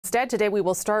Instead, today we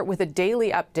will start with a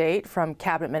daily update from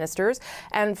cabinet ministers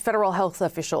and federal health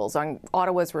officials on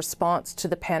Ottawa's response to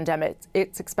the pandemic.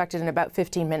 It's expected in about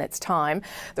 15 minutes' time.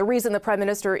 The reason the Prime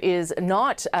Minister is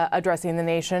not addressing the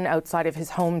nation outside of his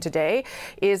home today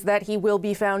is that he will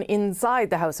be found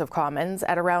inside the House of Commons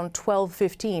at around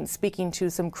 12:15, speaking to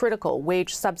some critical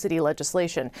wage subsidy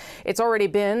legislation. It's already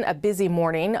been a busy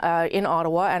morning in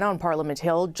Ottawa and on Parliament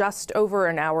Hill. Just over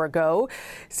an hour ago,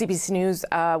 CBC News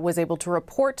was able to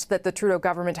report that the Trudeau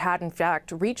government had in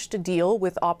fact reached a deal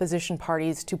with opposition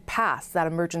parties to pass that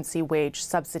emergency wage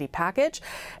subsidy package,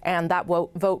 and that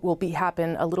vote will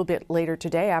happen a little bit later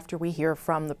today after we hear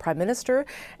from the Prime Minister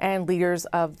and leaders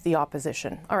of the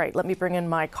opposition. All right, let me bring in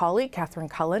my colleague, Catherine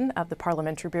Cullen of the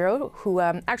Parliamentary Bureau, who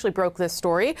actually broke this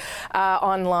story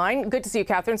online. Good to see you,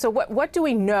 Catherine. So what do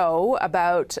we know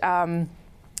about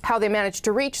how they managed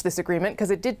to reach this agreement? Because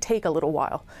it did take a little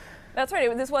while. That's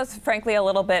right. This was, frankly, a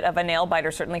little bit of a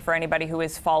nail-biter, certainly for anybody who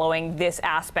is following this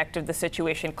aspect of the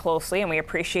situation closely. And we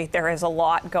appreciate there is a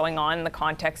lot going on in the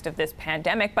context of this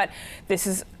pandemic. But this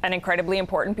is an incredibly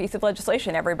important piece of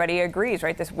legislation. Everybody agrees,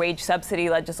 right? This wage subsidy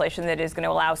legislation that is going to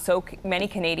allow so many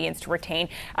Canadians to retain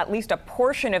at least a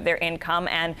portion of their income.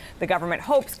 And the government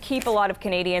hopes keep a lot of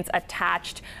Canadians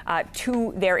attached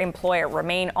to their employer,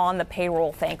 remain on the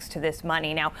payroll thanks to this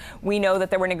money. Now, we know that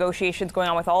there were negotiations going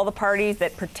on with all the parties,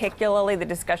 that particularly the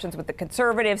discussions with the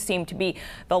Conservatives seem to be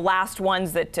the last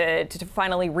ones that to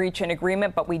finally reach an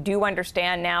agreement. But we do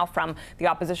understand now from the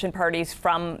opposition parties,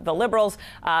 from the Liberals,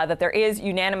 that there is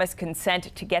unanimous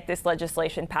consent to get this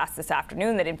legislation passed this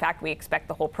afternoon, that in fact we expect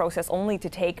the whole process only to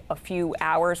take a few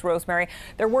hours, Rosemary.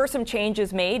 There were some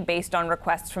changes made based on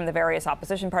requests from the various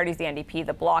opposition parties, the NDP,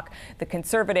 the Bloc, the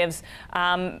Conservatives.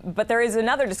 But there is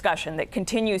another discussion that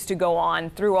continues to go on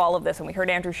through all of this. And we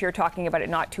heard Andrew Scheer talking about it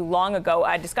not too long ago,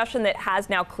 a discussion that has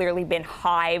now clearly been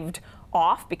hived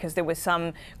off because there was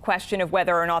some question of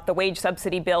whether or not the wage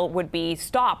subsidy bill would be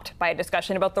stopped by a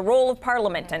discussion about the role of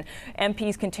Parliament and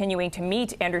MPs continuing to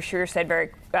meet. Andrew Scheer said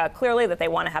very clearly that they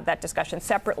want to have that discussion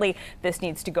separately. This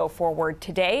needs to go forward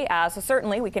today. So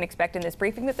certainly we can expect in this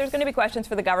briefing that there's going to be questions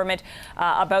for the government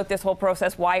about this whole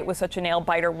process, why it was such a nail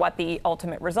biter, what the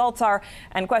ultimate results are,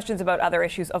 and questions about other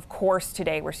issues. Of course,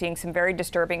 today we're seeing some very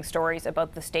disturbing stories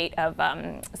about the state of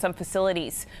some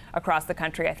facilities across the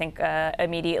country. I think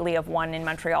immediately of one in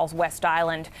Montreal's West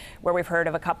Island, where we've heard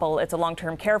of a couple. It's a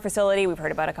long-term care facility. We've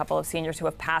heard about a couple of seniors who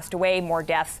have passed away, more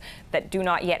deaths that do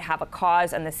not yet have a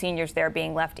cause, and the seniors there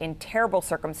being left in terrible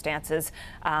circumstances.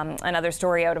 Another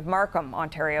story out of Markham,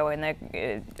 Ontario, in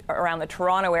the around the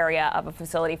Toronto area, of a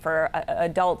facility for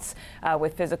adults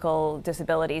with physical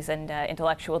disabilities and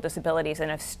intellectual disabilities, and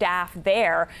of staff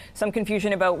there. Some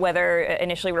confusion about whether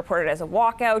initially reported as a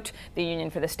walkout. The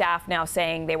union for the staff now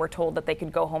saying they were told that they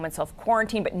could go home and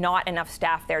self-quarantine, but not enough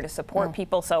staff there to support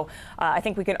people. So I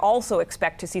think we can also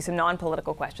expect to see some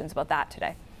non-political questions about that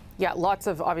today. Yeah, lots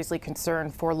of obviously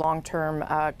concern for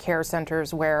long-term care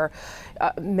centres where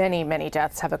many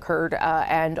deaths have occurred,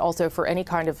 and also for any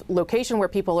kind of location where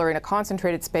people are in a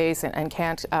concentrated space and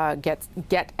can't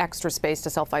get extra space to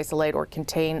self-isolate or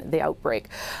contain the outbreak.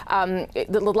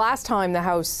 The last time the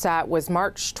House sat was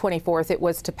March 24th. It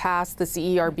was to pass the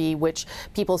CERB, which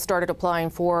people started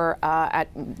applying for at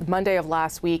Monday of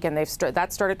last week, and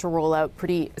that started to roll out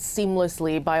pretty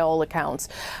seamlessly by all accounts.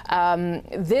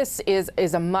 This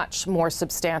is a much more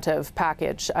substantive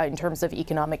package in terms of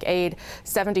economic aid,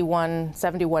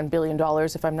 $71 billion,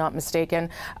 if I'm not mistaken.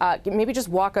 Maybe just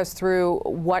walk us through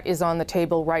what is on the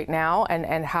table right now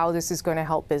and how this is going to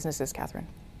help businesses, Catherine.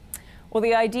 Well,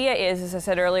 the idea is, as I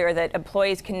said earlier, that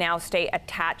employees can now stay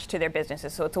attached to their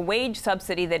businesses. So it's a wage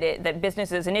subsidy that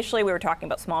businesses, initially we were talking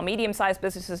about small, medium-sized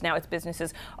businesses, now it's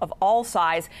businesses of all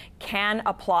size, can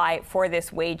apply for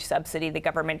this wage subsidy. The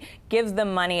government gives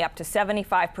them money up to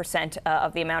 75%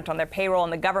 of the amount on their payroll,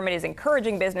 and the government is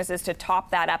encouraging businesses to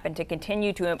top that up and to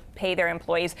continue to pay their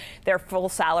employees their full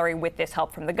salary with this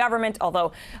help from the government,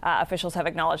 although officials have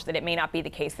acknowledged that it may not be the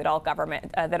case that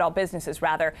all businesses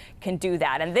rather can do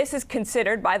that. And this is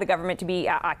considered by the government to be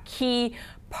a key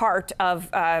part of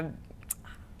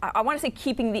I want to say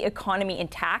keeping the economy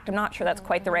intact. I'm not sure that's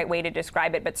quite the right way to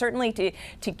describe it, but certainly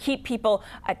to keep people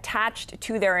attached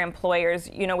to their employers.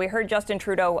 You know, we heard Justin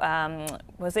Trudeau,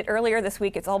 was it earlier this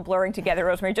week? It's all blurring together,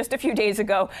 Rosemary, just a few days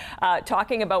ago,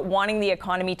 talking about wanting the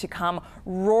economy to come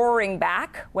roaring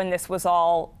back when this was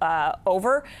all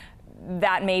over.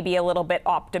 that may be a little bit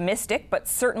optimistic, but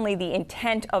certainly the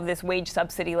intent of this wage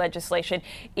subsidy legislation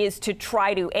is to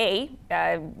try to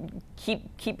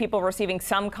keep people receiving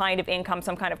some kind of income,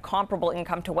 some kind of comparable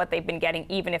income to what they've been getting,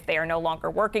 even if they are no longer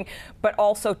working, but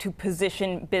also to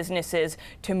position businesses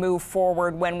to move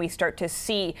forward when we start to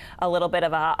see a little bit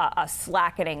of a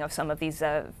slackening of some of these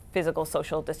physical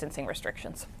social distancing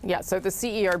restrictions. Yeah, so the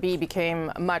CERB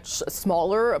became a much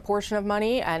smaller portion of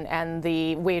money, and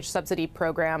the wage subsidy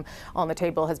program on the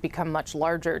table has become much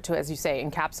larger to, as you say,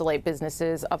 encapsulate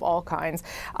businesses of all kinds.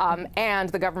 And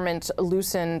the government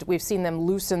we've seen them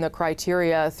loosen the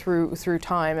criteria through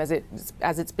time as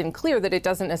it's been clear that it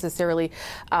doesn't necessarily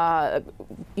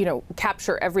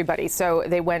capture everybody. So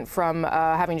they went from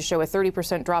having to show a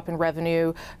 30% drop in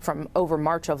revenue from over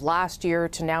March of last year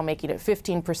to now making it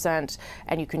 15%,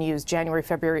 and you can use January,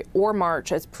 February, or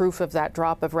March as proof of that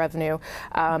drop of revenue.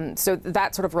 So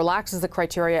that sort of relaxes the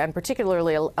criteria and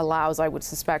particularly allows, I would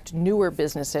suspect, newer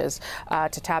businesses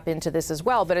to tap into this as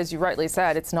well. But as you rightly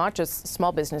said, it's not just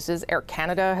small businesses. Air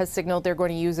Canada has signaled they're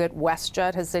going to use it.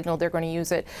 WestJet has signaled they're going to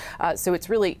use it. So it's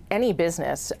really any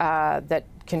business that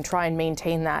can try and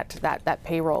maintain that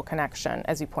payroll connection,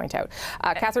 as you point out.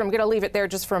 Catherine, I'm going to leave it there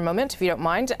just for a moment, if you don't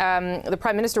mind. The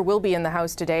Prime Minister will be in the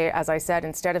House today, as I said.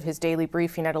 Instead of his daily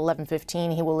briefing at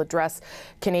 11:15, he will address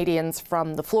Canadians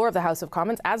from the floor of the House of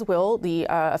Commons, as will the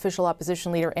official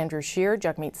opposition leader Andrew Scheer,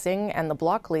 Jagmeet Singh, and the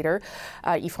Bloc leader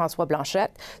Yves-François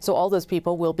Blanchet. So all those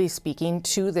people will be speaking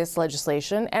to this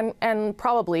legislation and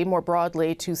probably more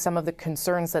broadly to some of the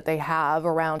concerns that they have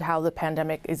around how the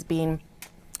pandemic is being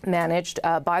managed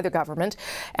by the government.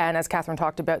 And as Catherine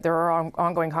talked about, there are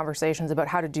ongoing conversations about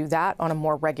how to do that on a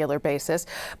more regular basis.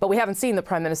 But we haven't seen the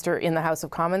Prime Minister in the House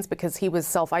of Commons because he was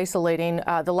self-isolating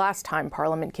the last time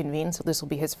Parliament convened. So this will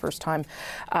be his first time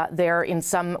there in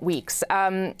some weeks.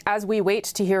 As we wait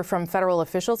to hear from federal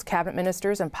officials, cabinet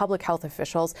ministers and public health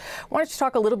officials, I wanted to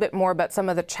talk a little bit more about some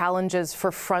of the challenges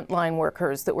for frontline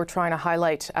workers that we're trying to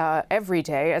highlight every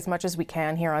day as much as we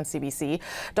can here on CBC.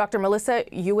 Dr. Melissa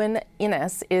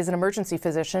Ewan-Innes is an emergency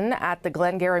physician at the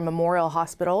Glengarry Memorial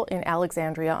Hospital in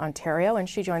Alexandria, Ontario, and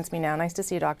she joins me now. Nice to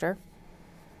see you, Doctor.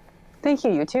 Thank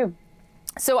you. You too.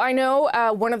 So I know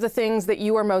one of the things that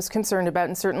you are most concerned about,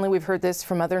 and certainly we've heard this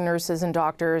from other nurses and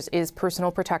doctors, is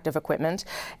personal protective equipment.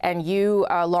 And you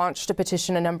launched a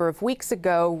petition a number of weeks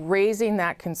ago raising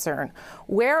that concern.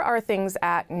 Where are things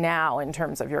at now in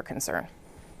terms of your concern?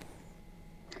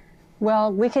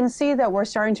 Well, we can see that we're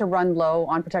starting to run low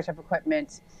on protective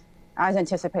equipment as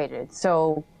anticipated.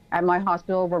 So at my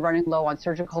hospital, we're running low on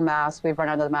surgical masks. We've run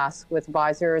out of the masks with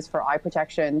visors for eye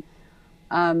protection.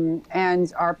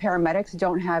 And our paramedics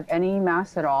don't have any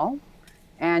masks at all.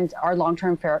 And our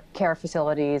long-term care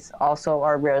facilities also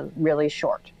are really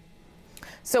short.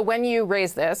 So when you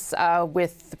raise this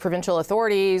with the provincial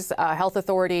authorities, health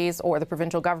authorities, or the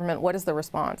provincial government, what is the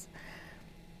response?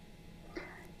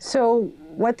 So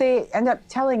what they end up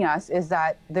telling us is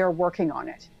that they're working on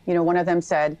it. You know, one of them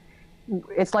said,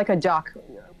 it's like a duck.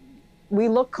 We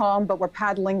look calm, but we're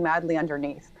paddling madly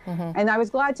underneath. Mm-hmm. And I was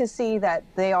glad to see that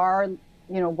they are,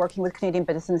 working with Canadian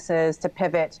businesses to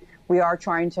pivot. We are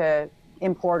trying to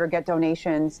import or get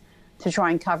donations to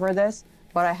try and cover this.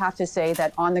 But I have to say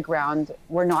that on the ground,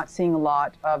 we're not seeing a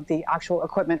lot of the actual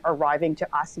equipment arriving to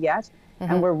us yet.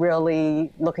 Mm-hmm. And we're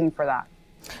really looking for that.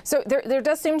 So there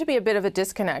does seem to be a bit of a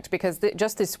disconnect because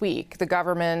just this week, the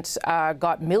government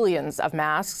got millions of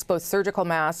masks, both surgical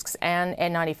masks and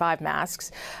N95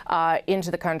 masks,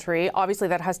 into the country. Obviously,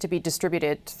 that has to be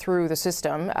distributed through the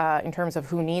system in terms of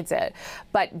who needs it.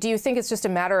 But do you think it's just a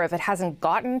matter of it hasn't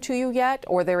gotten to you yet,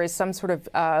 or there is some sort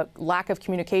of lack of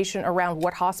communication around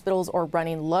what hospitals are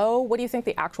running low? What do you think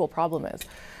the actual problem is?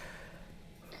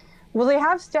 Well, they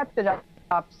have stepped it up.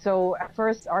 So at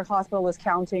first, our hospital was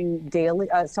counting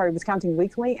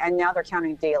weekly, and now they're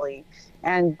counting daily.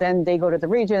 And then they go to the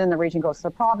region, and the region goes to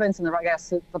the province, and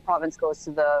the province goes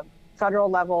to the federal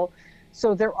level.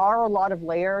 So there are a lot of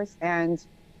layers, and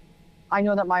I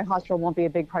know that my hospital won't be a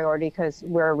big priority because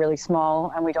we're really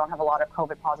small and we don't have a lot of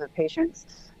COVID positive patients.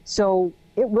 So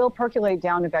it will percolate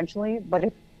down eventually, but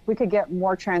if we could get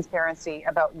more transparency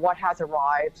about what has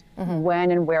arrived, mm-hmm.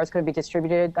 when and where it's going to be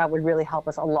distributed, that would really help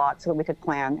us a lot so that we could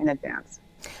plan in advance.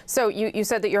 So you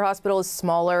said that your hospital is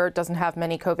smaller, doesn't have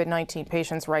many COVID-19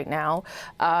 patients right now.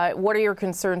 What are your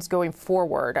concerns going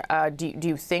forward? Do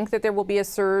you think that there will be a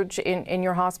surge in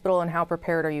your hospital, and how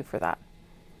prepared are you for that?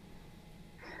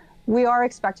 We are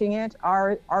expecting it.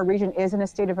 Our region is in a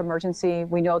state of emergency.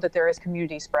 We know that there is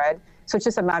community spread, so it's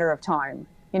just a matter of time.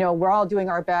 We're all doing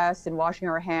our best and washing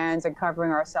our hands and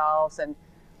covering ourselves and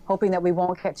hoping that we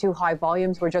won't get too high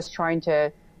volumes. We're just trying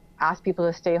to ask people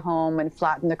to stay home and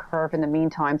flatten the curve in the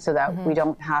meantime so that we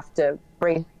don't have to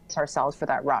brace ourselves for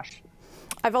that rush.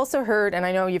 I've also heard, and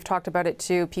I know you've talked about it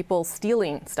too, people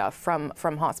stealing stuff from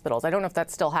hospitals. I don't know if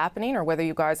that's still happening or whether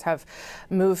you guys have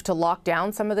moved to lock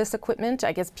down some of this equipment.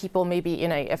 I guess people may be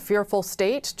in a fearful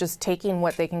state, just taking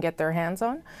what they can get their hands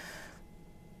on.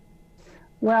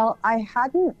 Well, I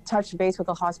hadn't touched base with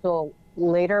the hospital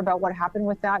later about what happened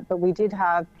with that, but we did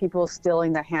have people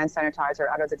stealing the hand sanitizer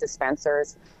out of the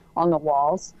dispensers on the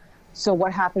walls. So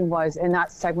what happened was, in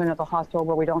that segment of the hospital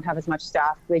where we don't have as much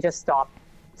staff, they just stopped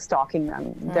stocking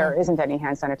them. There isn't any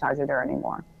hand sanitizer there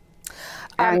anymore.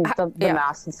 And the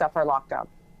masks and stuff are locked up.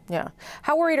 Yeah.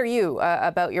 How worried are you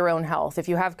about your own health? If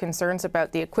you have concerns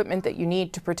about the equipment that you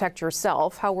need to protect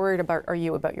yourself, how worried are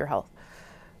you about your health?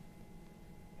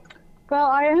 Well,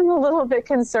 I am a little bit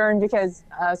concerned because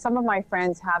some of my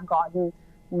friends have gotten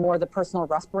more the personal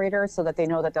respirators so that they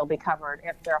know that they'll be covered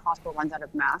if their hospital runs out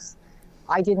of masks.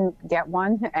 I didn't get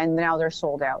one, and now they're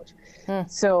sold out.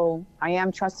 So I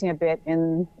am trusting a bit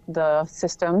in the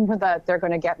system that they're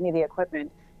going to get me the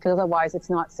equipment, because otherwise it's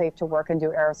not safe to work and do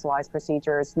aerosolized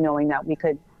procedures knowing that we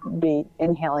could be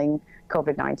inhaling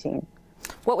COVID-19.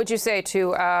 What would you say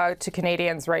to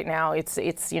Canadians right now? It's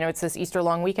this Easter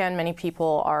long weekend. Many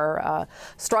people are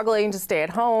struggling to stay at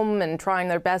home and trying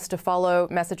their best to follow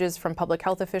messages from public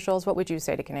health officials. What would you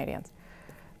say to Canadians?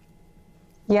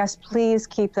 Yes, please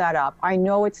keep that up. I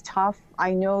know it's tough.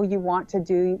 I know you want to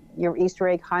do your Easter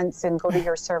egg hunts and go to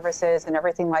your services and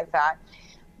everything like that.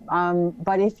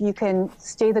 But if you can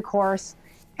stay the course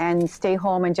and stay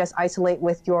home and just isolate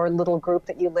with your little group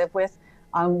that you live with.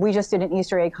 We just did an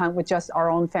Easter egg hunt with just our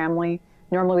own family.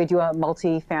 Normally we do a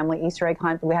multi-family Easter egg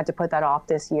hunt, but we had to put that off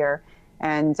this year.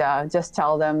 And just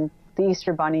tell them the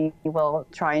Easter Bunny will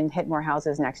try and hit more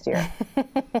houses next year.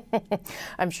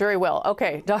 I'm sure he will.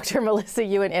 Okay, Dr. Melissa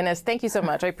Ewan-Innes, thank you so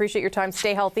much. I appreciate your time.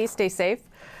 Stay healthy, stay safe.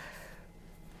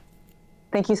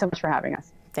 Thank you so much for having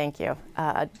us. Thank you.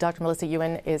 Dr. Melissa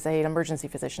Ewan is an emergency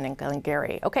physician in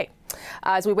Glengarry. Okay,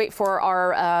 as we wait for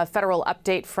our federal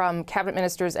update from cabinet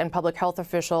ministers and public health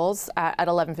officials at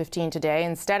 11:15 today,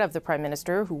 instead of the Prime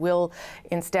Minister, who will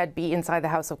instead be inside the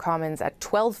House of Commons at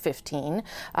 12:15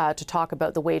 to talk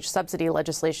about the wage subsidy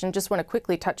legislation, just want to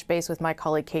quickly touch base with my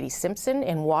colleague Katie Simpson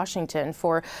in Washington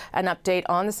for an update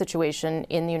on the situation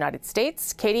in the United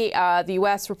States. Katie, the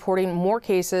U.S. reporting more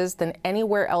cases than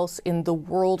anywhere else in the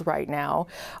world right now.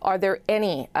 Are there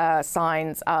any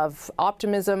signs of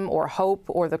optimism or hope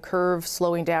or the curve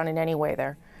slowing down in any way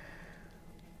there?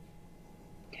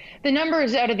 The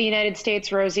numbers out of the United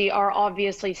States, Rosie, are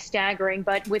obviously staggering,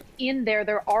 but within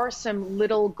there are some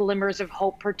little glimmers of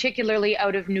hope, particularly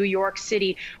out of New York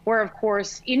City, where, of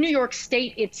course, in New York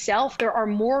State itself, there are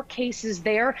more cases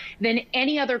there than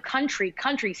any other country,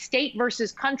 state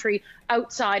versus country,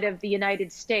 outside of the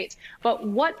United States. But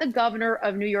what the governor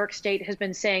of New York State has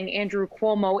been saying, Andrew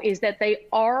Cuomo, is that they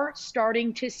are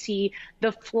starting to see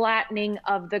the flattening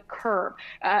of the curve.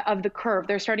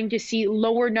 They're starting to see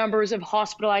lower numbers of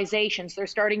hospitalizations. They're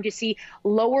starting to see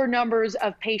lower numbers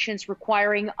of patients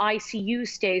requiring ICU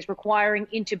stays, requiring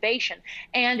intubation.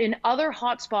 And in other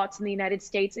hotspots in the United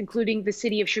States, including the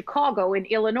city of Chicago in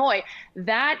Illinois,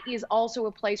 that is also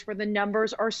a place where the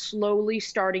numbers are slowly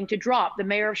starting to drop. The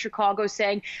mayor of Chicago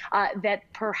saying that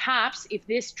perhaps if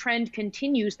this trend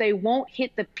continues, they won't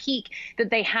hit the peak that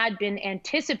they had been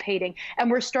anticipating. And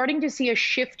we're starting to see a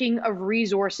shifting of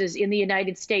resources in the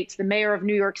United States. The mayor of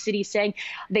New York City saying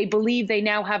they believe they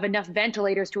now have enough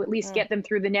ventilators to at least get them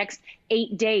through the next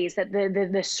 8 days, that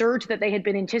the surge that they had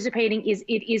been anticipating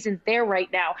isn't there right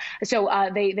now. So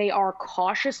they are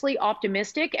cautiously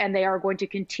optimistic, and they are going to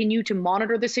continue to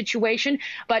monitor the situation.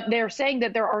 But they're saying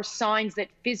that there are signs that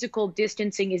physical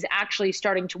distancing is actually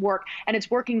starting to work, and it's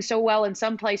working so well in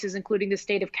some places, including the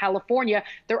state of California.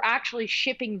 They're actually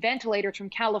shipping ventilators from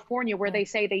California where they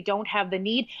say they don't have the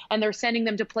need, and they're sending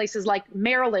them to places like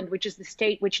Maryland, which is the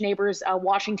state which neighbors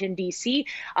Washington, D.C.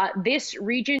 This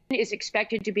region is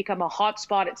expected to become a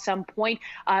hotspot at some point.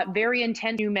 Very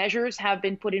intense new measures have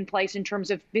been put in place in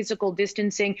terms of physical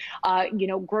distancing.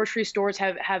 Grocery stores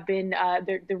have been,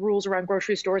 the rules around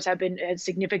grocery stores have been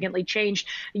significantly changed.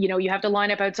 You have to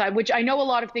line up outside, which I know a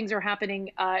lot of things are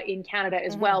happening in Canada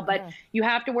as well, but you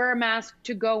have to wear a mask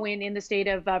to go in the state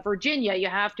of Virginia. You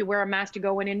have to wear a mask to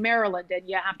go in Maryland, and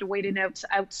you have to wait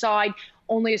outside.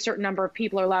 Only a certain number of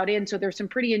people are allowed in. So there's some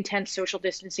pretty intense social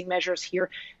distancing measures here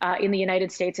in the United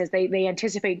States as they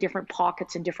anticipate different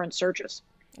pockets and different surges.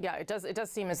 Yeah, it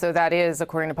does seem as though that is,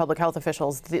 according to public health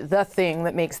officials, the thing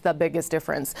that makes the biggest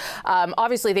difference.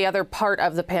 Obviously, the other part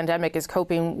of the pandemic is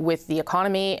coping with the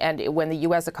economy. And when the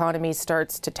U.S. economy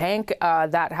starts to tank,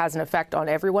 that has an effect on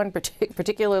everyone,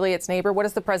 particularly its neighbor. What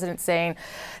is the president saying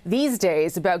these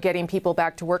days about getting people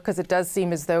back to work? Because it does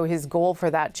seem as though his goal for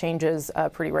that changes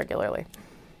pretty regularly.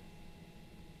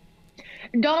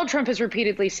 Donald Trump has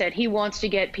repeatedly said he wants to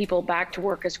get people back to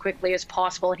work as quickly as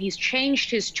possible, and he's changed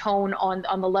his tone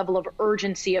on the level of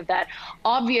urgency of that.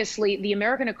 Obviously, the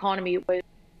American economy was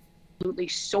absolutely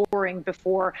soaring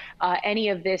before any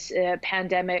of this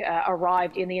pandemic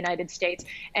arrived in the United States.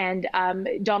 And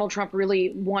Donald Trump really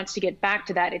wants to get back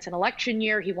to that. It's an election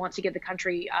year. He wants to get the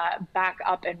country back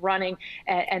up and running,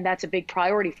 and that's a big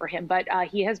priority for him. But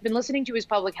he has been listening to his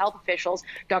public health officials,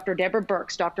 Dr. Deborah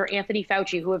Birx, Dr. Anthony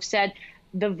Fauci, who have said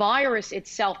the virus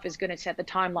itself is going to set the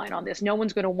timeline on this. No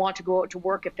one's going to want to go out to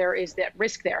work if there is that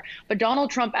risk there. But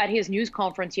Donald Trump at his news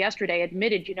conference yesterday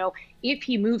admitted, if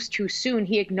he moves too soon,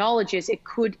 he acknowledges it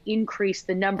could increase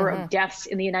the number of deaths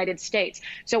in the United States.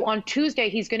 So on Tuesday,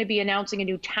 he's going to be announcing a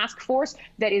new task force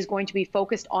that is going to be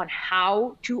focused on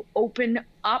how to open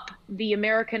up the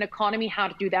American economy, how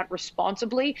to do that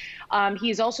responsibly.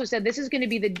 He's also said this is going to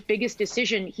be the biggest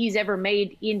decision he's ever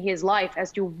made in his life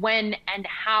as to when and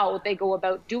how they go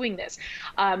about doing this.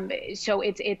 So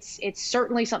it's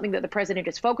certainly something that the president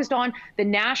is focused on. The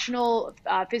national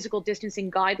physical distancing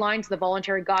guidelines, the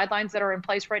voluntary guidelines that are in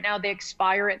place right now, they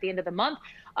expire at the end of the month.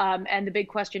 And the big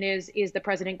question is the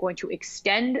president going to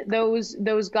extend those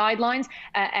guidelines?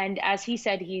 And as he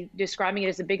said, he's describing it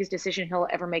as the biggest decision he'll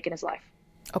ever make in his life.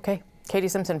 Okay. Katie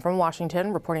Simpson from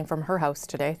Washington, reporting from her house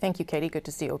today. Thank you, Katie. Good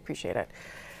to see you. Appreciate it.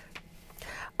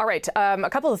 All right. A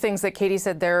couple of things that Katie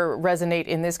said there resonate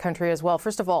in this country as well.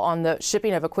 First of all, on the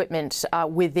shipping of equipment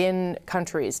within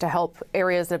countries to help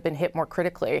areas that have been hit more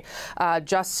critically.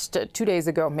 Just 2 days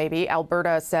ago, maybe,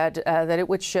 Alberta said that it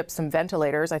would ship some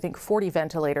ventilators, I think 40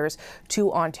 ventilators,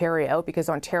 to Ontario because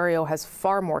Ontario has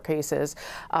far more cases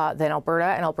than Alberta.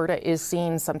 And Alberta is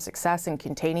seeing some success in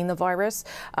containing the virus.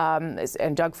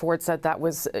 And Doug Ford said that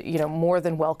was, more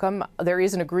than welcome. There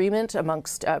is an agreement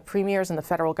amongst premiers and the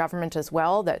federal government as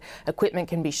well that equipment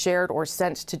can be shared or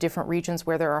sent to different regions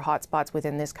where there are hotspots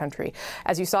within this country.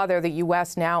 As you saw there, the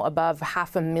U.S. now above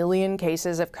 500,000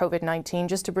 cases of COVID-19.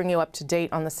 Just to bring you up to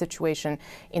date on the situation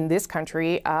in this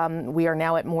country, we are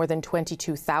now at more than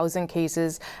 22,000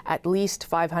 cases, at least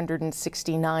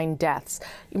 569 deaths.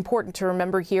 Important to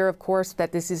remember here, of course,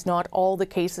 that this is not all the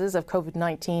cases of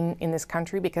COVID-19 in this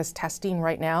country because testing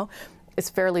right now is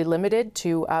fairly limited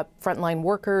to frontline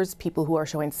workers, people who are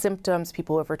showing symptoms,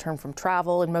 people who have returned from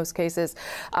travel in most cases.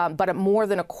 But more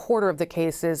than a quarter of the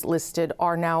cases listed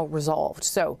are now resolved.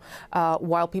 So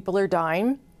while people are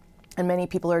dying, and many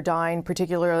people are dying,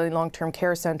 particularly in long-term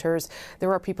care centers, there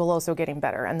are people also getting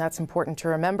better. And that's important to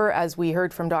remember. As we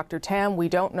heard from Dr. Tam, we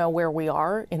don't know where we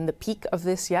are in the peak of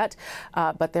this yet,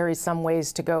 but there is some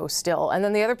ways to go still. And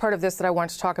then the other part of this that I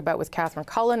want to talk about with Catherine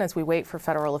Cullen as we wait for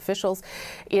federal officials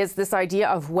is this idea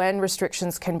of when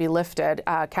restrictions can be lifted,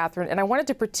 Catherine. And I wanted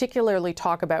to particularly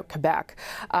talk about Quebec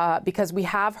because we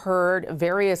have heard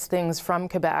various things from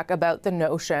Quebec about the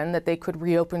notion that they could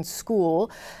reopen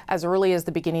school as early as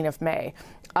the beginning of May.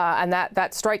 And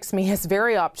that strikes me as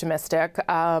very optimistic.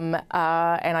 And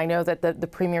I know that the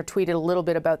Premier tweeted a little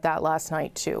bit about that last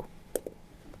night, too.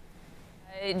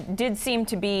 It did seem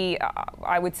to be,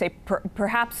 I would say,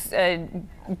 perhaps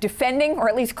defending or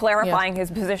at least clarifying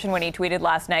his position when he tweeted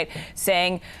last night,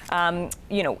 saying,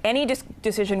 any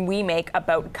decision we make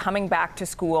about coming back to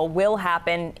school will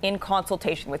happen in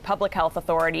consultation with public health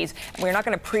authorities. We're not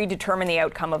going to predetermine the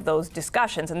outcome of those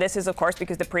discussions. And this is, of course,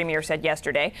 because the Premier said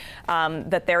yesterday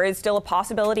that there is still a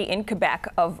possibility in Quebec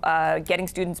of getting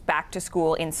students back to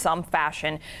school in some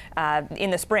fashion in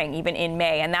the spring, even in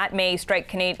May. And that may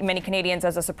strike many Canadians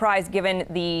as a surprise, given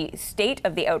the state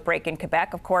of the outbreak in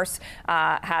Quebec. Of course,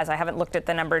 I haven't looked at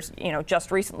the numbers,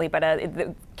 just recently, but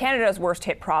Canada's worst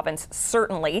hit province,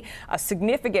 certainly a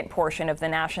significant portion of the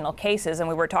national cases. And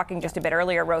we were talking just a bit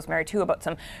earlier, Rosemary, too, about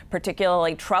some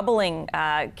particularly troubling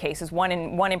cases, one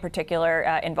in particular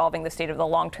involving the state of the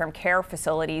long-term care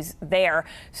facilities there.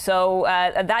 So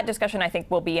that discussion, I think,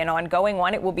 will be an ongoing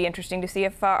one. It will be interesting to see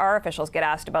if our officials get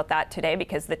asked about that today,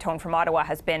 because the tone from Ottawa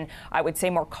has been, I would say,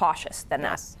 more cautious than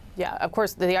on that. Yeah, of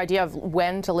course, the idea of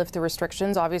when to lift the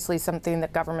restrictions, obviously something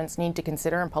that governments need to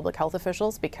consider and public health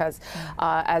officials, because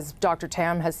as Dr.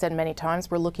 Tam has said many times,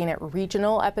 we're looking at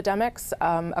regional epidemics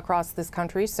across this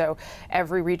country. So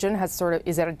every region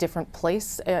is at a different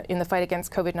place in the fight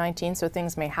against COVID-19, so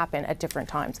things may happen at different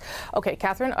times. Okay,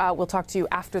 Catherine, we'll talk to you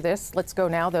after this. Let's go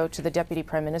now, though, to the Deputy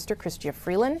Prime Minister, Chrystia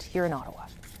Freeland, here in Ottawa.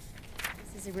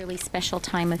 This is a really special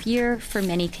time of year for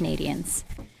many Canadians,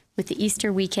 with the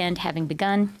Easter weekend having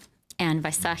begun and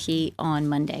Vaisahi on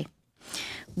Monday.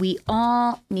 We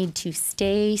all need to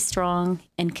stay strong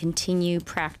and continue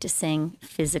practicing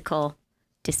physical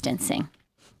distancing.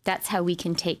 That's how we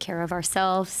can take care of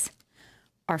ourselves,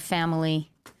 our family,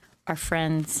 our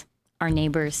friends, our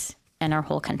neighbors, and our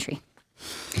whole country.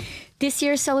 This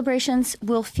year's celebrations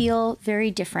will feel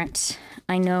very different.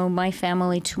 I know my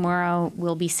family tomorrow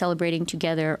will be celebrating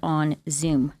together on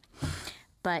Zoom,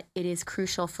 but it is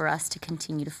crucial for us to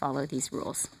continue to follow these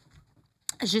rules.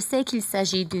 Je sais qu'il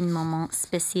s'agit d'un moment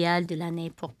spécial de l'année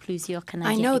pour plusieurs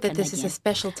Canadiens. I know that this is a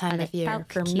special time of year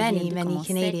for many, many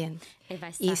Canadians.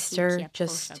 Easter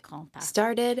just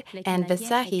started and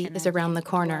Vaisahi is around the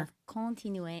corner.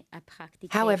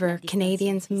 However,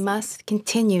 Canadians must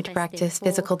continue to practice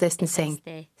physical distancing,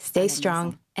 stay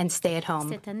strong, and stay at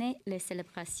home.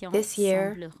 This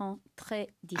year,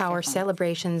 our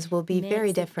celebrations will be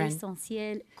very different,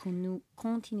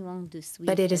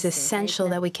 but it is essential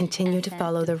that we continue to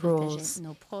follow the rules.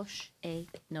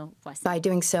 By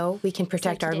doing so, we can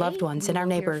protect our loved ones and our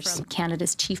neighbors.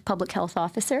 Canada's Chief Public Health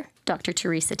Officer, Dr.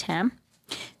 Theresa Tam,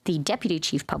 the Deputy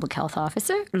Chief Public Health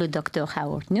Officer, le Dr.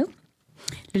 Howard New,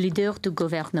 le leader du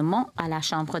gouvernement à la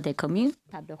Chambre des communes,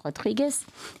 Pablo Rodriguez,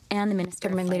 and the Minister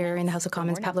Government Leader in the House of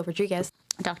Commons, Pablo Rodriguez.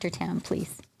 Dr. Tam,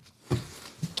 please.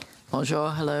 Bonjour,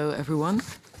 hello everyone.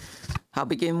 I'll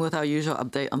begin with our usual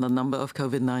update on the number of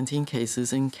COVID-19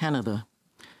 cases in Canada.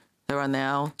 There are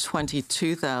now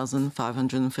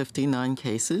 22,559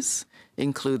 cases,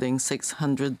 including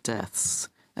 600 deaths.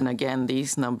 And again,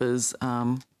 these numbers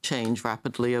change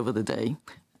rapidly over the day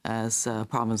as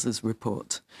provinces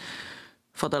report.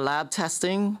 For the lab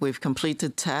testing, we've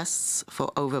completed tests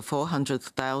for over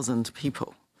 400,000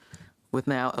 people, with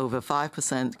now over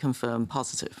 5% confirmed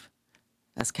positive,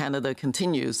 as Canada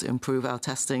continues to improve our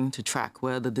testing to track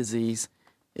where the disease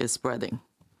is spreading.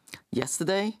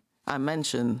 Yesterday, I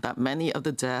mentioned that many of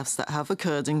the deaths that have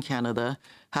occurred in Canada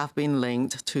have been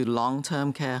linked to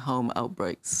long-term care home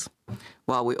outbreaks.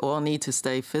 While we all need to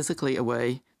stay physically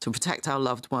away to protect our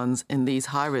loved ones in these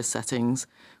high-risk settings,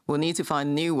 we'll need to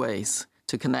find new ways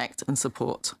to connect and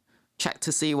support. Check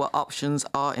to see what options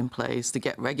are in place to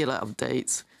get regular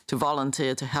updates, to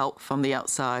volunteer to help from the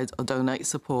outside or donate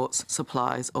supports,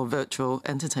 supplies, or virtual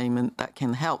entertainment that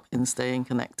can help in staying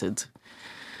connected.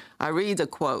 I read a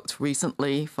quote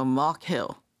recently from Mark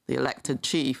Hill, the elected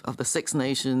chief of the Six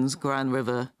Nations Grand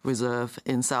River Reserve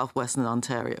in southwestern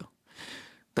Ontario.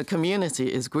 The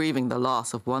community is grieving the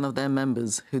loss of one of their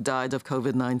members who died of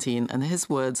COVID-19, and his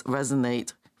words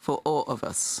resonate for all of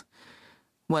us.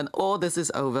 When all this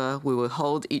is over, we will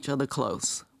hold each other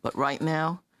close. But right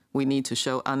now, we need to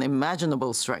show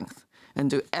unimaginable strength and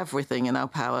do everything in our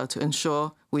power to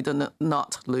ensure we do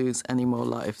not lose any more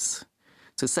lives.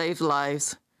 To save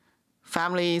lives,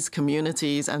 families,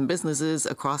 communities, and businesses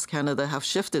across Canada have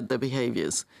shifted their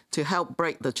behaviors to help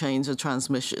break the chains of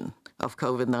transmission of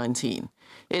COVID-19.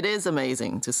 It is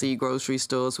amazing to see grocery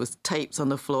stores with tapes on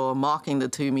the floor marking the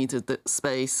 2-meter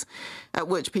space at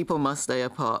which people must stay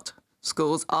apart.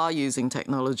 Schools are using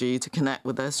technology to connect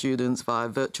with their students via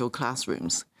virtual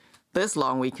classrooms. This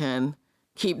long weekend,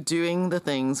 keep doing the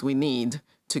things we need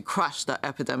to crush that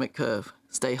epidemic curve.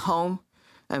 Stay home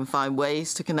and find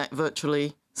ways to connect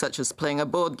virtually, such as playing a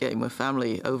board game with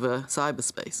family over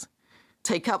cyberspace.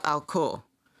 Take up our core.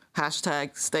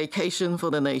 Hashtag staycation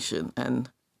for the nation and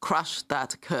crush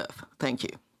that curve. Thank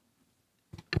you.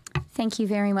 Thank you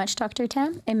very much, Dr.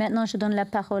 Tam. Et maintenant, je donne la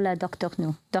parole à Dr.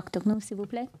 New. Dr. New, s'il vous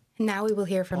plaît. Now we will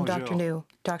hear from Dr. New.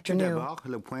 Dr. New.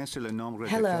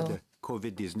 Hello.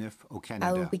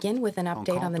 I will begin with an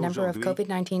update on the number of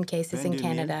COVID-19 cases in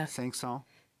Canada.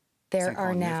 There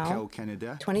are now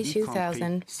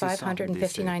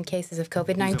 22,559 cases of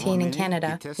COVID-19 in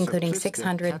Canada, including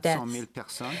 600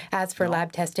 deaths. As for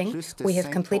lab testing, we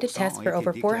have completed tests for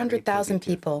over 400,000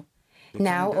 people.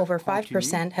 Now, over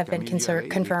 5% have been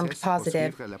confirmed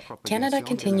positive. Canada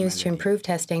continues to improve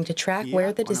testing to track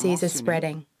where the disease is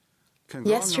spreading.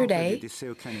 Yesterday,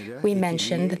 we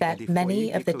mentioned that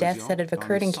many of the deaths that have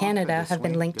occurred in Canada have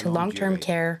been linked to long-term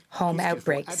care home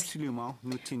outbreaks.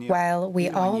 While we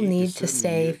all need to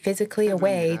stay physically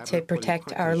away to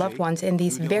protect our loved ones in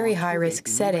these very high-risk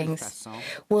settings,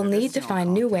 we'll need to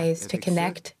find new ways to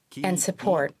connect and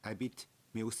support.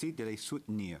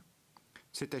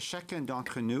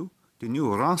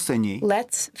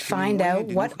 Let's find out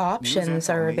what options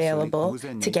are available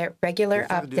to get regular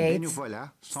updates,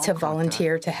 to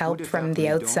volunteer to help from the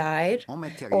outside,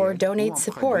 or donate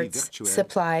supports,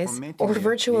 supplies, or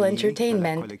virtual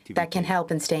entertainment that can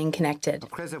help in staying connected.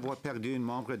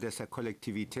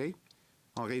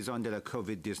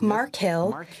 Mark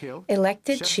Hill,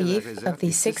 elected chief of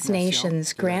the Six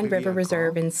Nations Grand River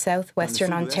Reserve in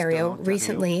southwestern Ontario,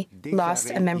 recently lost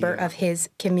a member of his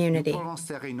community.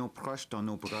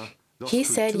 He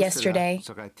said yesterday,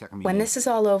 "When this is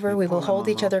all over, we will hold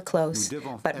each other close.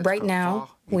 But right now,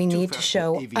 we need to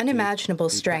show unimaginable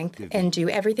strength and do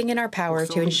everything in our power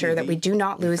to ensure that we do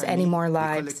not lose any more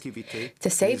lives." To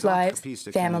save lives,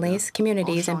 families,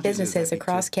 communities, and businesses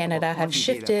across Canada have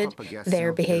shifted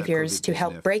their behaviors to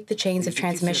help break the chains of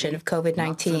transmission of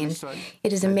COVID-19.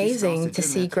 It is amazing to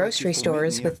see grocery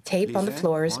stores with tape on the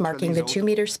floors marking the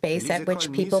 2-meter space at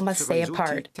which people must stay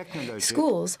apart.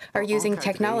 Schools are using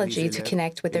technology to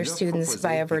connect with their students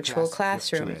via virtual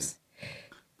classrooms.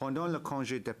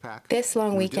 This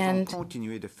long weekend,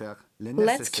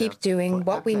 let's keep doing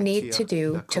what we need to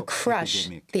do to crush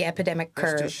the epidemic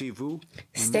curve.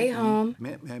 Stay home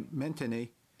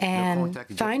and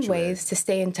find ways to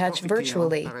stay in touch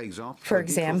virtually. For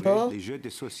example,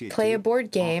 play a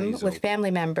board game with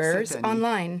family members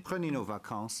online.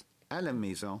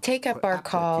 Take up our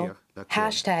call,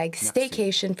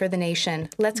 #Staycation for the Nation.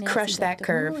 Let's crush that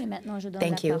curve.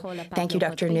 Thank you. Thank you,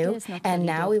 Dr. New. And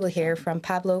now we will hear from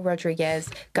Pablo Rodriguez,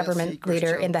 government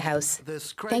leader in the House.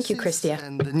 Thank you, Christia.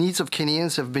 And the needs of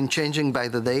Canadians have been changing by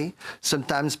the day,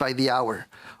 sometimes by the hour.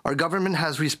 Our government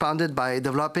has responded by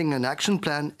developing an action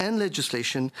plan and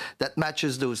legislation that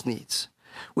matches those needs.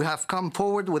 We have come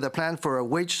forward with a plan for a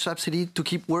wage subsidy to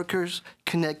keep workers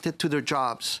connected to their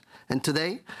jobs. And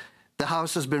today, the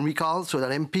House has been recalled so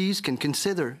that MPs can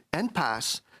consider and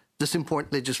pass this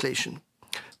important legislation.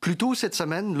 Plus tôt cette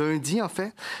semaine, lundi en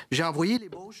fait, j'ai envoyé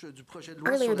l'ébauche du projet de loi.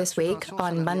 Earlier this week,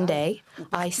 on Monday,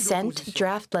 I sent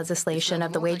draft legislation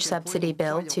of the wage subsidy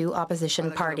bill to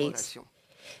opposition parties.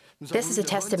 This is a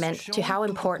testament to how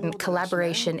important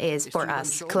collaboration is for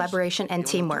us, collaboration and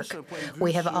teamwork.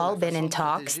 We have all been in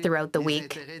talks throughout the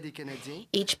week.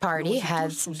 Each party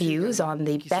has views on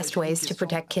the best ways to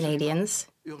protect Canadians.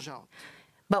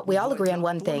 But we all agree on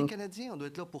one thing.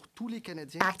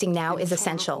 Acting now is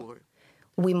essential.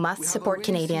 We must support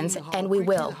Canadians, and we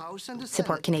will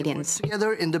support Canadians.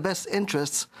 Together in the best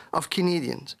interests of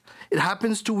Canadians. It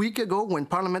happens 2 weeks ago when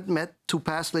Parliament met to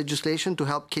pass legislation to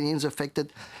help Canadians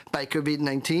affected by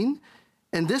COVID-19,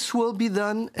 and this will be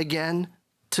done again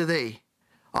today.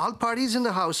 All parties in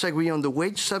the House agree on the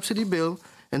wage subsidy bill,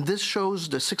 and this shows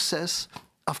the success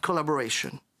of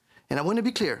collaboration. And I want to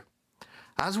be clear,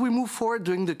 as we move forward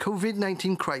during the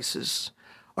COVID-19 crisis,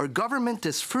 our government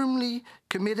is firmly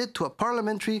committed to a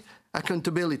parliamentary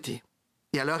accountability.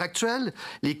 Et à l'heure actuelle,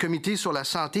 les comités sur la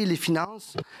santé et les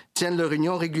finances tiennent leur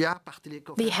réunion régulière par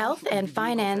téléconférence. The Health and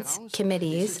Finance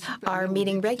Committees are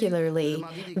meeting regularly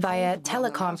via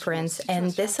teleconference,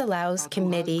 and this allows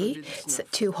committees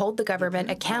to hold the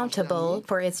government accountable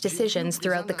for its decisions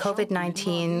throughout the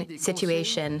COVID-19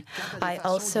 situation. I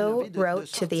also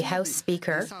wrote to the House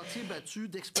Speaker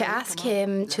to ask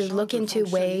him to look into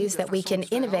ways that we can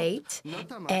innovate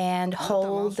and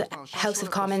hold House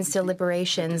of Commons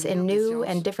deliberations in new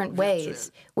and different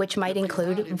ways, which might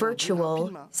include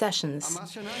virtual sessions.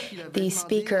 The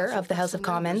Speaker of the House of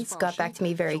Commons got back to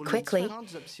me very quickly,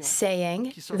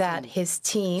 saying that his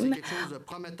team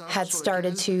had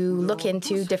started to look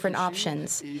into different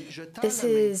options. This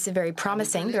is very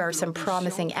promising. There are some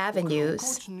promising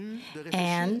avenues,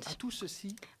 and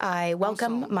I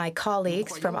welcome my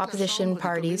colleagues from opposition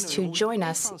parties to join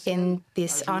us in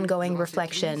this ongoing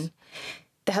reflection.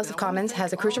 The House of Commons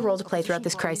has a crucial role to play throughout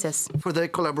this crisis. For their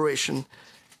collaboration.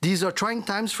 These are trying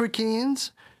times for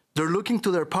Canadians. They're looking to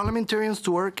their parliamentarians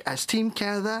to work as Team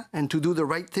Canada and to do the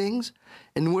right things,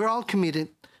 and we're all committed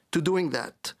to doing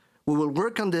that. We will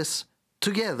work on this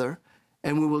together,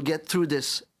 and we will get through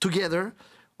this together.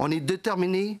 On est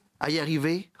déterminés à y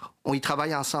arriver. On y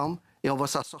travaille ensemble.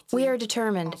 We are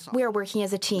determined. We are working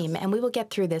as a team, and we will get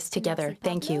through this together.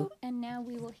 Thank you. And now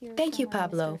we will hear Thank you,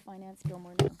 Pablo.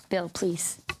 Bill,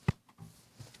 please.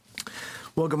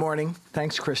 Well, good morning.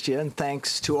 Thanks, Christia, and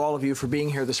thanks to all of you for being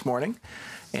here this morning.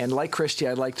 And like Christia,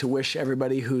 I'd like to wish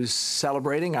everybody who's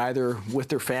celebrating, either with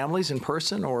their families in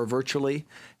person or virtually,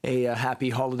 a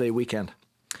happy holiday weekend.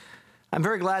 I'm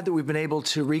very glad that we've been able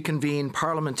to reconvene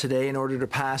Parliament today in order to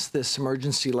pass this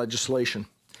emergency legislation.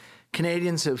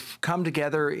 Canadians have come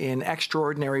together in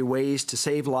extraordinary ways to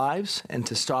save lives and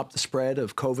to stop the spread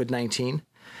of COVID-19.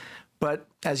 But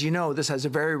as you know, this has a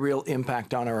very real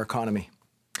impact on our economy.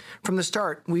 From the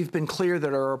start, we've been clear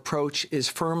that our approach is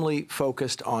firmly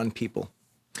focused on people.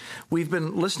 We've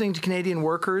been listening to Canadian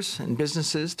workers and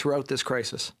businesses throughout this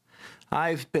crisis.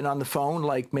 I've been on the phone,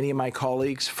 like many of my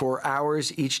colleagues, for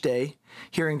hours each day,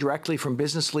 hearing directly from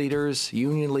business leaders,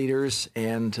 union leaders,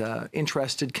 and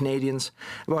interested Canadians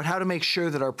about how to make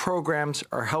sure that our programs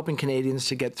are helping Canadians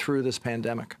to get through this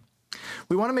pandemic.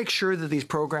 We want to make sure that these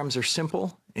programs are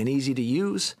simple and easy to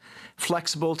use,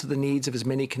 flexible to the needs of as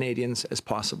many Canadians as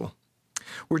possible.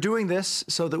 We're doing this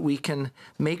so that we can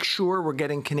make sure we're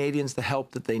getting Canadians the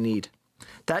help that they need.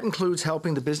 That includes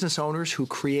helping the business owners who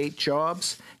create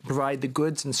jobs and provide the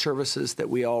goods and services that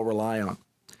we all rely on.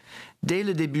 Dès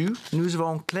le début, nous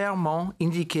avons clairement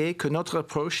indiqué que notre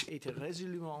approche était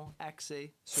résolument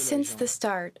axée sur les gens. Since the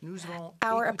start,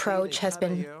 our approach has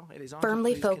been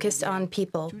firmly focused on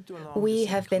people. We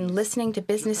have been listening to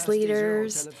business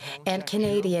leaders and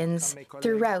Canadians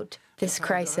throughout this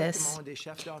crisis.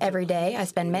 Every day, I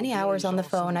spend many hours on the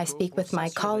phone. I speak with my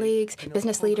colleagues,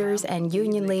 business leaders, and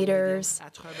union leaders.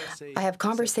 I have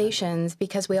conversations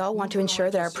because we all want to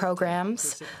ensure that our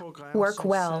programs work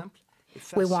well.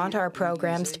 We want our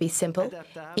programs to be simple,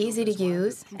 easy to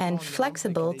use, and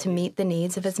flexible to meet the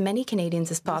needs of as many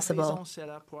Canadians as possible.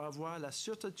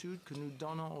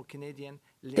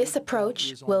 This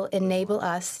approach will enable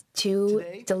us to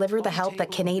deliver the help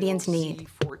that Canadians need.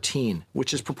 14,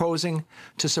 which is proposing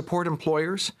to support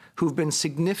employers who've been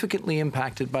significantly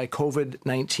impacted by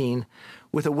COVID-19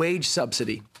 with a wage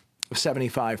subsidy of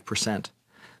 75%.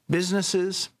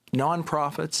 Businesses,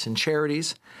 nonprofits, and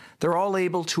charities, they're all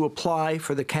able to apply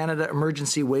for the Canada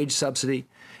Emergency Wage Subsidy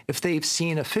if they've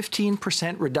seen a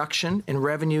 15% reduction in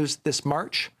revenues this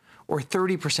March or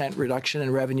 30% reduction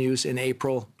in revenues in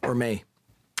April or May.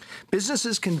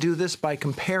 Businesses can do this by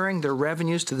comparing their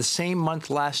revenues to the same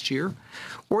month last year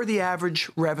or the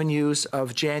average revenues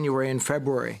of January and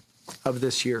February of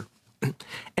this year.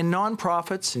 And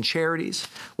nonprofits and charities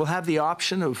will have the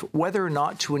option of whether or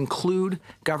not to include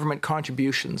government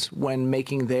contributions when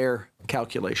making their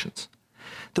calculations.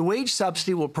 The wage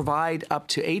subsidy will provide up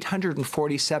to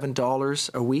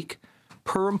 $847 a week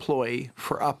per employee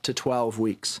for up to 12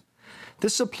 weeks.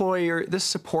 This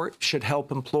support should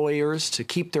help employers to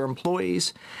keep their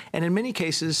employees and in many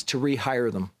cases to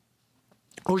rehire them.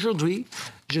 Aujourd'hui,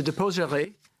 je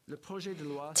déposerai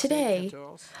Today,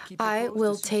 I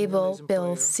will table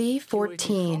Bill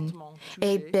C-14,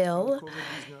 a bill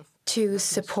to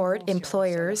support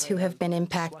employers who have been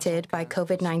impacted by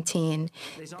COVID-19.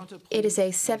 It is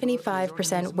a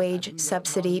 75% wage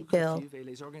subsidy bill.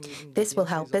 This will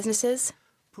help businesses,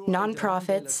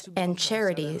 nonprofits, and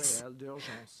charities.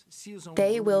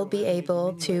 They will be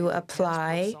able to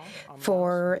apply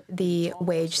for the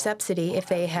wage subsidy if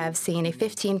they have seen a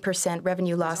 15%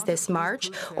 revenue loss this March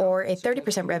or a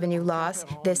 30% revenue loss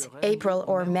this April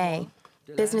or May.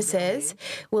 Businesses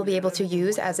will be able to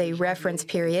use as a reference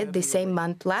period the same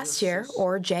month last year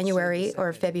or January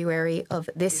or February of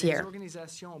this year.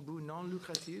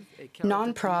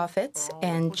 Nonprofits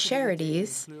and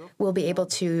charities will be able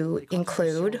to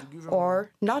include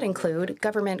or not include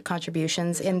government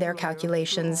contributions in their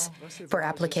calculations for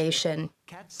application.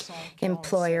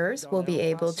 Employers will be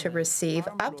able to receive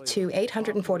up to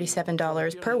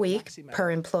 $847 per week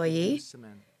per employee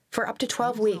for up to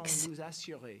 12 weeks.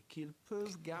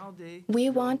 We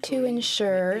want to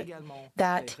ensure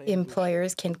that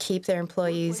employers can keep their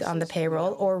employees on the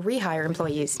payroll or rehire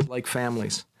employees. Like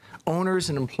families, owners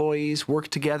and employees work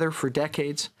together for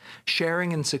decades,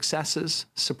 sharing in successes,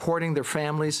 supporting their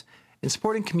families, and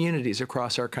supporting communities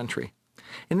across our country.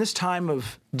 In this time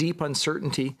of deep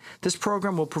uncertainty, this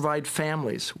program will provide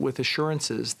families with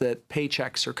assurances that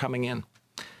paychecks are coming in.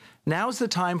 Now's the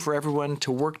time for everyone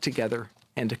to work together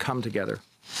and to come together.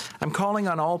 I'm calling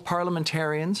on all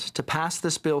parliamentarians to pass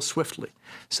this bill swiftly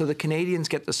so that Canadians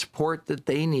get the support that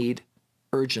they need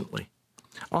urgently.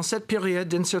 En cette période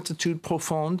d'incertitude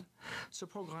profonde,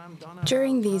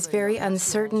 During these very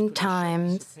uncertain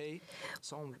times,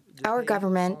 our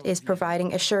government is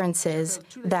providing assurances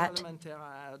that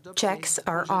checks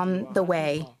are on the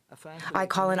way. I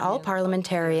call on all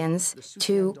parliamentarians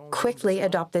to quickly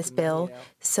adopt this bill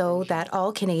so that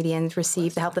all Canadians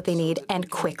receive the help that they need, and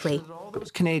quickly.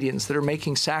 Those Canadians that are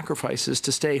making sacrifices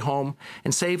to stay home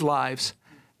and save lives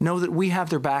know that we have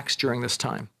their backs during this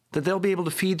time, that they'll be able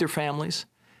to feed their families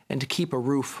and to keep a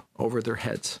roof over their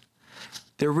heads.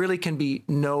 There really can be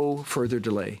no further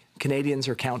delay. Canadians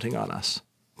are counting on us.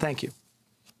 Thank you.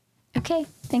 Okay,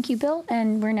 thank you, Bill,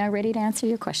 and we're now ready to answer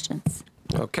your questions.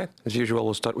 Okay, as usual,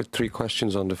 we'll start with 3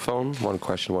 questions on the phone, 1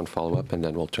 question, 1 follow-up, and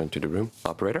then we'll turn to the room.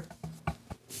 Operator?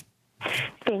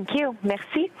 Thank you.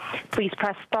 Merci. Please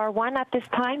press star 1 at this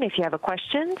time if you have a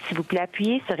question. S'il vous plaît,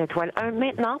 appuyez sur étoile 1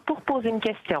 maintenant pour poser une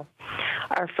question.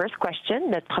 Our first question,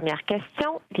 notre première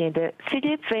question, vient de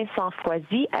Philippe Vincent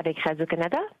Foisy avec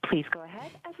Radio-Canada. Please go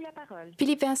ahead. À vous la parole.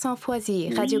 Philippe Vincent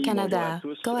Foisy, Radio-Canada.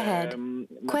 Go ahead.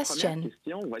 Question.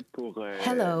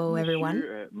 Hello, everyone.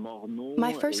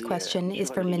 My first question is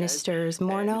for Ministers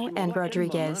Morneau and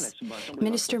Rodriguez.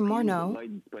 Minister Morneau,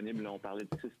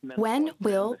 when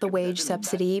will the wage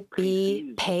subsidy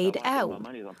be paid out?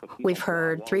 We've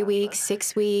heard 3 weeks,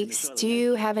 6 weeks. Do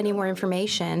you have any more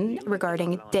information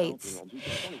regarding dates?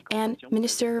 And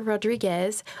Minister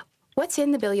Rodriguez, what's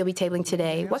in the bill you'll be tabling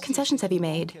today? What concessions have you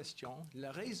made?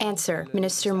 Answer,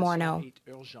 Minister Morneau.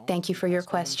 Thank you for your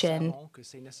question.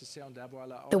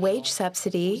 The wage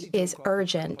subsidy is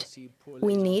urgent.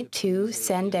 We need to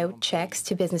send out checks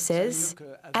to businesses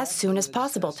as soon as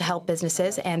possible to help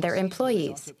businesses and their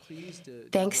employees.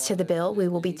 Thanks to the bill we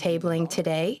will be tabling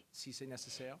today,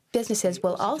 businesses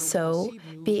will also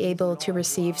be able to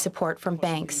receive support from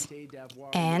banks.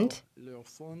 And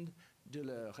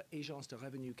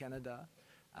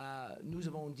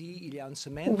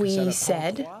we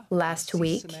said last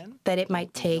week that it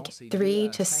might take 3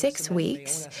 to 6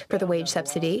 weeks for the wage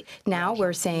subsidy. Now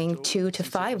we're saying 2 to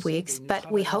 5 weeks,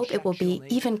 but we hope it will be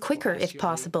even quicker if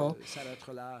possible.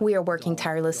 We are working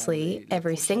tirelessly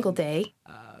every single day.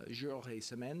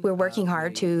 We're working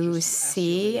hard to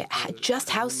see just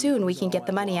how soon we can get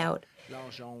the money out.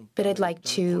 But I'd like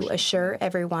to assure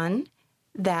everyone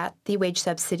that the wage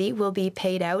subsidy will be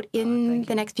paid out in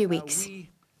the next few weeks.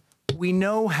 We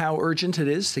know how urgent it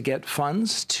is to get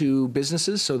funds to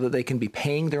businesses so that they can be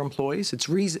paying their employees. It's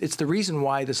the reason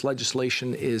why this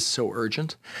legislation is so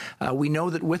urgent. We know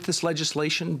that with this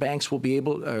legislation,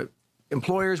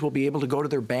 employers will be able to go to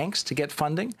their banks to get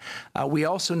funding. We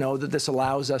also know that this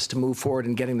allows us to move forward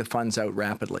in getting the funds out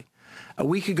rapidly. A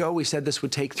week ago, we said this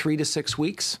would take 3 to 6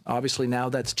 weeks. Obviously, now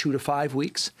that's 2 to 5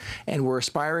 weeks, and we're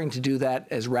aspiring to do that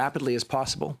as rapidly as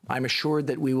possible. I'm assured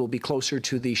that we will be closer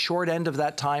to the short end of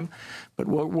that time, but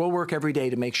we'll work every day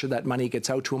to make sure that money gets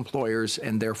out to employers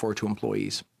and therefore to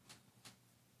employees.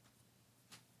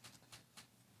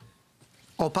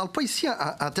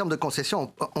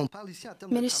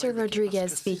 Minister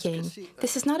Rodriguez speaking.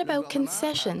 This is not about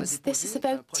concessions. This is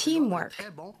about teamwork.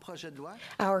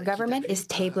 Our government is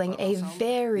tabling a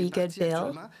very good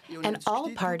bill, and all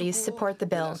parties support the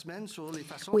bill.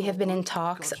 We have been in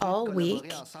talks all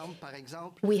week.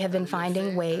 We have been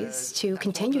finding ways to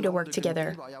continue to work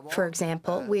together. For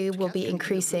example, we will be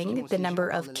increasing the number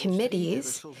of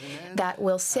committees that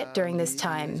will sit during this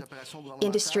time.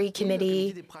 Industry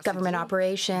Committee, Government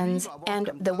Operations, and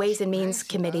the Ways and Means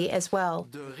Committee as well.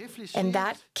 And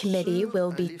that committee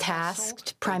will be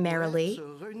tasked primarily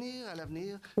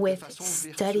with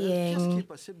studying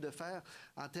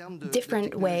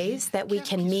different ways that we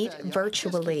can meet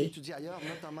virtually.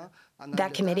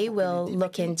 That committee will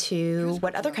look into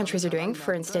what other countries are doing,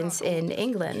 for instance, in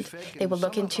England. They will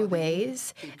look into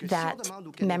ways that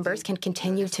members can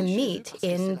continue to meet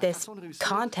in this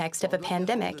context of a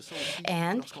pandemic.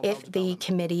 And if the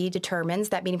committee determines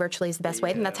that meeting virtually is the best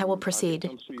way, then that's how we'll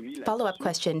proceed. Follow-up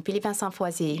question, Philippe Vincent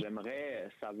Foisy.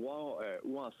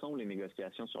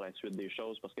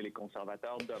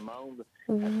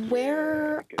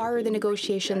 Where are the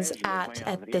negotiations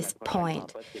at this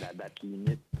point?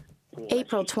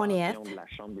 April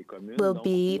 20th will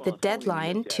be the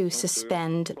deadline to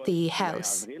suspend the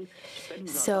House.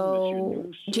 So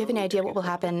do you have any idea what will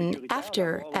happen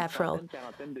after April?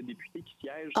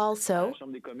 Also,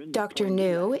 Dr.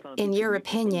 New, in your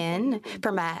opinion,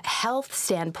 from a health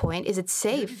standpoint, is it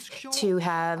safe to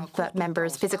have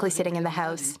members physically sitting in the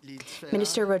House?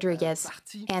 Minister Rodriguez,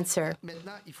 answer.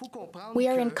 We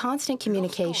are in constant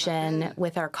communication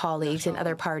with our colleagues in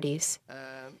other parties.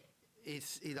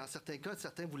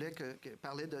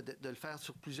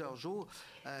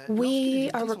 We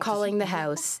are recalling the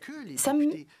House.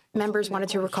 Some members wanted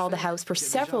to recall the House for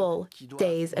several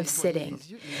days of sitting.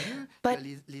 But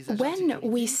when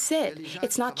we sit,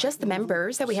 it's not just the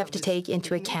members that we have to take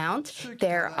into account.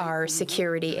 There are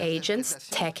security agents,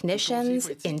 technicians,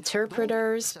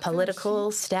 interpreters,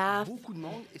 political staff,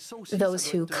 those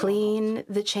who clean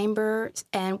the chamber,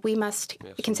 and we must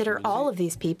consider all of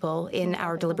these people in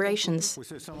our deliberations.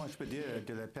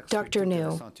 Dr.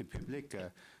 New,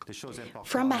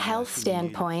 from a health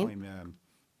standpoint,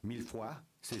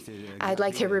 I'd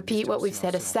like to repeat what we've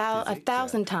said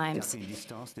 1,000 times.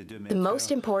 The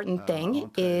most important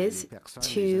thing is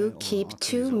to keep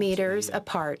 2 meters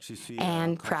apart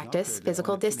and practice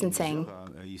physical distancing.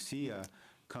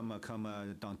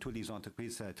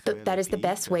 That is the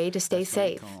best way to stay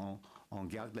safe.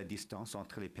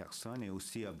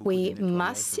 We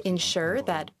must ensure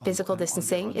that physical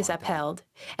distancing is upheld.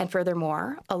 And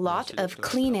furthermore, a lot of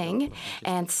cleaning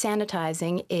and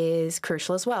sanitizing is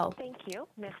crucial as well. Thank you.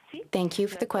 Merci. Thank you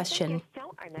for the question.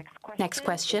 Next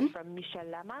question. From Michel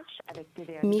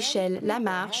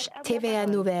Lamarche, TVA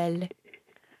Nouvelles.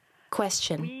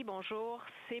 Question.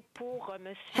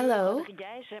 Hello.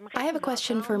 I have a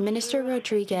question for Minister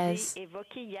Rodriguez.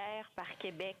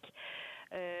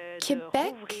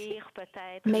 Quebec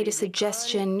made a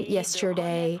suggestion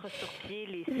yesterday.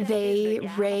 They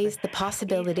raised the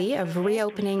possibility of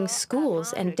reopening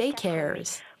schools and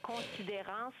daycares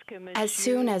as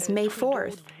soon as May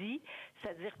 4th.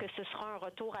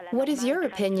 What is your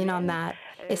opinion on that,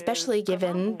 especially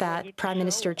given that Prime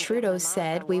Minister Trudeau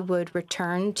said we would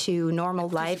return to normal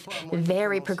life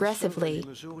very progressively?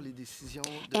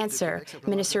 Answer,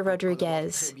 Minister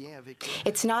Rodriguez.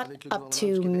 It's not up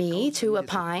to me to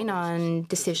opine on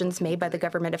decisions made by the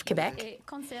government of Quebec.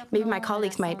 Maybe my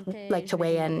colleagues might like to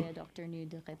weigh in.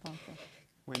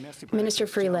 Minister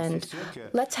Freeland,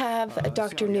 let's have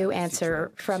Dr. New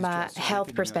answer from a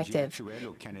health perspective.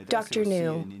 Dr.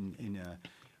 New.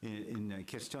 The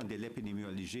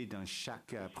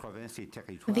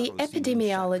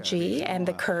epidemiology and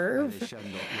the curve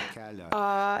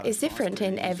is different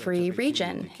in every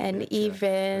region and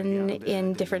even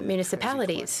in different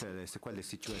municipalities.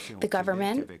 The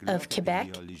government of Quebec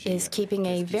is keeping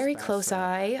a very close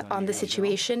eye on the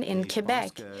situation in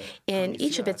Quebec in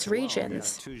each of its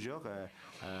regions.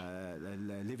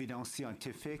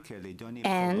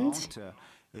 And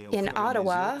in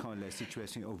Ottawa,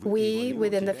 we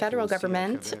within the federal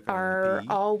government are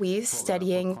always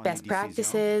studying best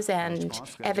practices and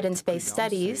evidence-based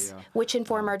studies which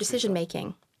inform our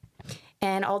decision-making.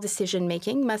 And all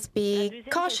decision-making must be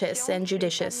cautious and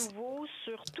judicious.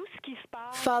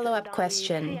 Follow-up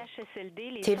question.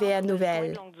 TVA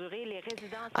Nouvelles.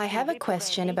 I have a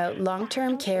question about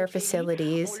long-term care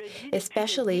facilities,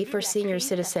 especially for senior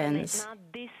citizens.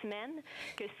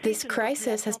 This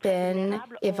crisis has been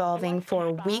evolving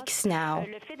for weeks now.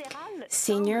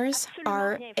 Seniors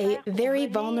are a very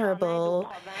vulnerable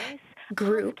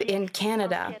group in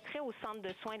Canada.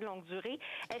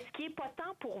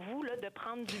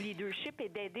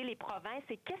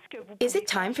 Is it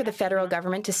time for the federal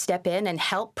government to step in and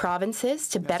help provinces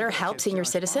to better help senior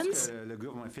citizens?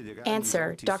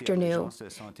 Answer, Dr. New.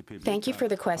 Thank you for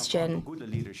the question.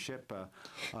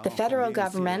 The federal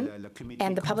government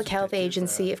and the Public Health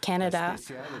Agency of Canada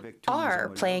are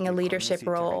playing a leadership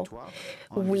role.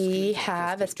 We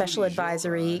have a special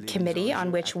advisory committee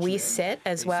on which we sit,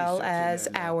 as well as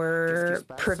our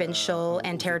provincial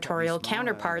and territorial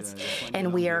counterparts,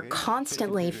 and we are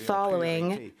constantly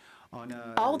following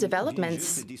all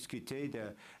developments.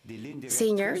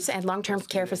 Seniors and long-term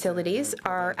care facilities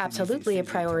are absolutely a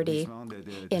priority.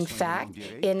 In fact,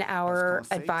 in our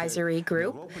advisory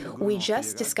group, we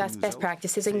just discussed best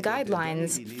practices and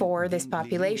guidelines for this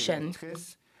population.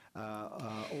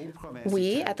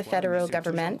 We, at the federal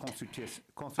government,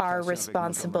 are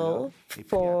responsible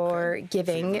for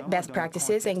giving best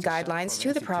practices and guidelines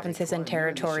to the provinces and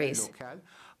territories.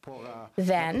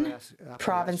 Then,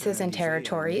 provinces and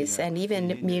territories, and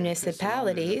even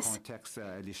municipalities,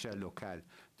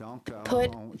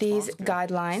 put these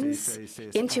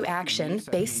guidelines into action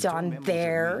based on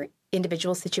their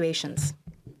individual situations.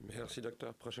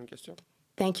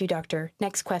 Thank you, Doctor.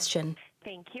 Next question.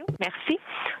 Thank you. Merci.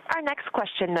 Our next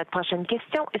question, notre prochaine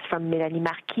question, is from Mélanie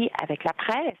Marquis avec La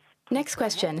Presse. Next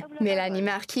question, Mélanie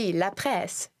Marquis, La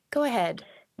Presse. Go ahead.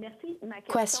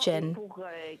 Question.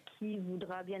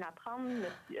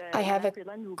 I have a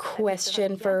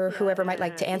question for whoever might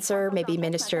like to answer, maybe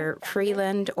Minister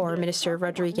Freeland or Minister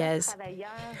Rodriguez.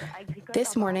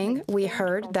 This morning, we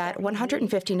heard that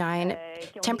 159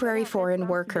 temporary foreign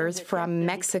workers from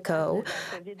Mexico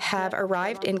have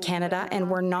arrived in Canada and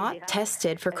were not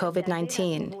tested for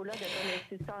COVID-19.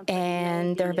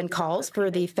 And there have been calls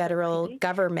for the federal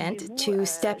government to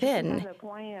step in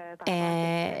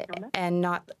and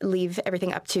not leave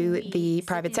everything up to the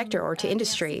private sector or to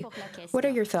industry. What are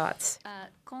your thoughts?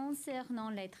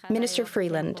 Minister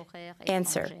Freeland,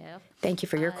 answer. Thank you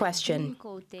for your question.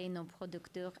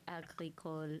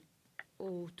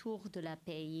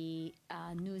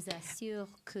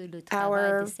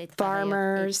 Our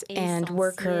farmers and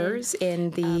workers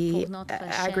in the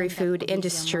agri-food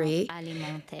industry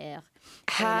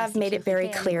have made it very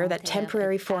clear that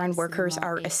temporary foreign workers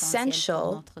are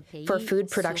essential for food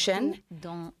production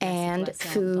and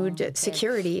food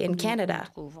security in Canada.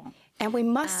 And we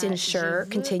must ensure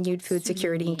continued food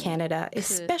security in Canada,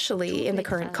 especially in the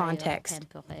current context.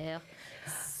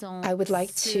 I would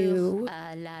like to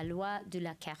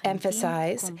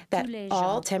emphasize that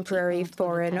all temporary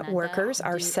foreign workers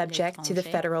are subject to the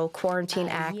Federal Quarantine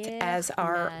Act, as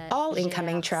are all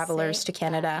incoming travelers to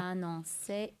Canada.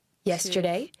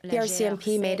 Yesterday, the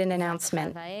RCMP made an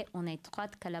announcement.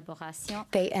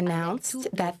 They announced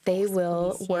that they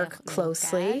will work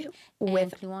closely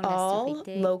with all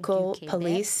local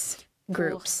police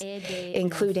groups,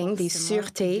 including the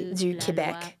Sûreté du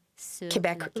Québec,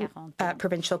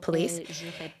 Provincial Police.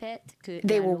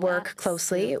 They will work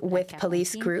closely with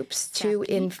police groups to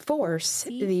enforce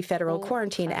the Federal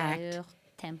Quarantine Act.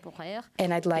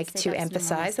 And I'd like to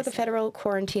emphasize that the Federal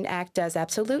Quarantine Act does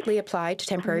absolutely apply to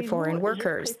temporary foreign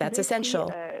workers. That's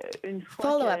essential.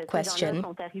 Follow-up question.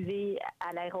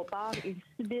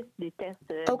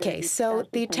 Okay, so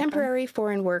the temporary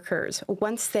foreign workers,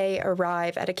 once they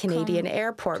arrive at a Canadian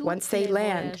airport, once they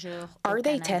land, are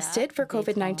they tested for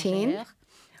COVID-19?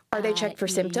 Are they checked for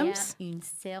symptoms?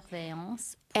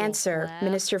 Answer,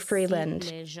 Minister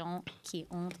Freeland.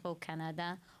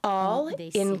 All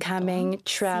incoming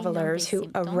travelers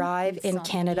who arrive in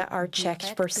Canada are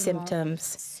checked for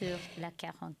symptoms.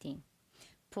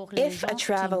 If a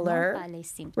traveler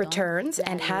returns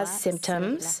and has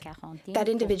symptoms, that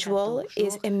individual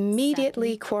is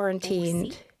immediately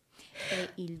quarantined.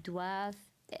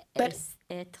 But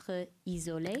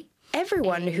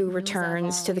everyone who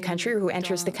returns to the country or who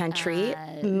enters the country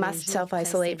must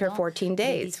self-isolate for 14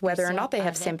 days, whether or not they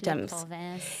have symptoms.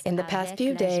 In the past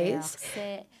few days,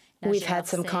 we've had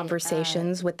some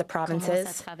conversations with the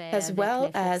provinces as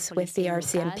well as with the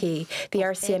RCMP. The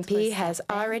RCMP has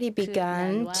already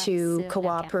begun to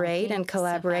cooperate and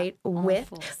collaborate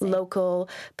with local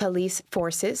police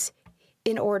forces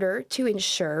in order to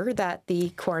ensure that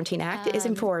the Quarantine Act is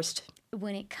enforced.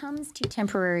 When it comes to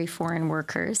temporary foreign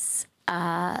workers,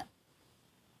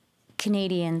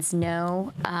 Canadians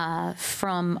know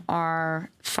from our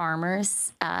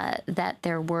farmers that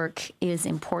their work is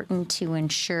important to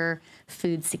ensure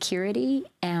food security,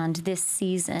 and this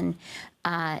season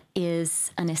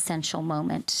is an essential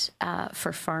moment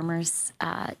for farmers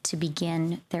to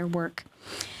begin their work.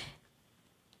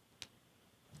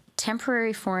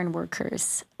 Temporary foreign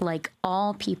workers, like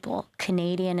all people,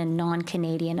 Canadian and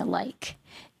non-Canadian alike,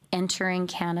 entering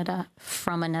Canada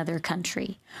from another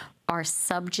country, are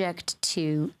subject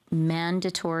to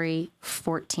mandatory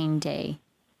 14-day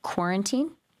quarantine.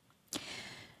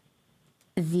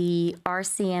 The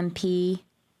RCMP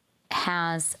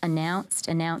has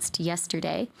announced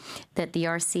yesterday that the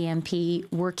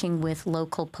RCMP, working with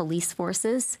local police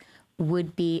forces,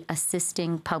 would be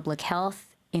assisting public health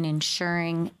in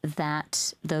ensuring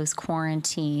that those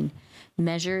quarantine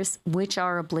measures, which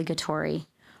are obligatory,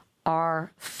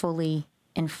 are fully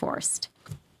enforced.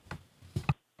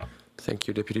 Thank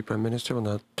you, Deputy Prime Minister. We'll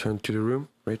now turn to the room.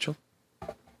 Rachel.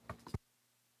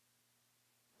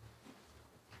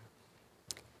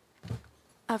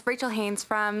 Rachel Haynes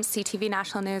from CTV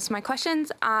National News. My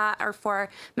questions are for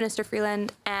Minister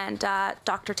Freeland and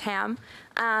Dr. Tam,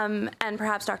 and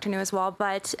perhaps Dr. New as well.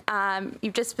 But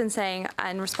you've just been saying,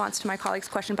 in response to my colleague's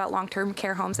question about long-term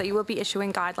care homes, that you will be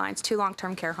issuing guidelines to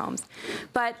long-term care homes.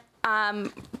 But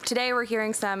today we're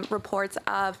hearing some reports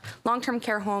of long-term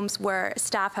care homes where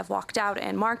staff have walked out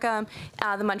in Markham.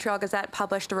 The Montreal Gazette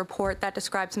published a report that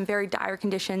describes some very dire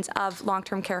conditions of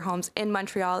long-term care homes in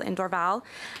Montreal, in Dorval.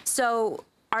 So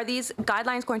are these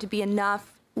guidelines going to be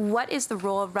enough? What is the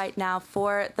role right now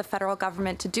for the federal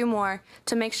government to do more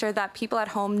to make sure that people at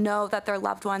home know that their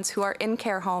loved ones who are in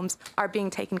care homes are being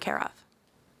taken care of?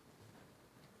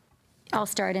 I'll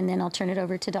start and then I'll turn it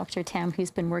over to Dr. Tam,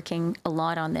 who's been working a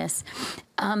lot on this.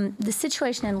 The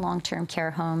situation in long-term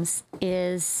care homes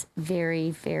is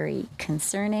very, very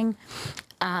concerning.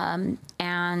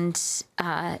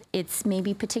 It's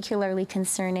maybe particularly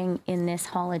concerning in this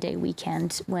holiday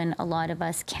weekend when a lot of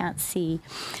us can't see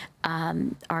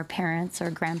our parents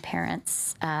or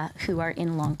grandparents who are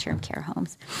in long-term care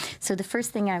homes. So the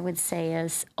first thing I would say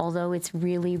is, although it's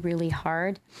really, really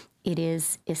hard, it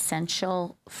is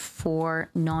essential for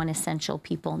non-essential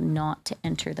people not to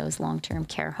enter those long-term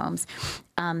care homes.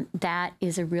 That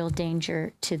is a real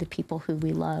danger to the people who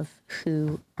we love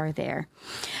who are there.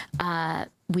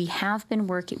 We have been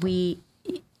working,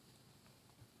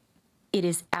 it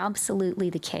is absolutely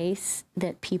the case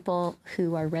that people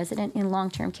who are resident in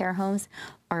long-term care homes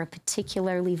are a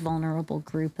particularly vulnerable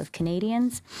group of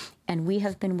Canadians, and we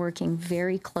have been working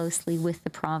very closely with the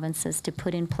provinces to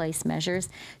put in place measures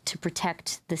to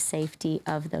protect the safety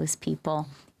of those people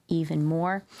even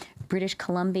more. British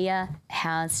Columbia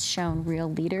has shown real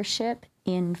leadership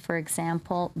in, for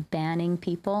example, banning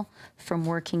people from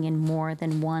working in more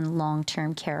than one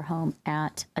long-term care home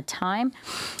at a time.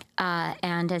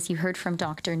 And as you heard from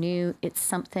Dr. New, it's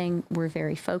something we're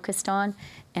very focused on,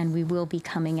 and we will be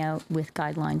coming out with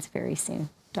guidelines very soon.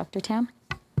 Dr. Tam?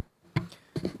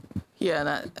 Yeah,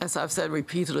 and as I've said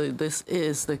repeatedly, this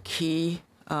is the key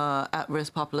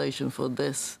at-risk population for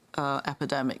this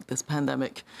epidemic, this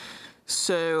pandemic.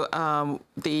 So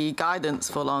the guidance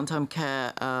for long-term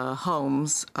care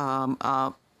homes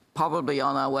are probably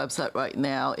on our website right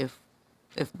now, if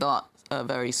not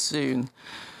very soon.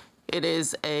 It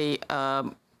is a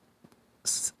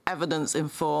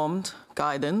evidence-informed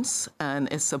guidance and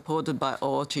is supported by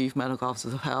all chief medical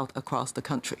officers of health across the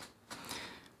country.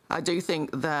 I do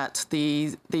think that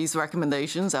these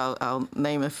recommendations, I'll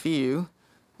name a few,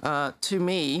 to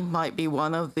me, might be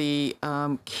one of the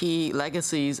key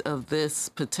legacies of this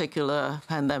particular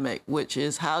pandemic, which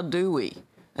is how do we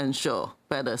ensure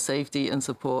better safety and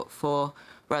support for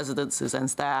residences and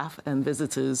staff and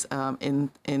visitors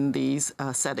in these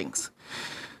settings.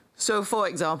 So, for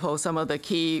example, some of the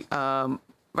key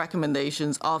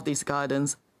recommendations of these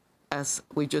guidance, as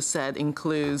we just said,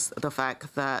 includes the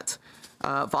fact that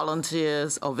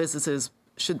volunteers or visitors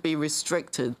should be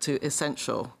restricted to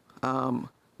essential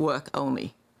work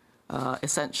only,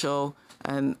 essential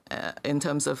and in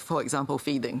terms of, for example,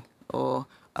 feeding or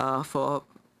for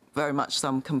very much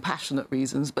some compassionate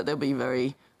reasons, but they'll be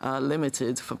very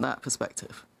limited from that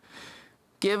perspective.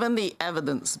 Given the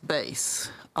evidence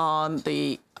base on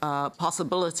the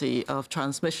possibility of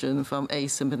transmission from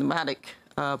asymptomatic,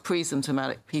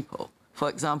 pre-symptomatic people, for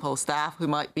example, staff who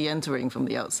might be entering from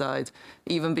the outside,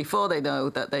 even before they know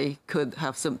that they could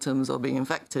have symptoms or be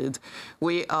infected,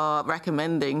 we are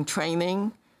recommending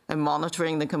training and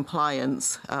monitoring the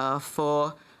compliance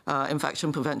for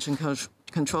infection prevention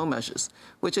control measures,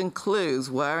 which includes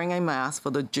wearing a mask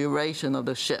for the duration of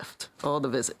the shift or the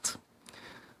visit.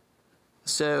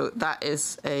 So that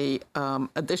is a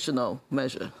additional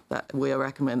measure that we are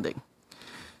recommending.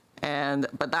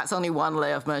 But that's only one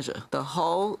layer of measure. The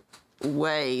whole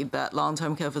way that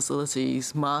long-term care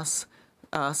facilities must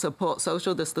support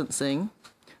social distancing.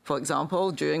 For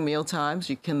example, during meal times,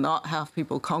 you cannot have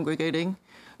people congregating.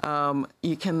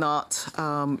 You cannot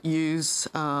use,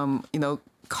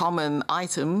 common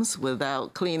items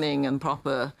without cleaning and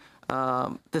proper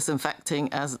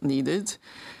disinfecting as needed.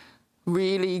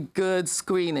 Really good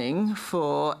screening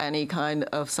for any kind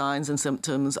of signs and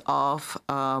symptoms of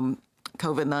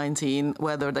COVID-19,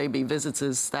 whether they be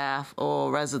visitors, staff,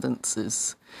 or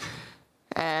residences.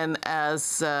 And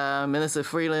as Minister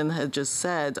Freeland had just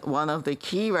said, one of the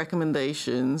key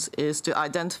recommendations is to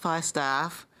identify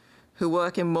staff who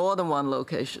work in more than one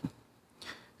location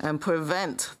and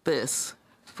prevent this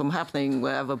from happening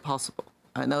wherever possible.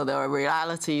 I know there are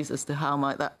realities as to how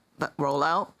might that roll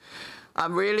out.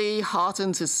 I'm really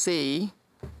heartened to see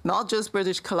not just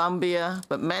British Columbia,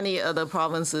 but many other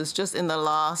provinces just in the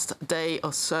last day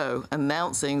or so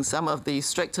announcing some of the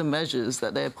stricter measures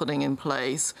that they're putting in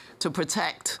place to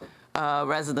protect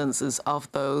residences of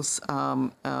those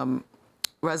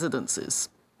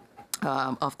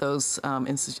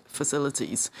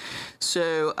facilities.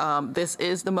 So this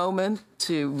is the moment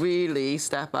to really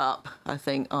step up, I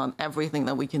think, on everything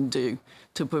that we can do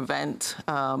to prevent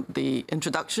the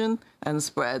introduction and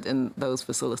spread in those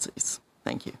facilities.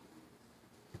 Thank you.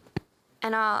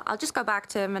 And I'll just go back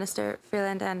to Minister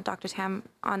Freeland and Dr. Tam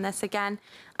on this again.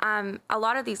 A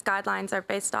lot of these guidelines are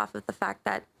based off of the fact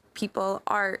that people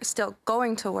are still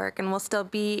going to work and will still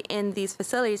be in these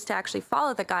facilities to actually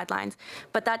follow the guidelines.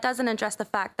 But that doesn't address the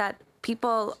fact that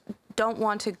people don't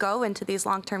want to go into these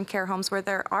long-term care homes where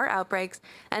there are outbreaks,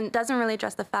 and doesn't really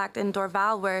address the fact in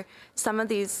Dorval where some of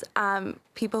these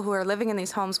people who are living in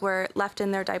these homes were left in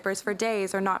their diapers for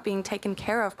days or not being taken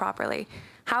care of properly.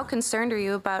 How concerned are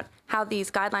you about how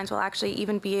these guidelines will actually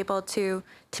even be able to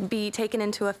be taken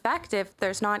into effect if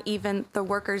there's not even the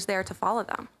workers there to follow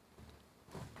them?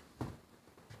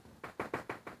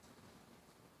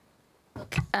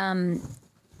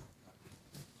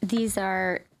 These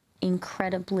are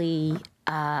incredibly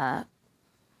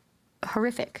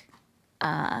horrific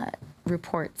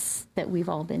reports that we've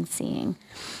all been seeing,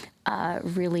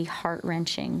 really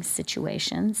heart-wrenching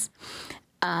situations.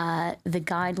 The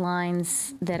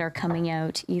guidelines that are coming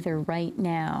out either right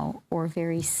now or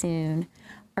very soon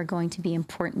are going to be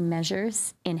important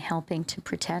measures in helping to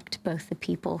protect both the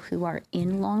people who are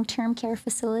in long-term care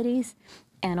facilities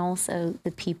and also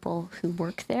the people who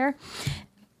work there.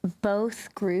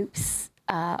 Both groups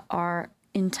are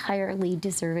entirely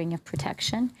deserving of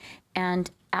protection,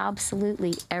 and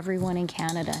absolutely everyone in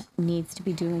Canada needs to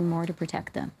be doing more to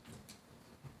protect them.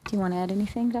 Do you want to add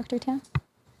anything, Dr. Tam?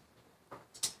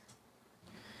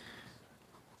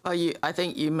 I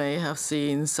think you may have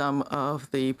seen some of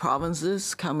the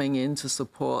provinces coming in to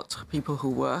support people who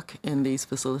work in these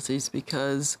facilities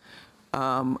because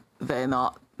they're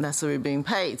not necessarily being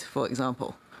paid, for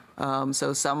example.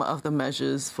 So some of the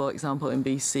measures, for example, in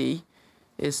BC,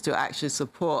 is to actually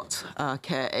support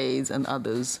care aides and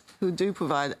others who do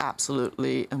provide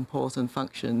absolutely important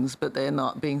functions, but they're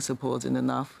not being supported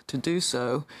enough to do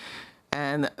so.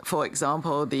 And for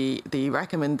example, the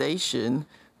recommendation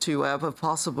to, wherever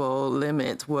possible,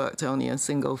 limit work to only a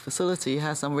single facility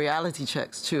has some reality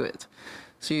checks to it.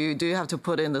 So you do have to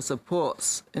put in the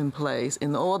supports in place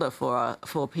in order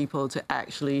for people to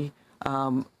actually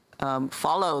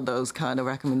follow those kind of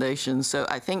recommendations. So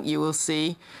I think you will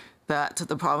see that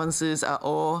the provinces are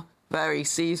all very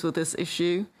seized with this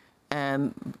issue,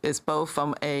 and it's both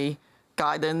from a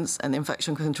guidance and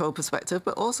infection control perspective,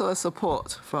 but also a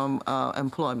support from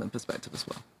employment perspective as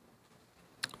well.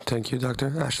 Thank you,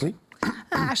 Dr. Ashley.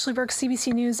 Ashley Burke,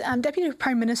 CBC News. Deputy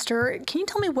Prime Minister, can you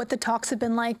tell me what the talks have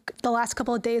been like the last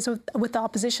couple of days with the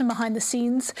opposition behind the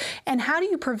scenes? And how do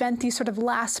you prevent these sort of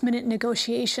last-minute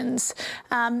negotiations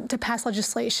to pass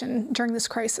legislation during this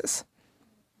crisis?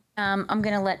 I'm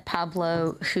going to let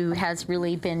Pablo, who has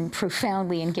really been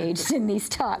profoundly engaged in these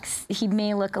talks, he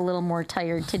may look a little more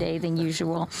tired today than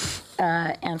usual,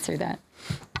 answer that.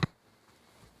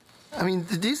 I mean,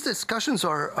 these discussions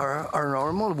are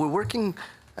normal. We're working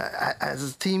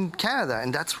as Team Canada,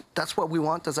 and that's what we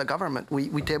want as a government.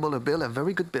 We tabled a bill, a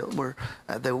very good bill, where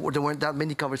there weren't that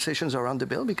many conversations around the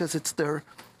bill because it's there,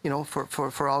 you know,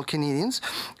 for all Canadians.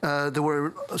 There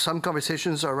were some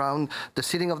conversations around the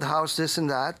seating of the House, this and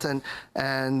that,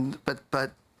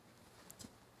 but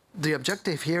the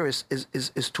objective here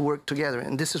is to work together,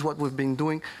 and this is what we've been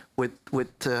doing with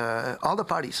all the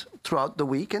parties throughout the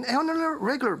week and on a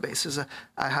regular basis,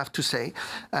 I have to say.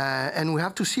 And we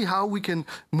have to see how we can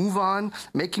move on,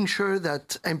 making sure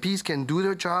that MPs can do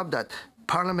their job, that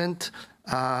Parliament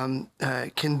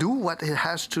can do what it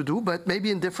has to do, but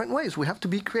maybe in different ways. We have to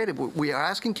be creative. We are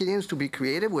asking Canadians to be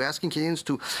creative. We're asking Canadians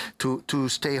to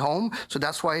stay home. So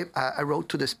that's why I wrote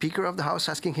to the Speaker of the House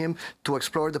asking him to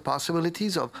explore the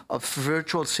possibilities of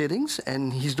virtual sittings,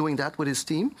 and he's doing that with his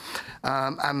team.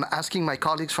 I'm asking my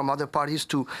colleagues from other parties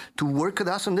to work with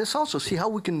us on this also, see how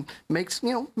we can make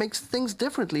things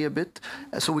differently a bit,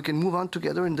 so we can move on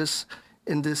together in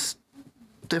this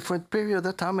different period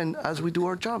of time and as we do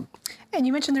our job. And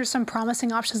you mentioned there's some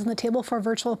promising options on the table for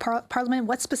virtual parliament.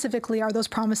 What specifically are those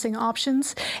promising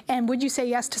options? And would you say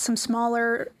yes to some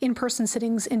smaller in-person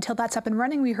sittings until that's up and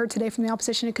running? We heard today from the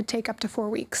opposition it could take up to 4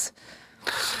 weeks.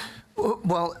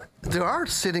 Well, there are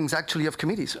sittings actually of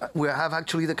committees. We have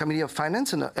actually the Committee of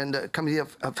Finance and the Committee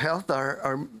of Health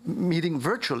are meeting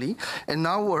virtually. And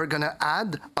now we're going to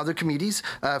add other committees,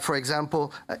 for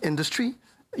example, industry,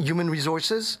 human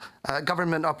resources,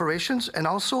 government operations, and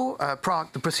also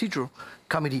PROC, the procedural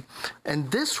committee. And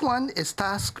this one is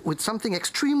tasked with something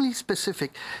extremely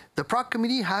specific. The PROC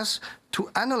committee has to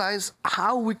analyze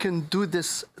how we can do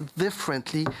this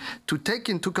differently, to take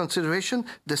into consideration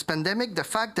this pandemic, the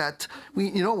fact that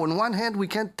on one hand, we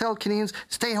can't tell Canadians,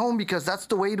 stay home because that's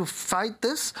the way to fight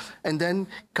this, and then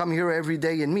come here every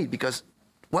day and meet, because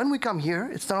when we come here,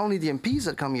 it's not only the MPs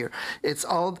that come here. It's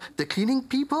all the cleaning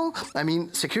people,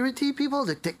 security people,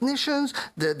 the technicians,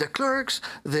 the clerks,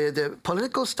 the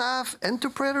political staff,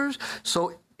 interpreters.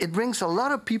 So it brings a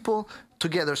lot of people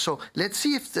together. So let's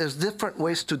see if there's different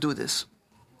ways to do this.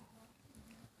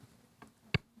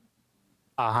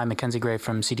 Hi, Mackenzie Gray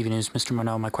from CTV News. Mr.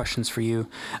 Monod, my question's for you.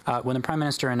 When the Prime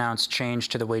Minister announced change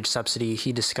to the wage subsidy,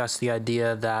 he discussed the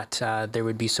idea that there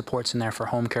would be supports in there for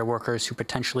home care workers who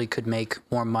potentially could make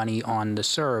more money on the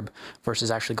CERB versus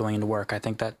actually going into work. I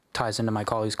think that ties into my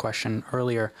colleague's question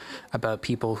earlier about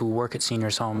people who work at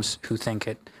seniors' homes who think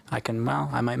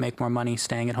I might make more money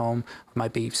staying at home. It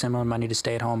might be similar money to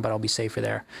stay at home, but I'll be safer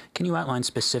there. Can you outline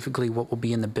specifically what will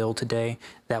be in the bill today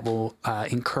that will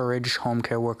encourage home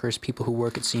care workers, people who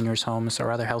work at seniors' homes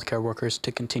or other healthcare workers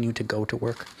to continue to go to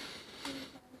work?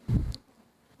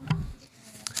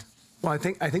 Well, I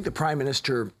think the Prime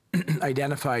Minister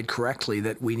identified correctly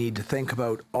that we need to think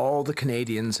about all the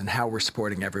Canadians and how we're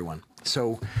supporting everyone.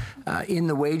 So in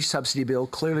the wage subsidy bill,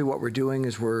 clearly what we're doing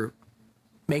is we're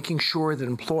making sure that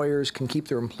employers can keep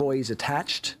their employees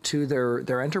attached to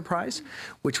their enterprise,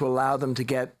 which will allow them to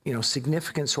get,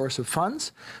 significant source of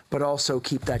funds, but also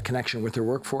keep that connection with their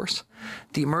workforce.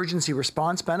 The emergency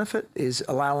response benefit is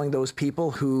allowing those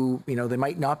people who, they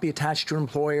might not be attached to an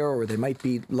employer or they might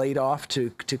be laid off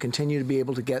to continue to be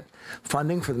able to get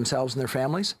funding for themselves and their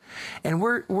families. And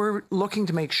we're looking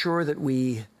to make sure that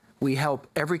we help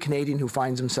every Canadian who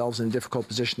finds themselves in a difficult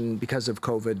position because of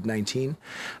COVID-19.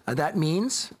 That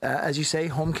means, as you say,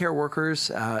 home care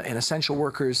workers and essential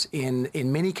workers in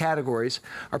many categories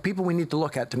are people we need to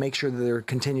look at to make sure that they're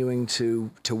continuing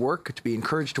to work, to be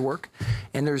encouraged to work.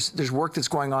 And there's work that's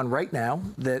going on right now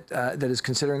that is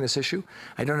considering this issue.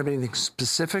 I don't have anything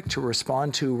specific to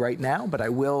respond to right now, but I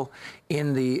will,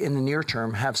 in the near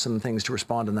term, have some things to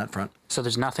respond on that front. So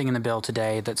there's nothing in the bill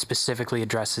today that specifically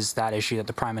addresses that issue that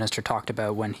the Prime Minister talked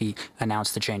about when he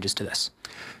announced the changes to this?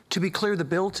 To be clear, the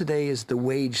bill today is the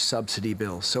wage subsidy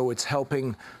bill. So it's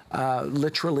helping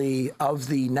literally of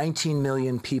the 19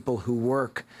 million people who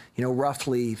work,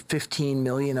 roughly 15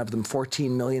 million of them,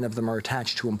 14 million of them are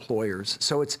attached to employers.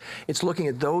 So it's looking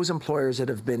at those employers that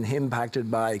have been impacted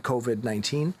by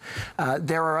COVID-19.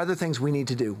 There are other things we need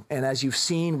to do. And as you've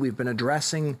seen, we've been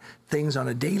addressing things on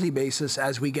a daily basis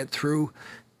as we get through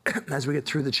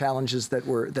the challenges that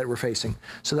we're facing.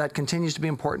 So that continues to be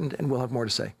important, and we'll have more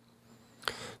to say.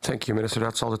 Thank you, Minister.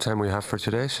 That's all the time we have for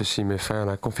today. Ceci met fin à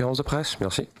la conférence de presse.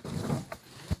 Merci.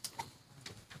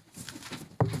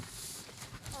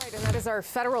 And that is our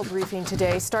federal briefing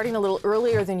today, starting a little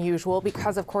earlier than usual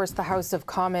because, of course, the House of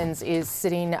Commons is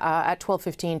sitting at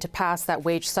 12:15 to pass that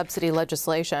wage subsidy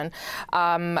legislation.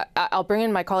 I'll bring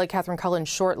in my colleague Catherine Cullen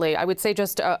shortly. I would say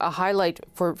just a highlight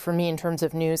for me in terms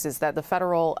of news is that the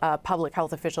federal public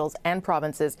health officials and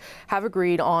provinces have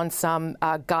agreed on some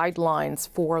guidelines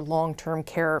for long-term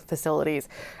care facilities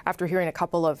after hearing a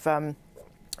couple of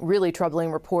really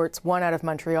troubling reports, one out of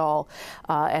Montreal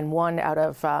and one out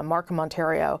of Markham,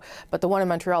 Ontario. But the one in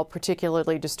Montreal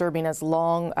particularly disturbing as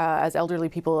long as elderly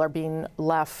people are being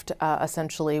left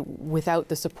essentially without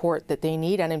the support that they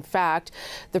need. And in fact,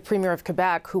 the Premier of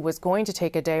Quebec, who was going to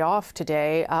take a day off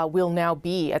today, will now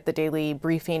be at the daily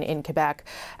briefing in Quebec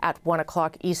at 1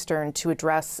 o'clock Eastern to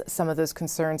address some of those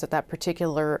concerns at that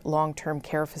particular long-term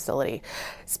care facility.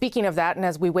 Speaking of that, and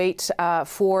as we wait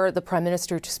for the Prime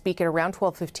Minister to speak at around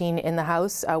 12:15 in the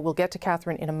House. We'll get to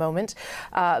Catherine in a moment.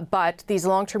 But these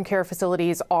long-term care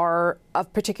facilities are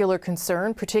of particular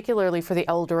concern, particularly for the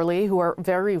elderly who are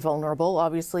very vulnerable,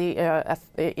 obviously,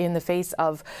 in the face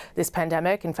of this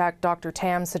pandemic. In fact, Dr.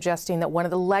 Tam suggesting that one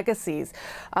of the legacies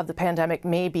of the pandemic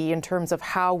may be in terms of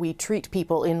how we treat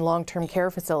people in long-term care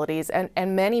facilities.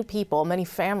 And many people, many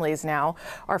families now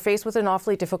are faced with an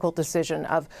awfully difficult decision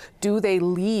of do they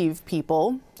leave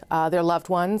people, their loved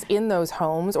ones, in those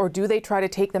homes, or do they try to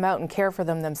take them out and care for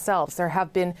them themselves? There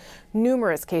have been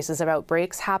numerous cases of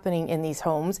outbreaks happening in these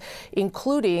homes,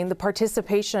 including the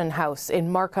Participation House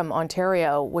in Markham,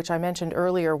 Ontario, which I mentioned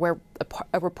earlier, where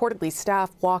reportedly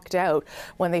staff walked out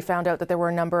when they found out that there were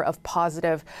a number of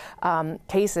positive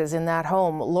cases in that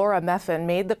home. Laura Meffin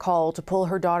made the call to pull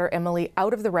her daughter Emily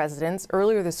out of the residence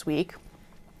earlier this week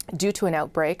due to an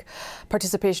outbreak.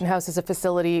 Participation House is a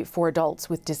facility for adults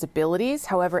with disabilities.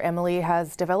 However, Emily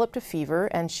has developed a fever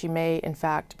and she may, in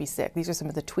fact, be sick. These are some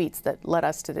of the tweets that led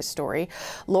us to this story.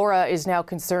 Laura is now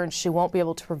concerned she won't be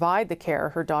able to provide the care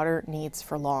her daughter needs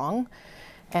for long.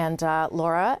 And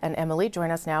Laura and Emily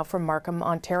join us now from Markham,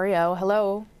 Ontario.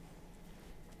 Hello.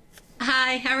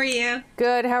 Hi, how are you?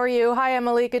 Good, how are you? Hi,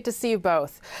 Emily. Good to see you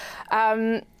both.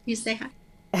 You say hi.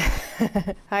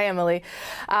 Hi, Emily.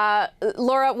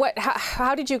 Laura,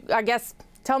 how did you, I guess,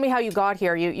 tell me how you got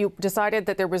here. You decided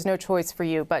that there was no choice for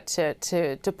you but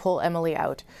to pull Emily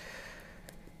out.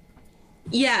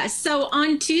 Yeah, so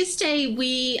on Tuesday,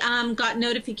 we got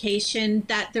notification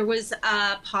that there was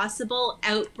a possible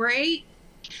outbreak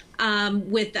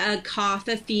with a cough,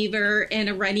 a fever, and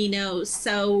a runny nose.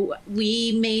 So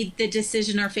we made the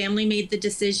decision, our family made the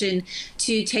decision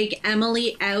to take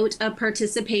Emily out of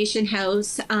Participation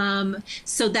House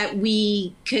so that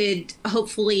we could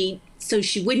hopefully, so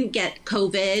she wouldn't get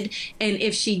COVID. And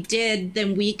if she did,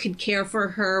 then we could care for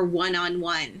her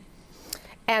one-on-one.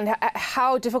 And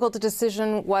how difficult a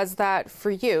decision was that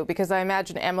for you? Because I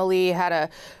imagine Emily had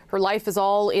her life is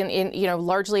all in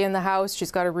largely in the house.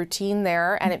 She's got a routine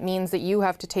there, and it means that you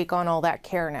have to take on all that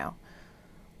care now.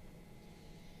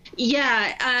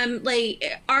 Yeah,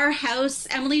 like our house,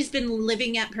 Emily's been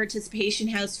living at Participation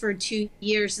House for 2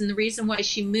 years, and the reason why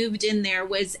she moved in there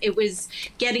was it was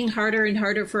getting harder and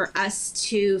harder for us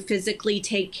to physically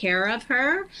take care of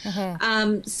her.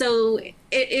 So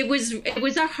it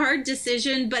was a hard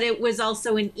decision, but it was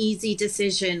also an easy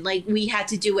decision. Like, we had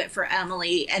to do it for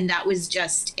Emily, and that was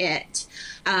just it.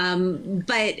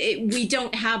 But we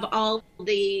don't have all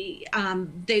the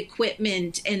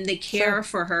equipment and the care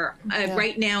for her.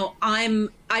 Right now,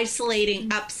 I'm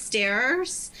isolating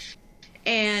upstairs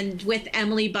and with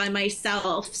Emily by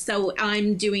myself. So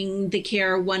I'm doing the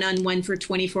care one-on-one for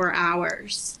 24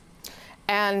 hours.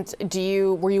 And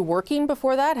were you working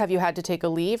before that? Have you had to take a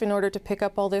leave in order to pick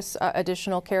up all this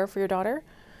additional care for your daughter?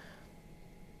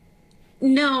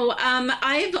 No,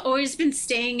 I've always been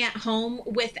staying at home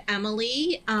with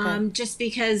Emily, just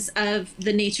because of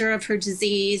the nature of her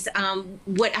disease.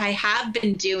 What I have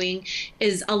been doing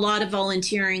is a lot of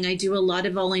volunteering. I do a lot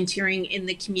of volunteering in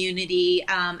the community,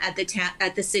 at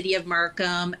the city of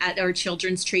Markham, at our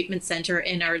children's treatment center,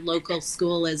 in our local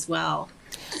school as well.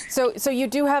 So you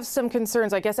do have some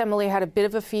concerns. I guess Emily had a bit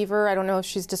of a fever. I don't know if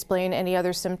she's displaying any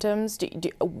other symptoms.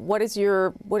 What do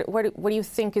you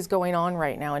think is going on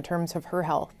right now in terms of her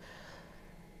health?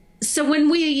 So when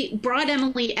we brought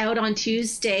Emily out on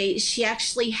Tuesday, she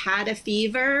actually had a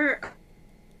fever,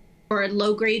 or a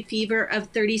low-grade fever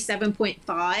of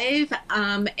 37.5.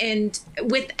 And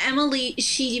with Emily,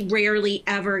 she rarely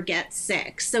ever gets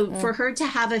sick. So for her to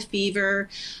have a fever,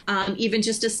 even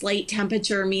just a slight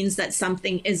temperature, means that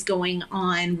something is going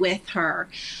on with her.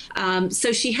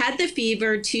 So she had the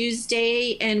fever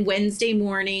Tuesday and Wednesday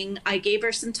morning. I gave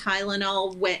her some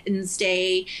Tylenol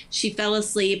Wednesday. She fell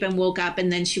asleep and woke up, and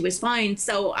then she was fine.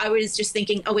 So I was just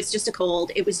thinking, oh, it's just a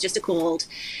cold. It was just a cold.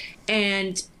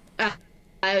 And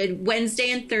Wednesday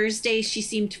and Thursday, she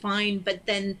seemed fine, but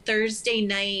then Thursday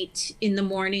night in the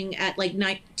morning at like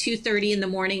 2:30 in the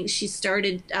morning, she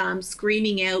started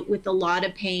screaming out with a lot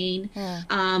of pain.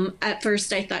 At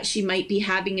first, I thought she might be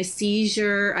having a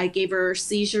seizure. I gave her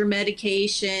seizure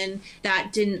medication. That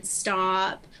didn't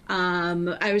stop.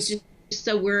 I was just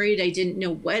so worried. I didn't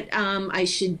know what I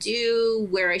should do,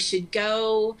 where I should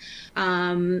go.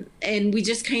 And we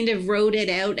just kind of wrote it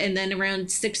out. And then around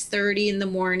 6:30 in the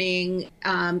morning,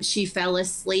 she fell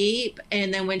asleep.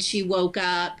 And then when she woke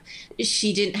up,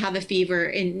 she didn't have a fever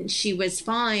and she was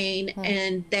fine.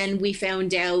 And then we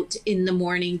found out in the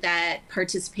morning that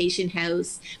Participation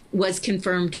House was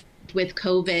confirmed with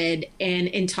COVID, and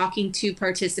in talking to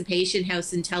Participation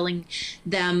House and telling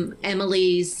them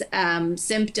Emily's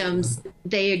symptoms,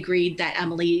 they agreed that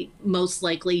Emily most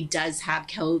likely does have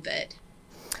COVID.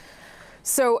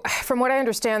 So from what I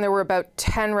understand, there were about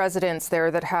 10 residents there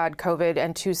that had COVID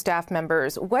and 2 staff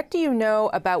members. What do you know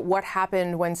about what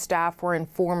happened when staff were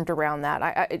informed around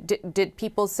that? Did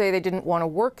people say they didn't want to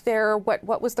work there?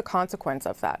 What was the consequence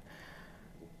of that?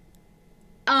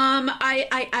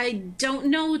 I don't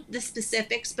know the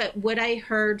specifics, but what I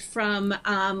heard from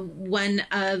one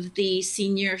of the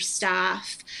senior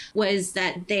staff was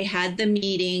that they had the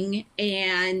meeting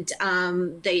and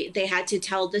they had to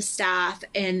tell the staff,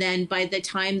 and then by the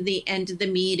time the end of the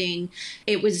meeting,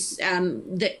 it was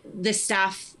the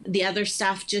other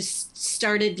staff just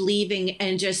started leaving,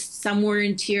 and just some were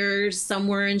in tears, some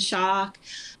were in shock.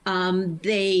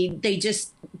 They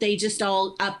just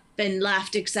all up and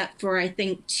left, except for I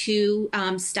think 2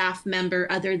 staff member,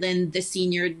 other than the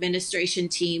senior administration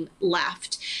team,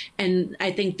 left. And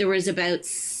I think there was about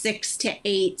 6 to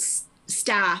 8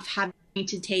 staff having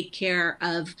to take care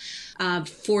of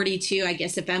 42, I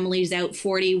guess if Emily's out,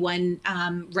 41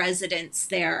 residents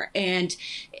there. And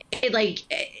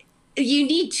you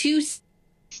need 2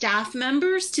 staff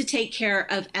members to take care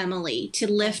of Emily, to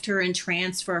lift her and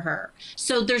transfer her.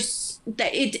 So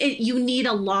you need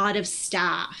a lot of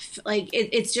staff.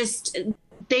 It's just,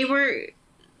 they were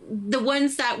the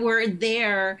ones that were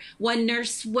there. One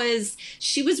nurse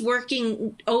she was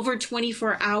working over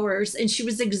 24 hours and she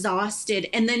was exhausted,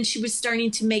 and then she was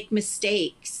starting to make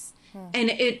mistakes. And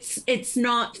it's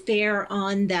not fair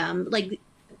on them.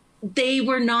 They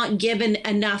were not given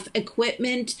enough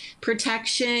equipment,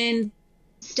 protection.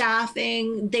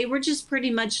 staffing, they were just pretty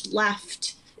much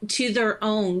left to their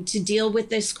own to deal with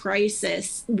this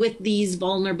crisis with these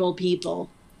vulnerable people.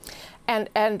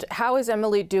 And how is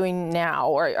Emily doing now?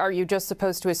 Or are you just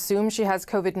supposed to assume she has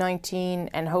COVID-19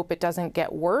 and hope it doesn't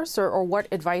get worse? Or what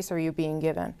advice are you being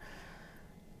given?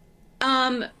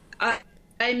 I'm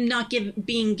not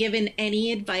being given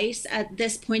any advice at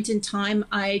this point in time.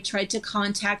 I contacted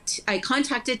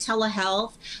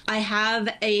telehealth. I have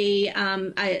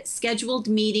a scheduled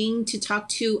meeting to talk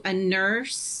to a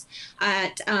nurse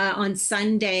on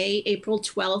Sunday, April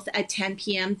 12th at 10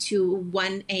 p.m. to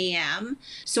 1 a.m.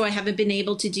 So I haven't been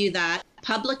able to do that.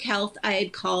 Public health I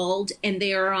had called, and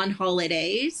they are on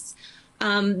holidays.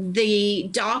 The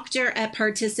doctor at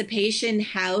Participation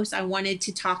House, I wanted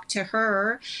to talk to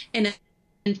her, and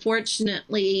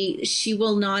unfortunately, she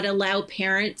will not allow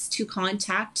parents to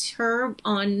contact her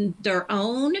on their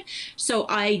own. So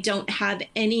I don't have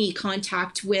any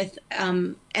contact with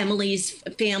Emily's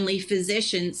family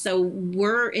physician. So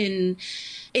we're in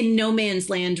no man's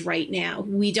land right now.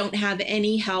 We don't have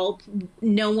any help.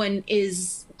 No one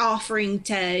is offering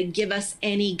to give us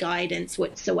any guidance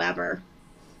whatsoever.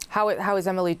 How is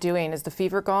Emily doing? Is the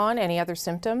fever gone? Any other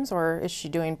symptoms, or is she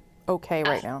doing okay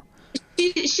right now?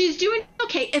 She's doing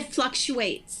okay. It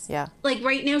fluctuates. Yeah. Like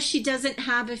right now she doesn't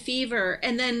have a fever,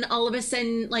 and then all of a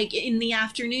sudden, like in the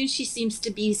afternoon, she seems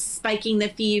to be spiking the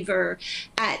fever.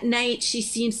 At night she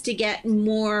seems to get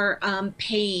more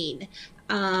pain.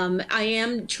 I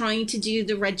am trying to do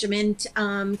the regimen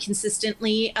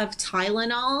consistently of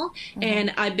Tylenol,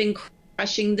 and I've been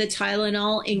crushing the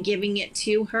Tylenol and giving it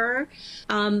to her.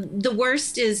 The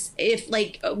worst is if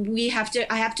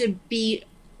I have to be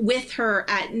with her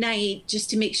at night just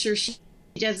to make sure she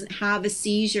doesn't have a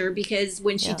seizure, because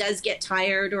when she does get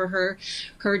tired or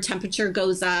her temperature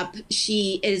goes up,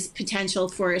 she is potential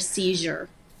for a seizure.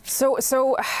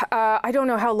 So I don't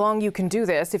know how long you can do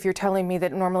this. If you're telling me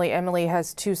that normally Emily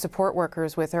has 2 support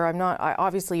workers with her,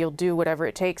 obviously you'll do whatever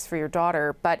it takes for your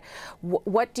daughter, but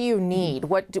what do you need?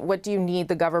 What do you need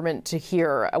the government to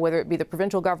hear, whether it be the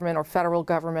provincial government or federal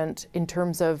government, in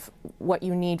terms of what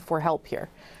you need for help here?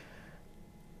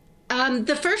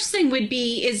 The first thing would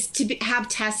be is to have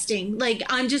testing. Like,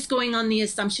 I'm just going on the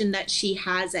assumption that she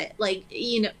has it.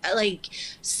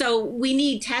 So we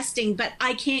need testing, but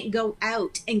I can't go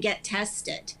out and get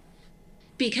tested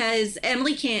because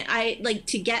Emily can't.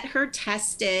 To get her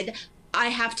tested, I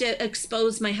have to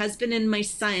expose my husband and my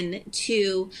son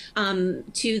to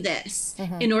this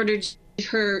in order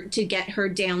to get her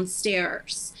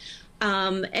downstairs.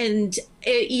 And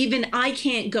even I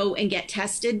can't go and get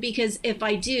tested, because if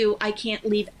I do, I can't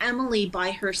leave Emily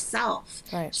by herself.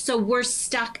 Right. So we're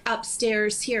stuck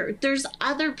upstairs here. There's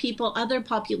other people, other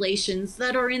populations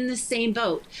that are in the same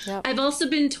boat. Yep. I've also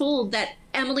been told that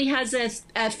Emily has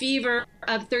a fever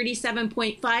of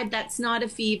 37.5. That's not a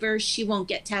fever. She won't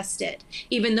get tested,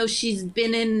 even though she's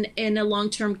been in a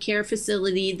long-term care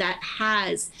facility that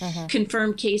has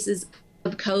confirmed cases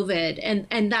of COVID,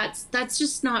 and that's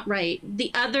just not right.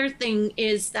 The other thing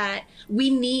is that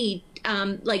we need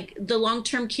the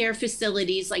long-term care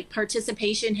facilities like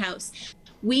Participation House.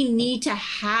 We need to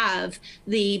have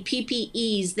the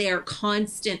PPEs there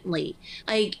constantly.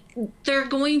 Like, they're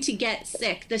going to get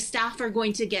sick. The staff are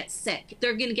going to get sick.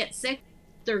 They're going to get sick.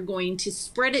 They're going to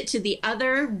spread it to the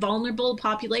other vulnerable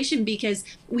population, because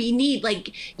you need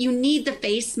the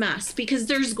face mask, because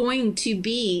there's going to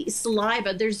be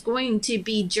saliva, there's going to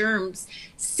be germs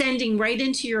sending right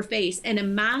into your face, and a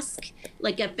mask,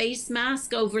 like a face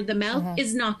mask over the mouth,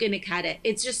 is not going to cut it.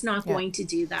 It's just not going to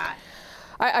do that.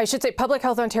 I should say Public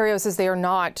Health Ontario says they are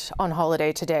not on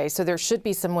holiday today, so there should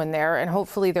be someone there, and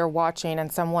hopefully they're watching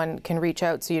and someone can reach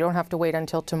out so you don't have to wait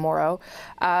until tomorrow.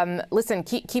 Listen,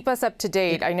 keep us up to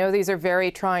date. I know these are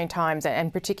very trying times,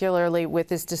 and particularly with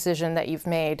this decision that you've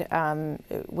made,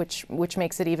 which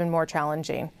makes it even more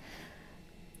challenging.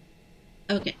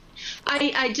 Okay.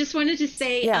 I just wanted to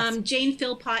say, yes. Jane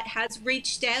Philpott has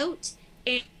reached out,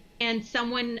 and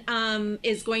someone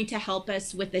is going to help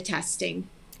us with the testing.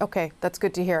 Okay, that's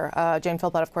good to hear. Jane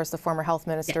Philpott, of course, the former health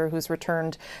minister who's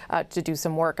returned to do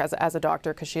some work as a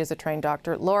doctor, because she is a trained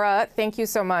doctor. Laura, thank you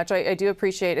so much. I do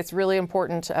appreciate it. It's really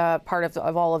important part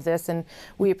of all of this, and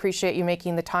we appreciate you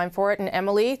making the time for it. And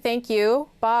Emily, thank you.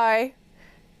 Bye.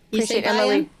 Appreciate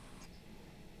Emily.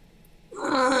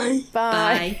 Bye.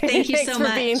 Bye. Thank you so Thanks much.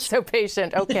 for being so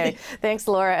patient. Okay. Thanks,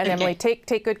 Laura and Emily. Take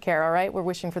good care, all right? We're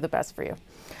wishing for the best for you.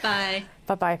 Bye.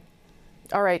 Bye-bye.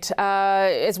 All right.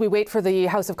 As we wait for the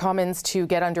House of Commons to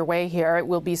get underway here, it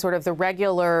will be sort of the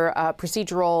regular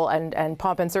procedural and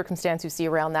pomp and circumstance you see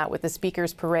around that with the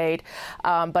Speaker's parade.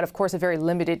 But of course, a very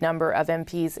limited number of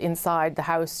MPs inside the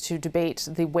House to debate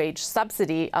the wage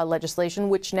subsidy legislation,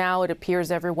 which now it appears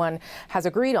everyone has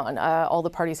agreed on. All the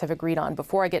parties have agreed on.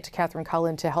 Before I get to Catherine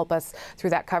Cullen to help us through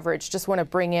that coverage, just want to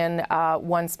bring in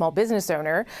one small business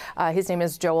owner. His name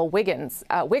is Joel Wiggers,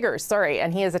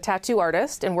 and he is a tattoo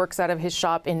artist and works out of his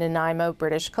shop in Nanaimo,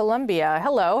 British Columbia.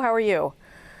 Hello, how are you?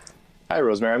 Hi,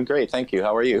 Rosemary. I'm great. Thank you.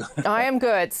 How are you? I am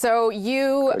good. So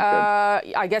you, good.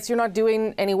 I guess you're not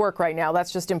doing any work right now.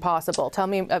 That's just impossible. Tell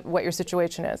me what your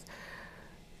situation is.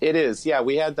 It is. Yeah,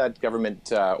 we had that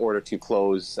government order to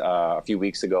close a few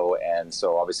weeks ago, and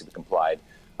so obviously we complied.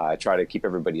 Try to keep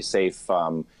everybody safe.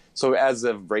 So as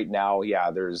of right now,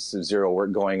 yeah, there's zero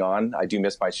work going on. I do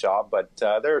miss my shop, but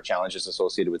there are challenges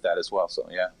associated with that as well. So,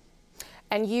 yeah.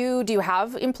 And do you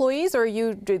have employees, or are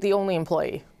you the only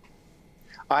employee?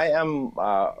 I am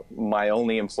my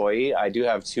only employee. I do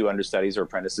have 2 understudies or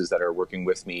apprentices that are working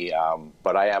with me,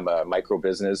 but I am a micro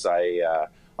business.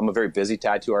 I'm a very busy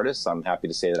tattoo artist. I'm happy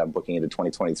to say that I'm booking into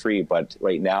 2023, but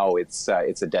right now it's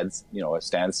a dead, a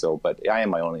standstill. But I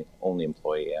am my only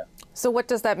employee. Yeah. So what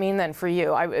does that mean then for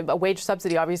you? A wage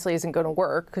subsidy obviously isn't going to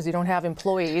work because you don't have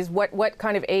employees. What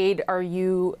kind of aid are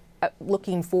you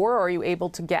looking for, or are you able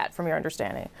to get, from your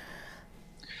understanding?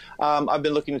 I've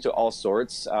been looking into all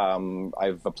sorts.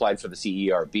 I've applied for the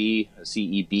CERB,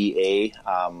 CEBA,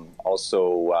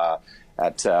 also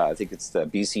at I think it's the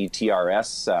BC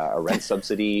TRS, a rent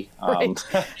subsidy. Right.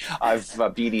 I've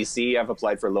BDC. I've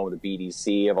applied for a loan with the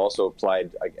BDC. I've also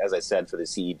applied, as I said, for the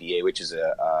CEBA, which is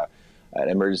an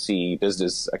emergency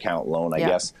business account loan, I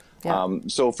guess. Yeah.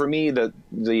 So for me,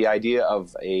 the idea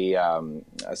of a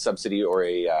subsidy or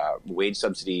a wage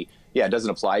subsidy, yeah, it doesn't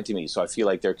apply to me. So I feel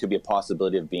like there could be a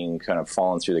possibility of being kind of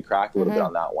falling through the crack a little bit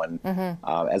on that one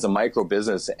as a micro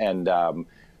business. And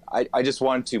I just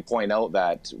want to point out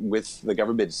that with the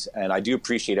government, and I do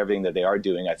appreciate everything that they are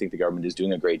doing. I think the government is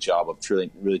doing a great job of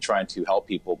really trying to help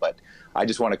people. But I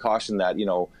just want to caution that,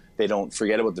 they don't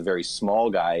forget about the very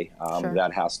small guy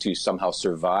that has to somehow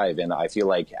survive. And I feel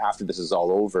like after this is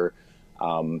all over,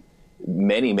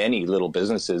 many little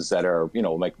businesses that are,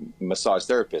 like massage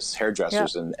therapists,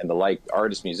 hairdressers, and the like,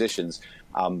 artists, musicians,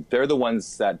 they're the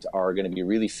ones that are going to be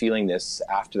really feeling this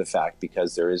after the fact,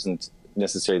 because there isn't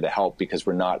necessarily the help, because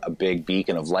we're not a big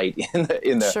beacon of light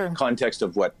in the context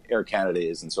of what Air Canada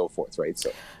is and so forth, right?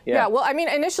 So yeah, well, I mean,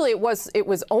 initially it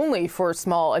was only for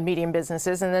small and medium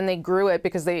businesses, and then they grew it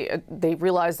because they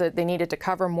realized that they needed to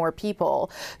cover more people.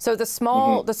 So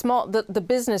the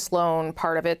business loan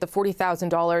part of it, the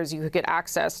 $40,000 you could get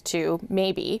access to,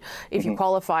 maybe if you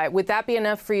qualify, would that be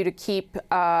enough for you to keep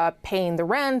paying the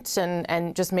rent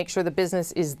and just make sure the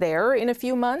business is there in a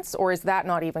few months, or is that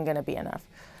not even going to be enough?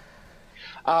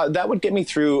 That would get me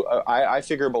through, I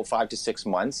figure, about 5 to 6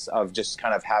 months of just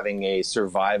kind of having a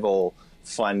survival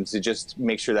fund to just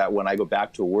make sure that when I go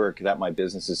back to work, that my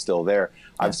business is still there.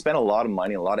 Yeah. I've spent a lot of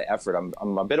money, a lot of effort.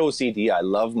 I'm a bit OCD. I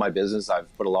love my business.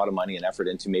 I've put a lot of money and effort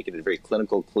into making it a very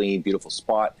clinical, clean, beautiful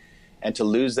spot. And to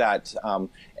lose that,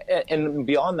 and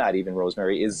beyond that even,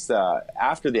 Rosemary, is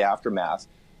after the aftermath,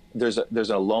 there's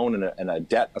a loan and a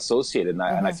debt associated.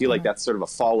 And I feel like that's sort of a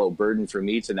follow burden for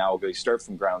me to now go start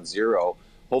from ground zero,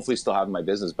 hopefully still having my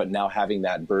business, but now having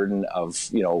that burden of,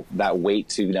 that weight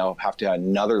to now have to have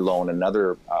another loan,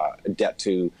 another debt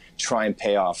to try and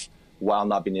pay off while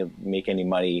not being able to make any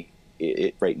money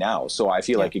right now. So I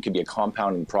feel like it could be a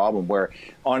compounding problem where,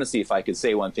 honestly, if I could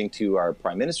say one thing to our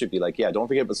Prime Minister, it'd be like, yeah, don't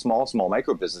forget the small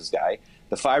micro business guy,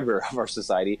 the fiber of our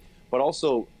society, but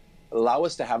also allow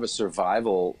us to have a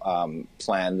survival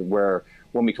plan where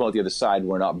when we come out the other side,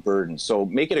 we're not burdened. So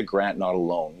make it a grant, not a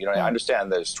loan. I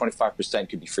understand there's 25%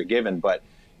 could be forgiven, but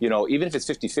even if it's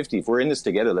 50-50, if we're in this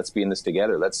together, let's be in this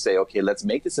together. Let's say, okay, let's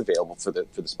make this available for the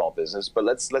small business, but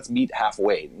let's meet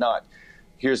halfway. Not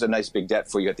here's a nice big debt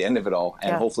for you at the end of it all,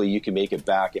 and hopefully you can make it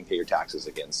back and pay your taxes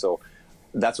again. So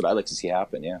that's what I like to see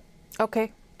happen. Yeah.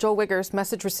 Okay. Joel Wiggers,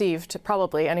 message received,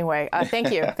 probably, anyway.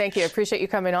 Thank you. Thank you. Appreciate you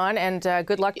coming on, and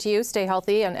good luck to you. Stay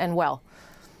healthy and well.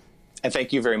 And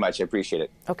thank you very much. I appreciate it.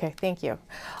 Okay, thank you.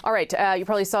 All right, you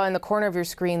probably saw in the corner of your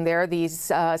screen there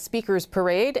these speakers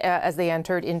parade as they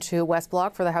entered into West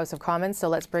Block for the House of Commons. So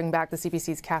let's bring back the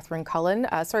CBC's Catherine Cullen.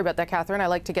 Sorry about that, Catherine. I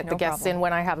like to get the guests in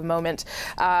when I have a moment.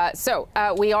 So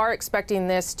we are expecting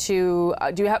this to,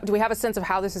 do we have a sense of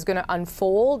how this is going to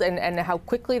unfold and how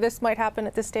quickly this might happen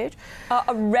at this stage?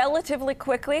 Relatively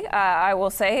quickly, I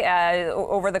will say,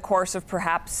 over the course of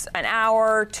perhaps an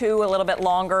hour, 2, a little bit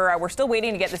longer. We're still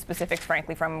waiting to get the specific specifics,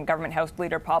 frankly, from Government House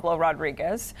Leader Pablo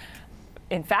Rodriguez.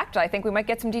 In fact, I think we might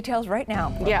get some details right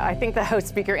now. Yeah, I think the House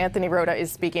Speaker, Anthony Rota,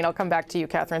 is speaking. I'll come back to you,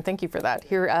 Catherine. Thank you for that.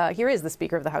 Here is the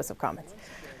Speaker of the House of Commons.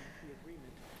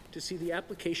 To see the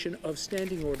application of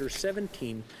Standing Order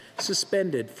 17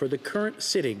 suspended for the current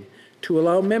sitting to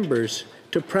allow members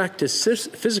to practice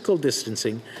physical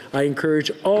distancing, I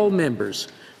encourage all members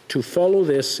to follow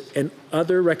this and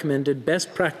other recommended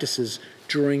best practices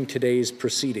during today's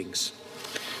proceedings.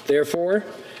 Therefore,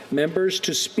 members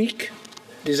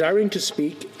desiring to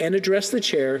speak and address the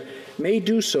chair may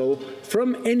do so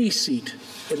from any seat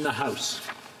in the House.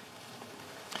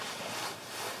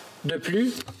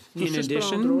 In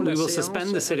addition, we will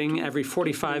suspend the sitting every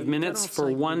 45 minutes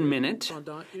for 1 minute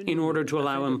in order to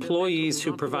allow employees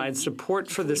who provide support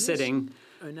for the sitting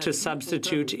to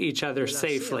substitute each other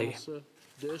safely.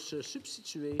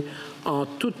 En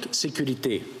toute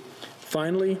sécurité.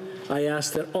 Finally, I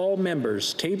ask that all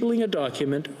members tabling a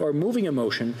document or moving a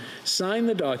motion sign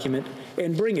the document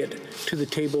and bring it to the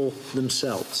table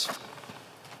themselves.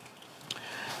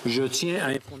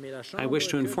 I wish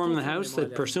to inform the House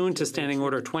that pursuant to Standing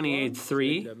Order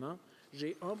 28.3,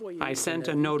 I sent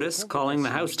a notice calling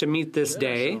the House to meet this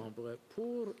day,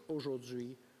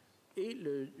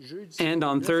 and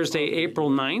on Thursday, April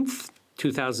 9th,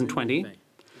 2020,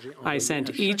 I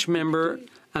sent each member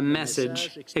a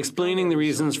message explaining the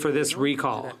reasons for this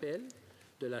recall.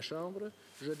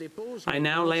 I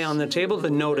now lay on the table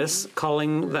the notice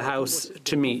calling the House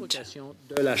to meet.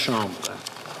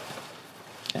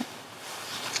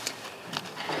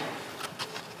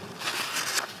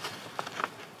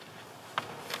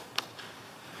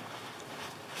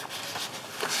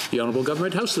 The Honourable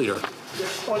Government House Leader.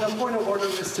 On a point of order,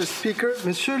 Mr. Speaker.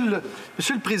 Monsieur le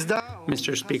Président.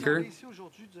 Mr. Speaker,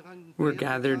 we're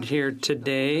gathered here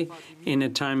today in a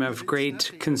time of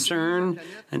great concern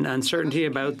and uncertainty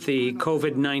about the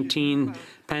COVID-19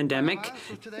 pandemic.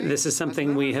 This is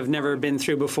something we have never been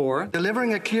through before.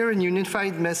 Delivering a clear and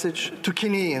unified message to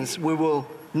Canadians. We will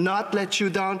not let you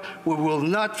down. We will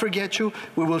not forget you.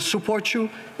 We will support you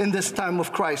in this time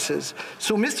of crisis.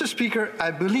 So, Mr. Speaker,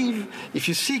 I believe, if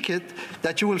you seek it,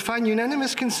 that you will find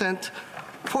unanimous consent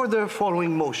for the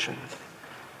following motion.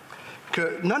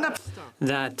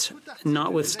 That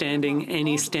notwithstanding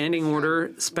any standing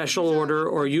order, special order,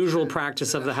 or usual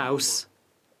practice of the House,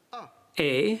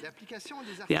 A,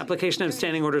 the application of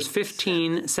Standing Orders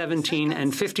 15, 17,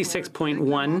 and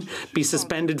 56.1 be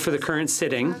suspended for the current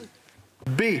sitting.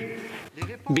 B,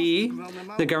 the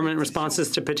government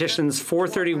responses to petitions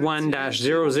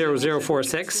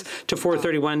 431-00046 to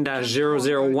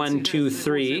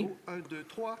 431-00123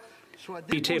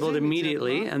 be tabled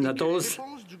immediately, and that those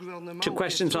to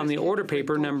questions on the order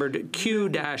paper numbered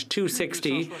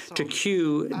Q-260 to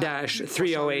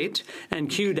Q-308 and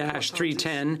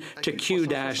Q-310 to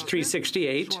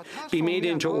Q-368 be made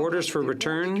into orders for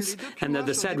returns, and that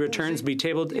the said returns be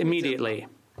tabled immediately.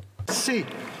 C,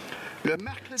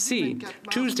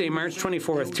 Tuesday, March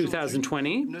 24th,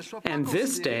 2020, and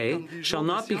this day shall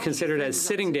not be considered as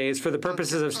sitting days for the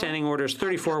purposes of Standing Orders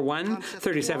 34.1,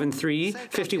 37.3,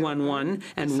 51.1,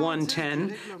 and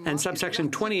 110, and subsection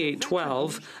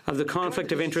 28.12 of the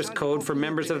Conflict of Interest Code for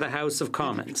members of the House of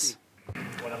Commons.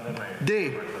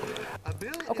 D.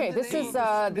 Okay, this is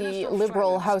the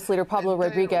Liberal House Leader Pablo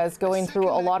Rodriguez going through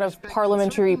a lot of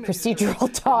parliamentary procedural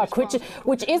talk, which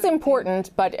is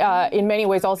important, but in many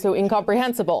ways also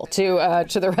incomprehensible to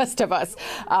the rest of us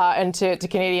and to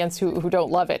Canadians who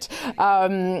don't love it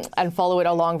and follow it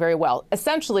along very well.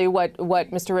 Essentially, what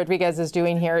Mr. Rodriguez is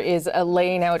doing here is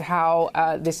laying out how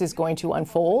this is going to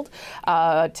unfold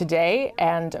today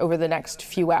and over the next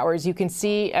few hours. You can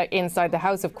see inside the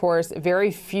House, of course,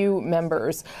 very few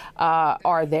members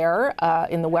are there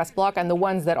in the West Bloc, and the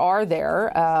ones that are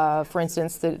there, for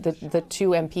instance, the two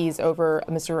MPs over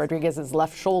Mr. Rodriguez's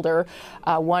left shoulder,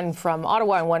 one from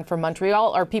Ottawa and one from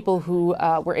Montreal, are people who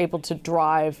were able to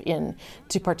drive in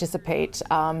to participate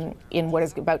in what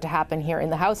is about to happen here in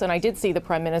the House. And I did see the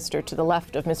Prime Minister to the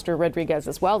left of Mr. Rodriguez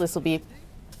as well. This will be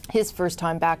his first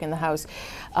time back in the House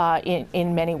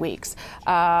in many weeks,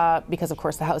 because, of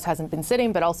course, the House hasn't been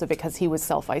sitting, but also because he was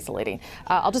self-isolating.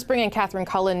 I'll just bring in Catherine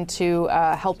Cullen to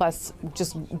help us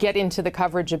just get into the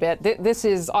coverage a bit. This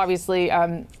is obviously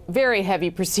very heavy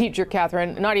procedure,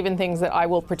 Catherine, not even things that I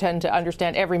will pretend to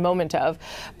understand every moment of,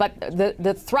 but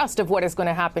the thrust of what is going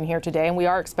to happen here today, and we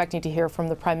are expecting to hear from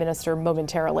the Prime Minister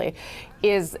momentarily,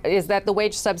 is that the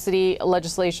wage subsidy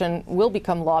legislation will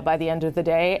become law by the end of the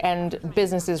day, and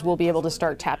businesses will be able to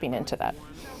start tapping into that.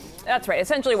 That's right.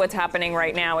 Essentially what's happening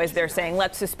right now is they're saying,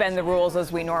 let's suspend the rules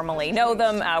as we normally know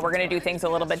them. We're going to do things a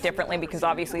little bit differently because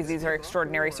obviously these are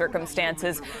extraordinary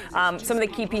circumstances. Some of the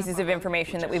key pieces of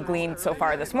information that we've gleaned so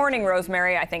far this morning,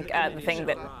 Rosemary, I think the thing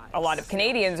that a lot of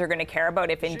Canadians are going to care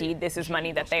about, if indeed this is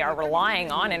money that they are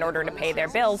relying on in order to pay their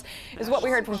bills, is what we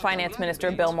heard from Finance Minister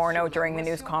Bill Morneau during the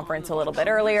news conference a little bit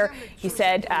earlier. He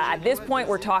said at this point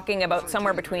we're talking about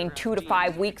somewhere between 2 to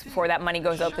 5 weeks before that money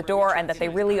goes out the door, and that they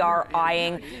really are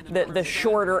eyeing the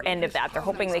shorter end of that. They're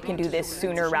hoping they can do this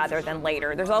sooner rather than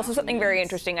later. There's also something very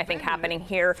interesting, I think, happening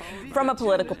here from a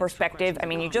political perspective. I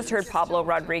mean, you just heard Pablo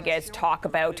Rodriguez talk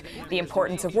about the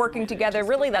importance of working together.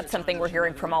 Really, that's something we're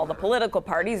hearing from all the political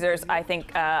parties. There's, I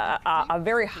think, a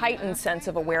very heightened sense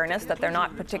of awareness that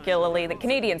that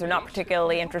Canadians are not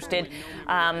particularly interested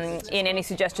in any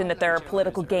suggestion that there are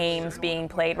political games being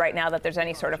played right now, that there's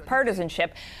any sort of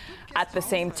partisanship. At the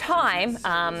same time,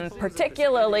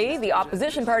 particularly the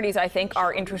opposition parties, I think,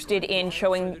 are interested in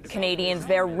showing Canadians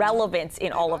their relevance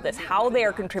in all of this, how they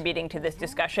are contributing to this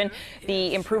discussion,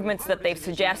 the improvements that they've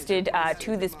suggested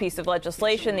to this piece of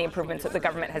legislation, the improvements that the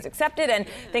government has accepted, and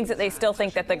things that they still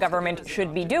think that the government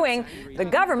should be doing. The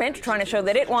government trying to show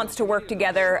that it wants to work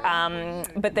together,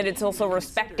 but that it's also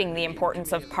respecting the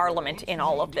importance of Parliament in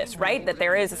all of this, right? That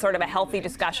there is a sort of a healthy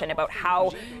discussion about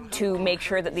how to make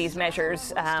sure that these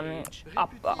measures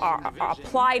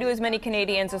apply to as many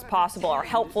Canadians as possible, are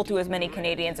helpful to as many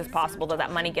Canadians as possible,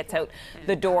 that money gets out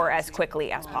the door as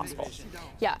quickly as possible.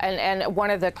 Yeah, and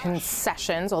one of the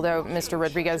concessions, although Mr.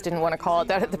 Rodriguez didn't want to call it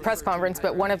that at the press conference,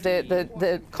 but one of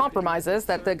the compromises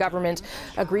that the government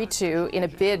agreed to in a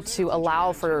bid to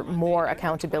allow for more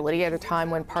accountability at a time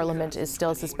when Parliament is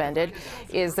still suspended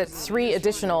is that 3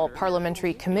 additional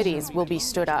parliamentary committees will be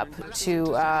stood up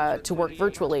to work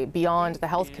virtually beyond the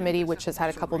Health Committee, which has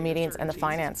had a couple meetings, and the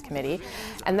Finance Committee.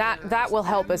 And that will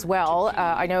help as well.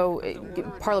 I know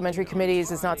parliamentary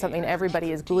committees is not something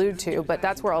everybody is glued to, but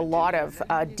that's where a lot of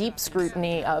deep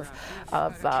scrutiny of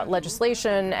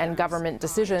legislation and government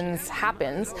decisions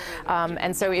happens.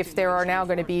 And so if there are now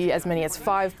going to be as many as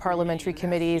 5 parliamentary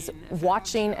committees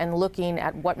watching and looking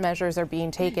at what measures are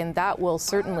being taken, that will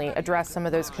certainly address some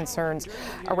of those concerns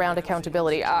around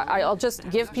accountability. I'll just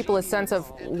give people a sense of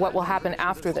what will happen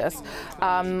after this.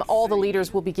 All the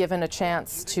leaders will be given a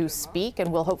chance to speak,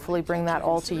 and we'll hopefully bring that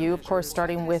all to you, of course,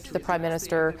 starting with the Prime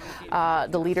Minister,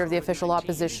 the leader of the official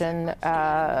opposition,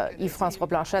 Yves-François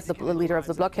Blanchet, the leader of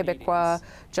the Bloc Québécois,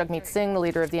 Jagmeet Singh, the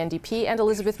leader of the NDP, and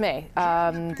Elizabeth May,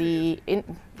 the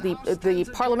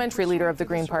parliamentary leader of the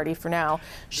Green Party for now.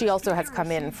 She also has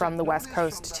come in from the West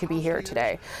Coast to be here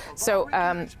today. So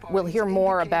we'll hear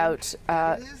more about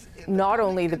not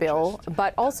only the bill,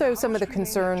 but also some of the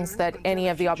concerns that any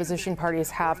of the opposition parties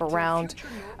have around,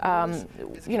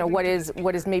 what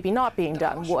is maybe not being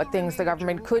done, what things the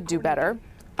government could do better.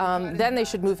 Then they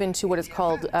should move into what is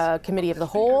called Committee of the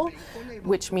Whole,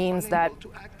 which means that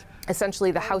essentially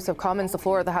the House of Commons, the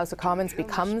floor of the House of Commons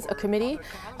becomes a committee,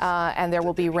 and there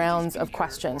will be rounds of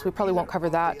questions. We probably won't cover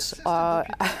that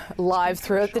live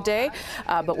throughout the day,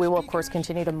 but we will, of course,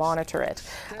 continue to monitor it.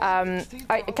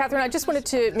 Catherine, I just wanted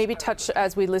to maybe touch,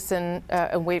 as we listen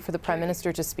and wait for the Prime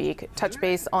Minister to speak, touch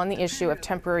base on the issue of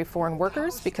temporary foreign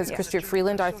workers, because Chrystia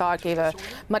Freeland, I thought, gave a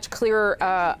much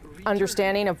clearer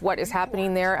understanding of what is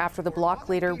happening there after the Bloc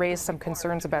leader raised some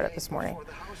concerns about it this morning.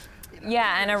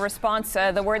 Yeah, and a response,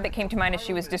 the word that came to mind as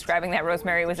she was describing that,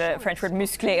 Rosemary, was a French word,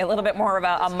 musclé, a little bit more of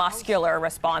a muscular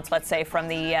response, let's say, from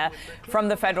the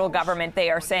federal government. They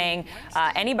are saying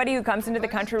anybody who comes into the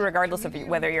country, regardless of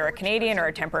whether you're a Canadian or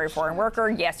a temporary foreign worker,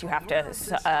 yes, you have to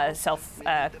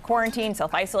self-quarantine,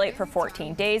 self-isolate for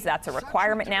 14 days. That's a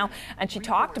requirement now. And she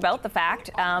talked about the fact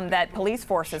that police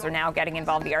forces are now getting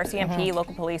involved, the RCMP,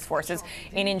 local police forces,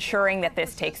 in ensuring that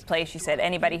this takes place. She said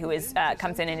anybody who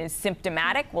comes in and is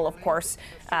symptomatic will, of course,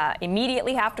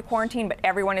 immediately have to quarantine, but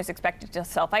everyone is expected to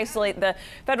self-isolate. The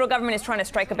federal government is trying to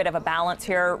strike a bit of a balance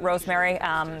here, Rosemary.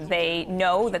 They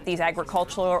know that these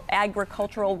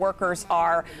agricultural workers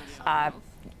are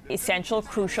essential,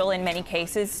 crucial in many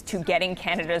cases to getting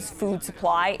Canada's food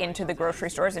supply into the grocery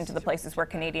stores, into the places where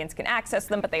Canadians can access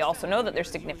them. But they also know that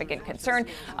there's significant concern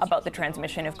about the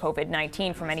transmission of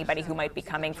COVID-19 from anybody who might be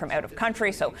coming from out of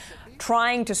country. So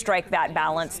trying to strike that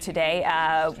balance today.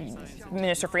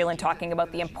 Minister Freeland talking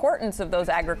about the importance of those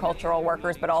agricultural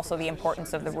workers, but also the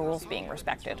importance of the rules being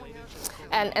respected.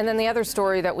 And then the other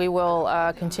story that we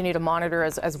will continue to monitor,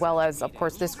 as well as, of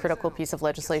course, this critical piece of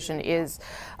legislation, is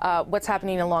what's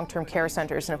happening in long-term care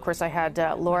centers. And of course, I had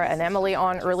Laura and Emily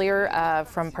on earlier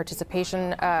from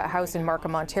Participation House in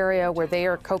Markham, Ontario, where they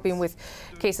are coping with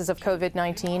cases of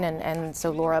COVID-19. And so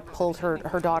Laura pulled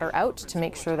her daughter out to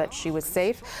make sure that she was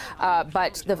safe.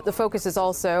 But the focus is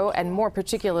also, and more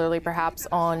particularly perhaps,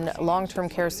 on long-term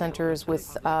care centers with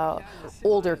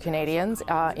older Canadians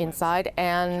inside,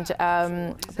 and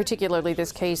particularly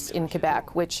this case in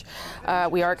Quebec, which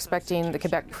we are expecting the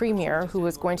Quebec Premier, who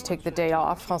is going to take the day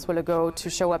off, François Legault, to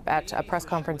show up at a press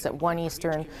conference at 1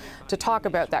 Eastern to talk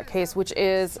about that case, which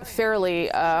is fairly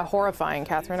horrifying,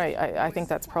 Catherine. I think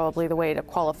that's probably the way to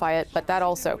qualify it, but that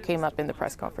also came up in the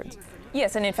press conference.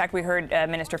 Yes, and in fact, we heard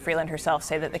Minister Freeland herself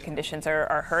say that the conditions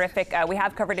are horrific. We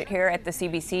have covered it here at the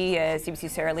CBC. CBC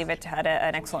Sarah Leavitt had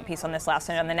an excellent piece on this last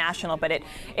night on the National, but it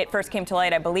first came to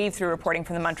light, I believe, through reporting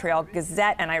from the Montreal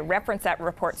Gazette, and I referenced that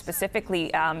report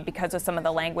specifically because of some of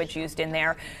the language used in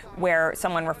there, where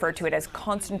someone referred to it as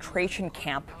concentration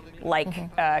camp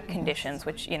conditions,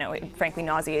 which, you know, it frankly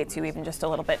nauseates you even just a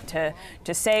little bit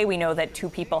to say. We know that 2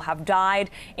 people have died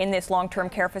in this long-term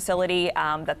care facility,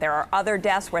 that there are other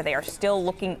deaths where they are still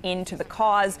looking into the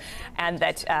cause, and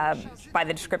that by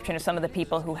the description of some of the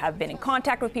people who have been in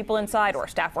contact with people inside, or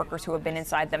staff workers who have been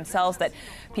inside themselves, that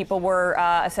people were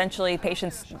essentially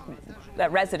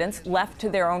residents left to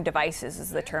their own devices is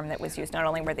the term that was used. Not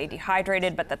only were they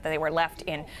dehydrated, but that they were left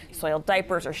in soiled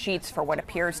diapers or sheets for what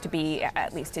appears to be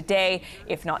at least a day,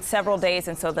 if not several days.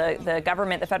 And so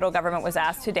the federal government was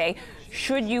asked today,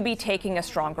 should you be taking a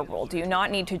stronger role? Do you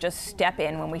not need to just step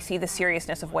in when we see the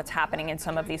seriousness of what's happening in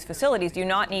some of these facilities? Do you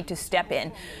not need to step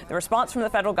in? The response from the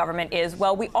federal government is,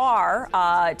 well, we are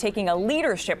taking a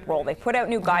leadership role. They put out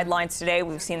new guidelines today.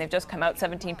 We've seen they've just come out,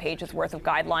 17 pages worth of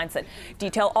guidelines that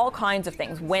detail all kinds of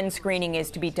things, when screening is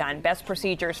to be done, best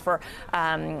procedures for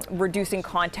reducing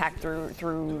contact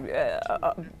through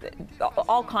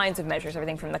all kinds of measures,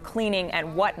 everything from the cleaning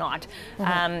and whatnot.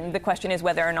 The question is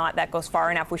whether or not that goes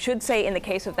far enough. We should say in the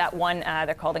case of that one,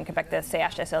 they're called in Quebec the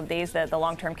CHSLDs, the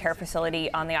long-term care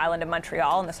facility on the island of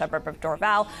Montreal in the suburb of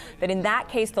Dorval, that in that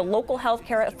case, the local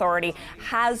healthcare authority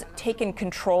has taken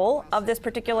control of this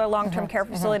particular long-term care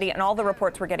facility, and all the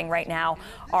reports we're getting right now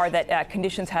are that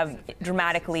conditions have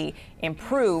dramatically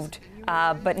improved.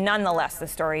 But nonetheless, the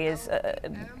story is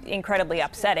incredibly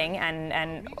upsetting,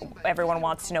 and everyone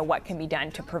wants to know what can be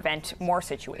done to prevent more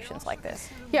situations like this.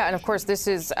 Yeah, and of course, this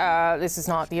is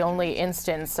not the only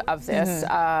instance of this.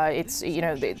 It's, you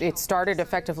know, it started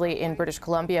effectively in British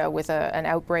Columbia with an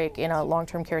outbreak in a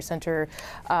long-term care center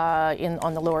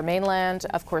on the Lower Mainland.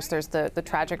 Of course, there's the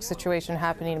tragic situation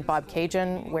happening in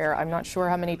Bobcaygeon, where I'm not sure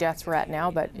how many deaths we're at now,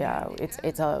 but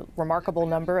it's a remarkable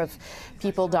number of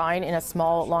people dying in a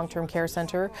small long-term care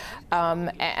center.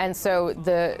 And so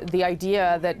the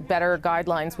idea that better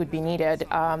guidelines would be needed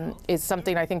is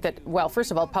something I think that, well,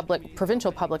 first of all,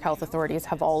 provincial public health authorities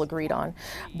have all agreed on.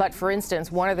 But for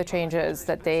instance, one of the changes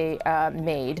that they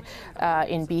made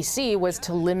in BC was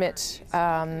to limit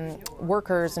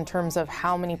workers in terms of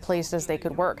how many places they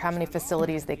could work, how many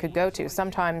facilities they could go to.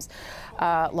 Sometimes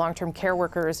long-term care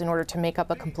workers, in order to make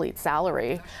up a complete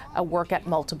salary, work at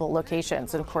multiple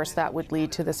locations. And of course, that would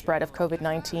lead to the spread of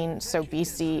COVID-19. So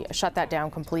BC shut that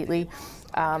down completely.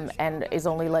 And is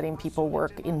only letting people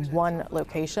work in one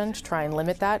location to try and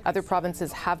limit that. Other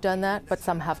provinces have done that, but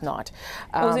some have not.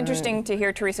 It was interesting to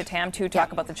hear Theresa Tam too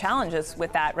talk about the challenges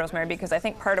with that, Rosemary, because I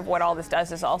think part of what all this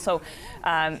does is also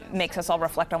makes us all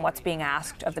reflect on what's being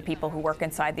asked of the people who work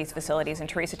inside these facilities. And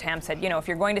Theresa Tam said, you know, if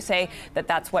you're going to say that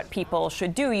that's what people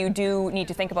should do, you do need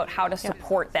to think about how to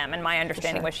support them. And my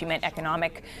understanding was she meant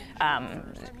economic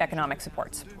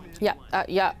supports.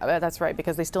 Yeah, that's right,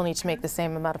 because they still need to make the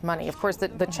same amount of money. Of course,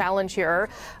 the challenge here,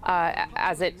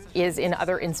 as it is in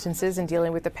other instances in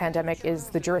dealing with the pandemic, is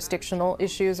the jurisdictional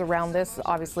issues around this.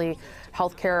 Obviously,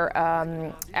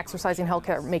 healthcare, exercising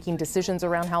healthcare, making decisions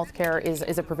around healthcare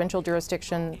is a provincial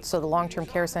jurisdiction, so the long-term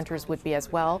care centers would be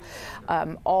as well.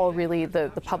 All really the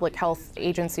Public Health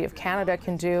Agency of Canada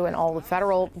can do, and all the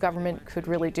federal government could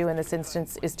really do in this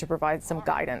instance, is to provide some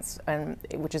guidance, and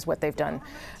which is what they've done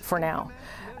for now.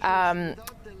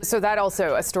 So that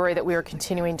also a story that we are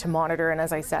continuing to monitor, and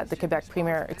as I said, the Quebec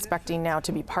Premier expecting now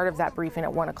to be part of that briefing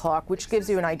at 1 o'clock, which gives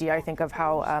you an idea, I think, of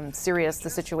how serious the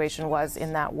situation was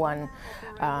in that one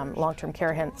long-term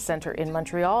care center in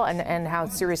Montreal, and how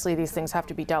seriously these things have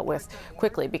to be dealt with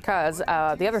quickly. Because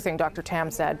the other thing Dr. Tam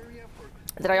said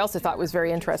that I also thought was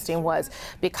very interesting was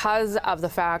because of the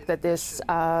fact that this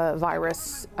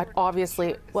virus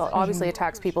obviously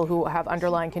attacks people who have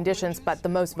underlying conditions, but the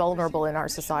most vulnerable in our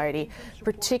society,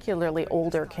 particularly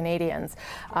older Canadians,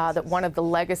 that one of the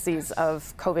legacies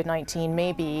of COVID-19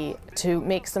 may be to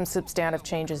make some substantive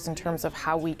changes in terms of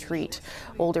how we treat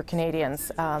older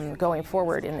Canadians going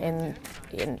forward in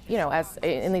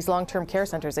these long-term care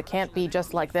centres. It can't be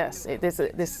just like this.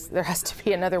 There has to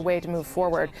be another way to move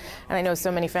forward, and I know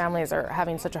so many families are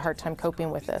having such a hard time coping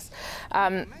with this.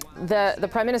 The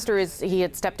Prime Minister he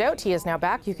had stepped out. He is now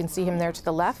back. You can see him there to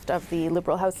the left of the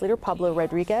Liberal House Leader, Pablo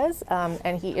Rodriguez,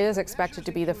 and he is expected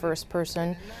to be the first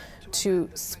person to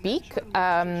speak.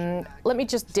 Let me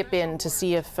just dip in to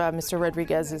see if Mr.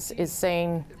 Rodriguez is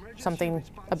saying something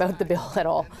about the bill at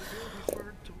all.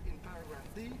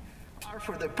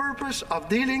 For the purpose of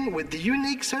dealing with the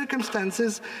unique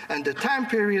circumstances and the time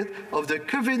period of the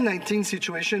COVID-19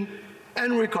 situation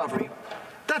and recovery.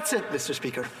 That's it, Mr.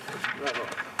 Speaker. Bravo.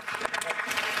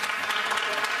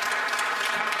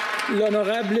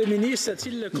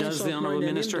 Does the Honourable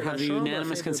Minister have the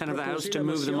unanimous consent of the House to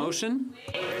move the motion?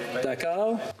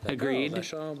 Agreed.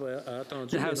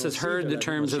 The House has heard the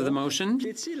terms of the motion.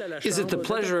 Is it the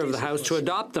pleasure of the House to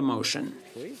adopt the motion?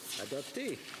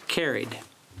 Carried.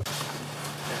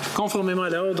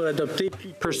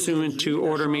 Pursuant to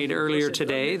order made earlier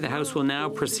today, the House will now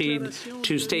proceed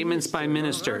to statements by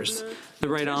ministers. The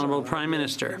Right Honourable Prime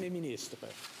Minister.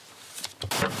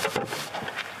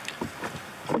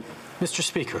 Mr.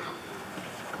 Speaker,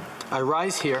 I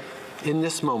rise here in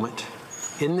this moment,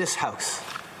 in this House,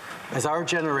 as our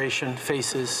generation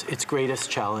faces its greatest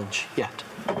challenge yet.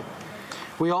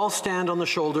 We all stand on the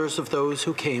shoulders of those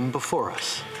who came before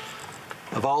us,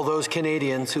 of all those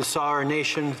Canadians who saw our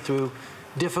nation through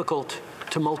difficult,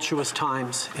 tumultuous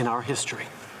times in our history.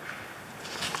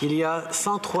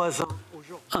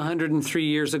 103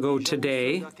 years ago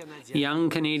today, young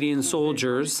Canadian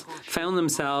soldiers found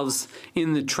themselves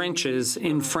in the trenches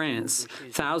in France,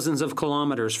 thousands of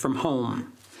kilometers from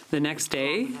home. The next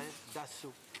day,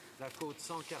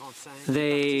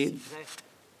 they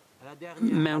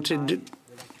mounted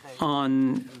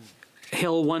on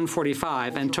Hill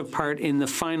 145 and took part in the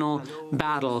final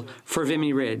battle for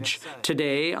Vimy Ridge.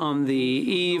 Today, on the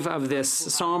eve of this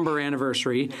somber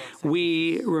anniversary,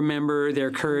 we remember their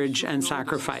courage and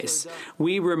sacrifice.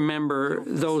 We remember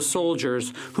those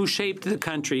soldiers who shaped the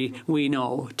country we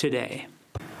know today.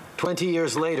 20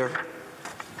 years later,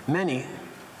 many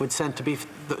would be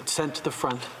sent to the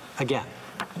front again.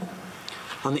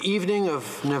 On the evening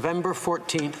of November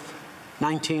 14th,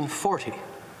 1940,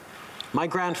 my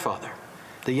grandfather,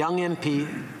 the young MP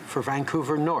for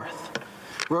Vancouver North,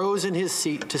 rose in his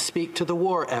seat to speak to the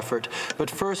war effort,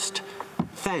 but first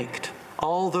thanked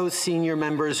all those senior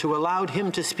members who allowed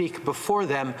him to speak before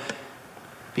them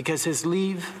because his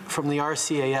leave from the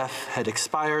RCAF had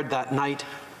expired that night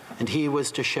and he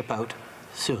was to ship out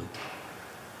soon.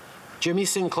 Jimmy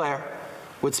Sinclair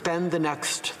would spend the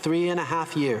next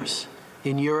 3.5 years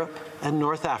in Europe and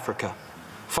North Africa,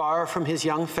 far from his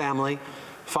young family,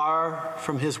 far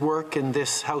from his work in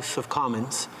this House of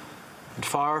Commons, and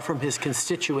far from his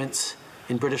constituents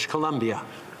in British Columbia,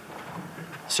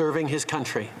 serving his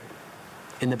country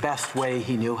in the best way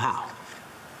he knew how.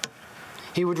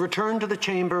 He would return to the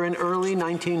chamber in early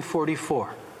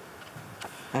 1944,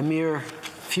 a mere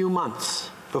few months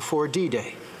before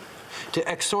D-Day,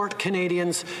 to exhort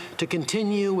Canadians to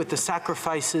continue with the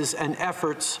sacrifices and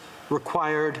efforts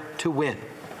required to win.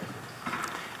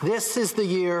 This is the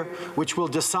year which will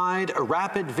decide a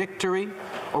rapid victory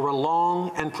or a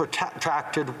long and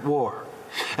protracted war.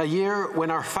 A year when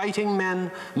our fighting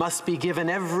men must be given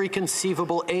every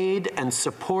conceivable aid and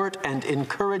support and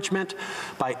encouragement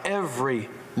by every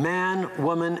man,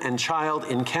 woman, and child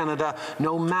in Canada,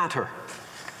 no matter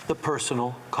the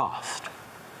personal cost.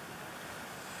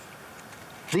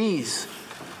 These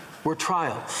were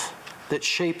trials that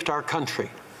shaped our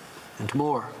country, and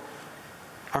more,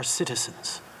 our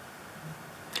citizens.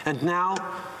 And now,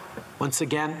 once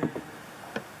again,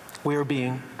 we are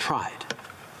being tried.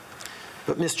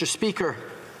 But, Mr. Speaker,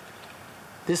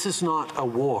 this is not a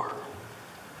war.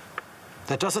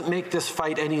 That doesn't make this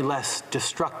fight any less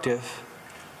destructive,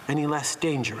 any less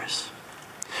dangerous.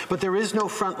 But there is no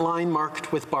front line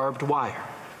marked with barbed wire,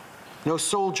 no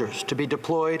soldiers to be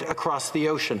deployed across the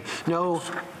ocean, no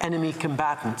enemy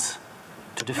combatants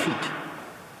to defeat.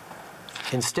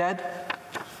 Instead,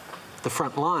 the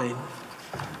front line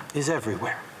is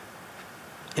everywhere.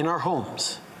 In our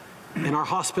homes, in our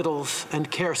hospitals and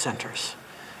care centers,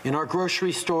 in our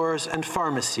grocery stores and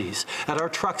pharmacies, at our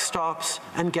truck stops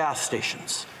and gas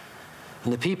stations.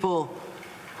 And the people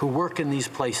who work in these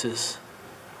places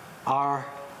are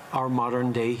our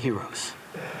modern-day heroes.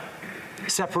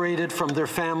 Separated from their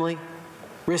family,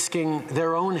 risking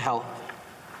their own health,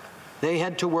 they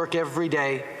head to work every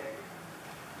day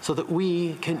so that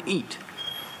we can eat,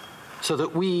 so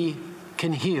that we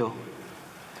can heal,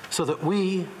 so that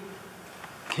we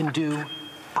can do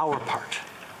our part.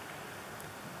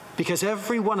 Because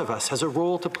every one of us has a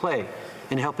role to play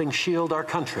in helping shield our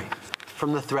country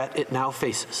from the threat it now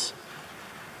faces.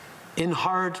 In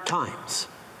hard times,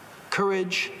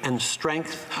 courage and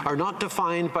strength are not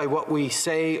defined by what we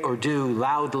say or do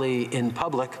loudly in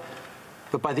public,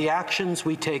 but by the actions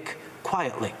we take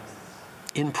quietly,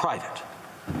 in private,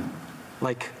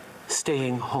 like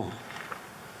staying home.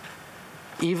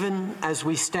 Even as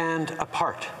we stand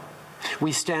apart,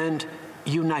 we stand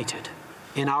united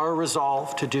in our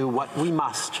resolve to do what we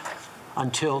must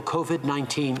until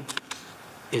COVID-19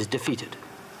 is defeated.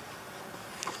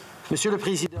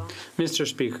 Mr.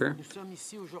 Speaker,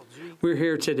 we're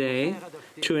here today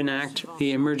to enact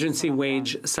the emergency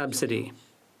wage subsidy.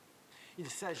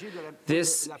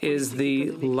 This is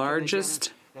the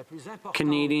largest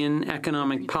Canadian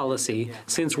economic policy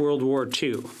since World War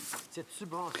II.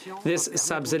 This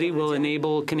subsidy will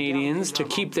enable Canadians to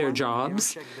keep their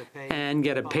jobs and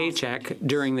get a paycheck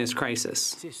during this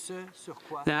crisis.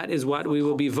 That is what we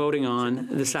will be voting on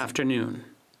this afternoon.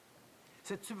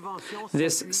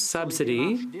 This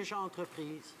subsidy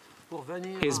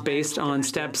is based on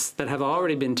steps that have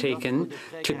already been taken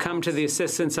to come to the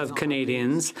assistance of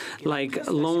Canadians, like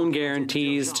loan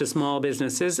guarantees to small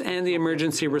businesses and the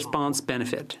emergency response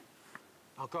benefit.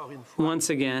 Once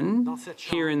again,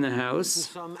 here in the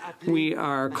House, we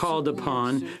are called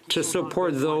upon to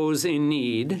support those in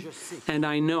need, and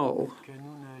I know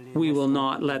we will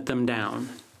not let them down.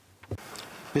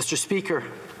 Mr. Speaker,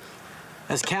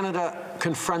 as Canada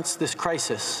confronts this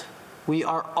crisis, we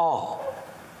are all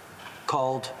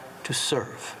called to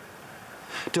serve,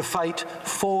 to fight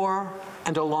for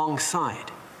and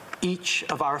alongside each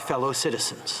of our fellow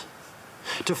citizens,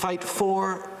 to fight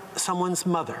for someone's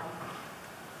mother,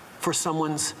 for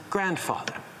someone's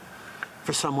grandfather,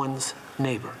 for someone's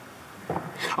neighbor.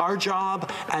 Our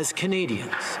job as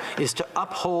Canadians is to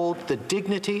uphold the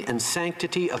dignity and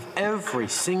sanctity of every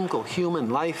single human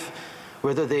life,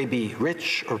 whether they be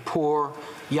rich or poor,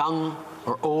 young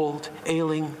or old,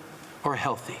 ailing or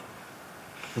healthy.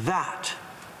 That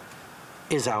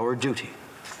is our duty.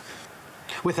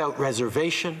 Without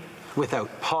reservation,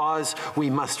 without pause,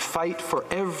 we must fight for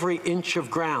every inch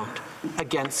of ground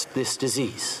against this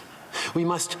disease. We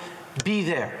must be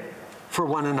there for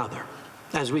one another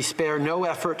as we spare no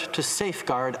effort to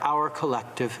safeguard our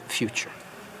collective future.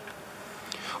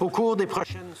 Over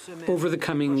the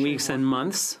coming weeks and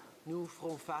months,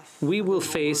 we will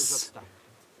face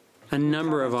a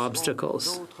number of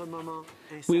obstacles.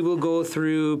 We will go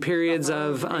through periods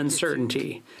of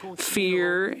uncertainty.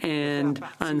 Fear and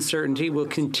uncertainty will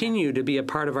continue to be a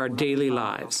part of our daily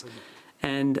lives.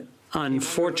 And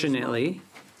unfortunately,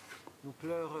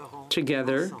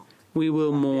 together, we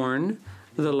will mourn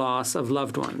the loss of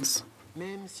loved ones.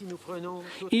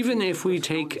 Even if we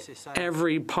take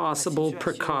every possible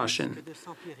precaution,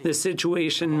 the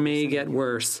situation may get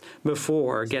worse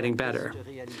before getting better.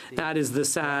 That is the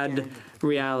sad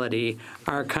reality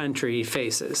our country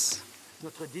faces.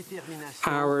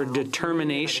 Our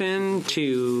determination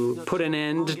to put an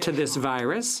end to this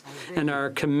virus and our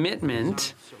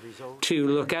commitment to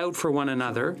look out for one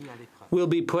another will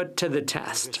be put to the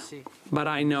test. But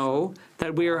I know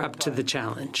that we are up to the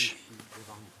challenge.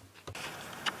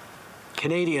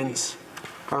 Canadians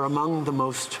are among the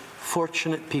most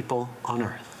fortunate people on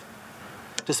earth.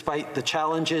 Despite the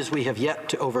challenges we have yet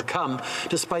to overcome,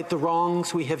 despite the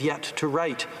wrongs we have yet to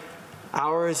right,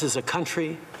 ours is a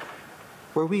country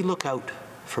where we look out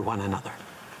for one another,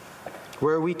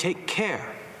 where we take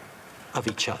care of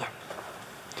each other.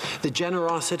 The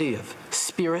generosity of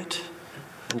spirit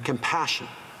and compassion.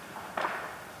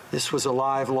 This was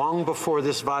alive long before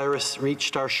this virus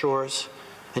reached our shores,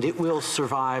 and it will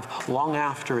survive long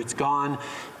after it's gone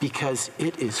because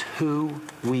it is who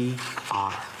we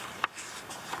are.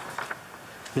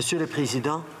 Monsieur le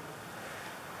Président,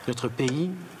 notre pays.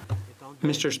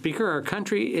 Mr. Speaker, our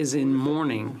country is in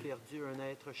mourning.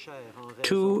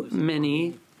 Too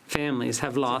many families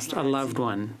have lost a loved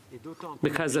one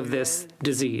because of this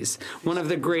disease. One of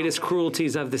the greatest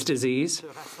cruelties of this disease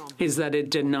is that it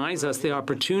denies us the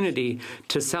opportunity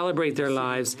to celebrate their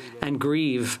lives and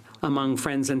grieve among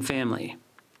friends and family.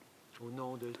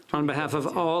 On behalf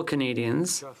of all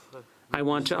Canadians, I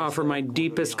want to offer my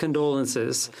deepest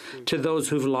condolences to those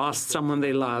who've lost someone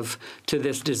they love to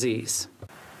this disease.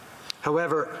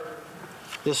 However,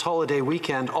 This holiday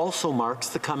weekend also marks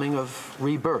the coming of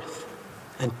rebirth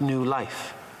and new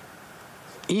life.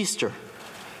 Easter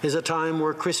is a time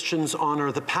where Christians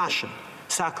honor the passion,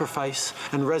 sacrifice,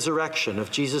 and resurrection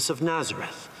of Jesus of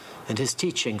Nazareth and his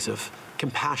teachings of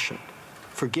compassion,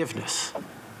 forgiveness,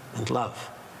 and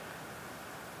love.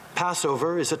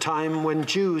 Passover is a time when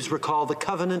Jews recall the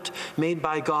covenant made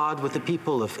by God with the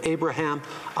people of Abraham,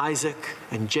 Isaac,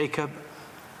 and Jacob,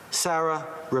 Sarah,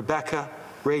 Rebekah,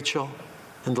 Rachel,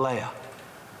 and Leah,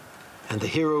 and the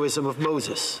heroism of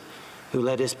Moses, who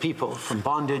led his people from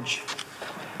bondage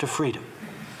to freedom.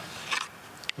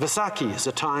 Vaisakhi is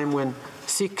a time when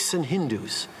Sikhs and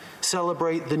Hindus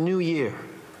celebrate the new year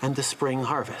and the spring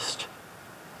harvest.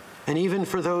 And even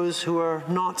for those who are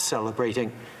not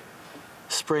celebrating,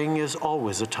 spring is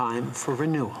always a time for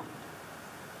renewal.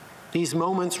 These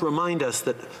moments remind us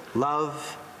that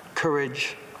love,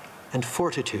 courage, and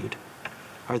fortitude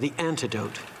are the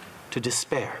antidote to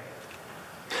despair,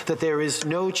 that there is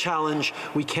no challenge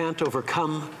we can't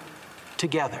overcome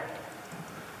together.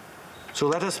 So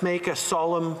let us make a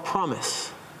solemn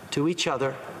promise to each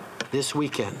other this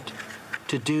weekend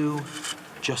to do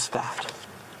just that.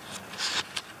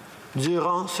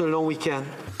 Durant ce long weekend,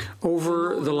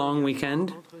 over the long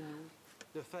weekend,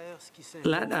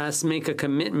 let us make a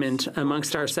commitment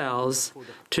amongst ourselves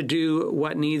to do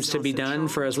what needs to be done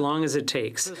for as long as it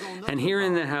takes. And here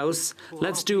in the House,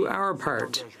 let's do our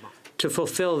part to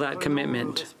fulfill that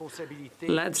commitment.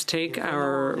 Let's take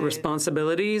our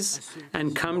responsibilities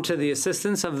and come to the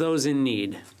assistance of those in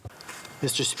need.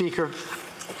 Mr. Speaker,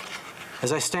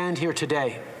 as I stand here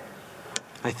today,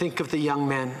 I think of the young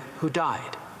men who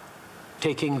died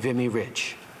taking Vimy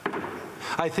Ridge.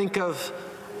 I think of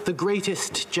the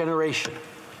greatest generation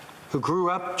who grew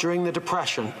up during the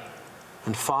Depression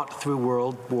and fought through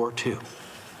World War II.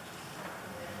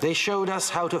 They showed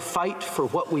us how to fight for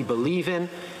what we believe in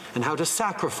and how to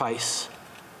sacrifice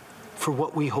for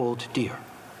what we hold dear.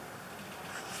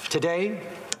 Today,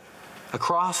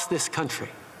 across this country,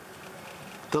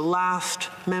 the last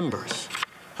members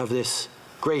of this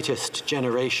greatest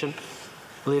generation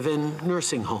live in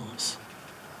nursing homes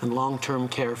and long-term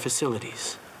care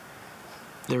facilities.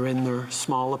 They're in their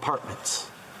small apartments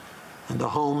and the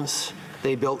homes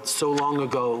they built so long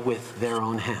ago with their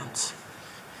own hands.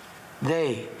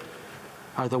 They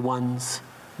are the ones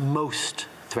most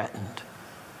threatened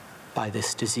by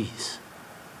this disease.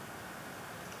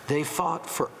 They fought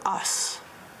for us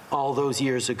all those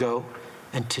years ago,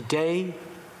 and today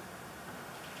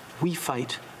we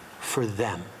fight for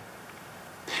them.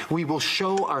 We will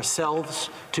show ourselves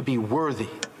to be worthy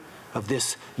of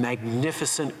this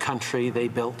magnificent country they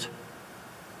built,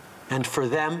 and for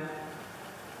them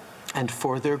and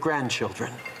for their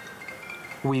grandchildren,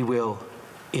 we will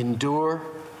endure,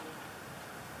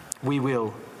 we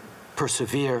will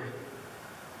persevere,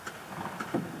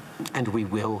 and we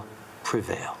will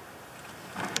prevail.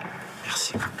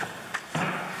 Merci.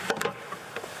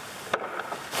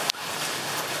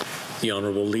 The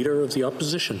Honourable Leader of the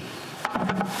Opposition.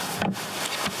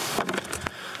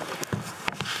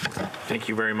 Thank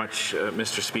you very much,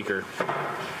 Mr. Speaker.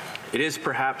 It is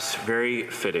perhaps very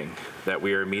fitting that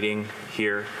we are meeting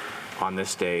here on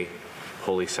this day,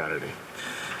 Holy Saturday,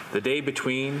 the day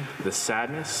between the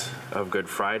sadness of Good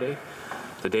Friday,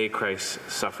 the day Christ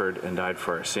suffered and died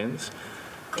for our sins,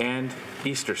 and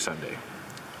Easter Sunday,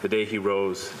 the day he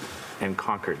rose and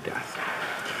conquered death.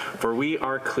 For we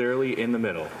are clearly in the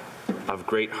middle of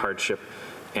great hardship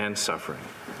and suffering,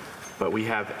 but we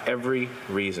have every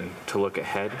reason to look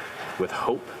ahead with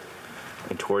hope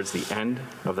and towards the end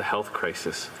of the health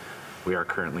crisis we are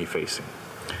currently facing.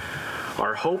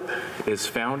 Our hope is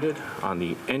founded on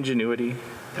the ingenuity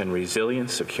and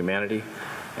resilience of humanity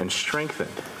and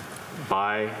strengthened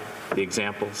by the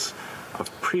examples of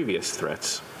previous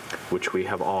threats which we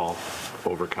have all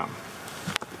overcome.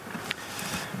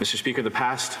 Mr. Speaker, the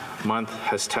past month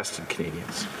has tested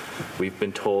Canadians. We've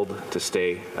been told to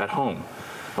stay at home,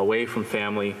 away from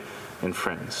family and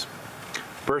friends.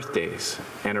 Birthdays,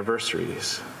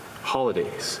 anniversaries,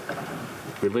 holidays,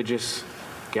 religious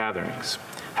gatherings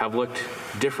have looked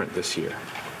different this year.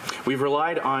 We've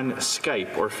relied on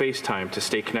Skype or FaceTime to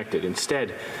stay connected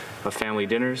instead of family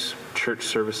dinners, church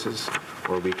services,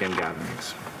 or weekend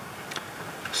gatherings.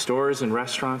 Stores and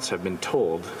restaurants have been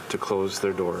told to close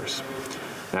their doors.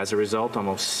 And as a result,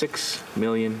 almost 6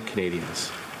 million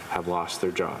Canadians have lost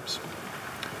their jobs.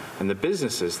 And the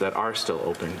businesses that are still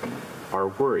open are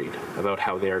worried about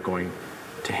how they are going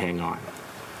to hang on.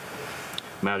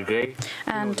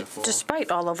 And despite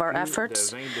all of our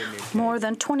efforts, more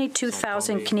than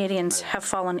 22,000 Canadians have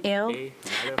fallen ill,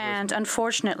 and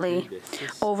unfortunately,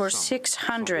 over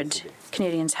 600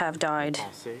 Canadians have died.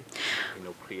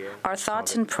 Our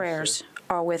thoughts and prayers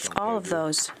are with all of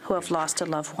those who have lost a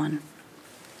loved one.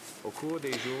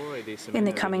 In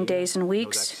the coming days and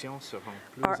weeks,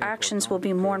 our actions will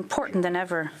be more important than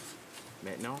ever.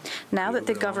 Now that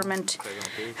the government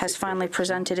has finally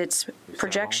presented its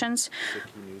projections,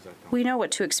 we know what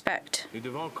to expect.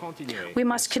 We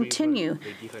must continue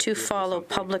to follow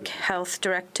public health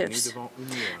directives,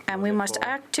 and we must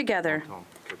act together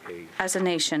as a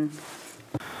nation.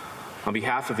 On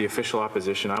behalf of the official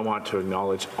opposition, I want to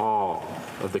acknowledge all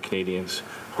of the Canadians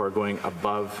who are going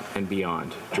above and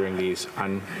beyond during these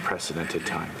unprecedented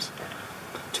times.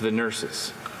 To the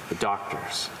nurses, the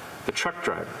doctors, the truck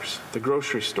drivers, the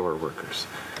grocery store workers,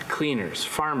 cleaners,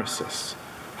 pharmacists,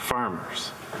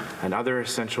 farmers, and other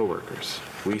essential workers,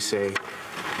 we say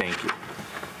thank you.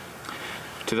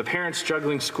 To the parents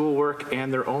juggling schoolwork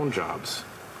and their own jobs,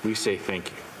 we say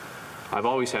thank you. I've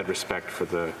always had respect for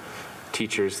the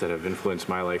teachers that have influenced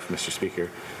my life, Mr. Speaker,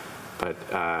 but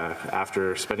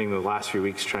after spending the last few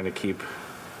weeks trying to keep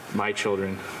my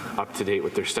children up to date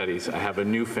with their studies, I have a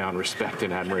newfound respect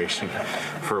and admiration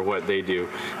for what they do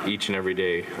each and every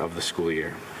day of the school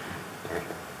year.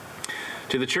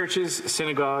 To the churches,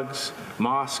 synagogues,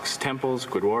 mosques, temples,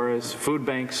 gurdwaras, food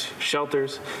banks,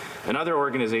 shelters, and other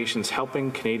organizations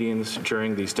helping Canadians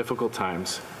during these difficult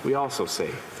times, we also say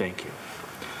thank you.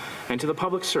 And to the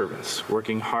public servants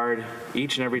working hard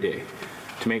each and every day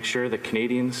to make sure that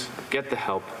Canadians get the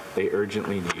help they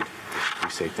urgently need, we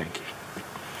say thank you.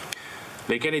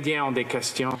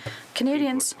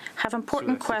 Canadians have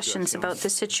important questions about the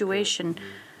situation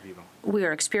we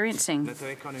are experiencing.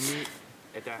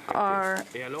 Our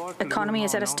economy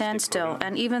is at a standstill,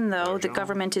 and even though the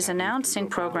government is announcing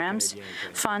programs,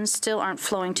 funds still aren't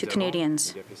flowing to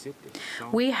Canadians.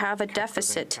 We have a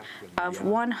deficit of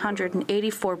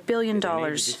 $184 billion,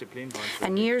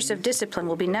 and years of discipline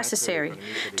will be necessary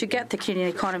to get the Canadian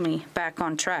economy back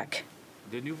on track.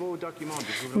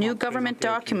 New government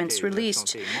documents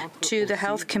released to the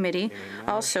Health Committee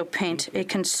also paint a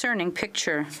concerning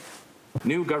picture.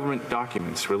 New government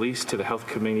documents released to the Health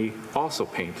Committee also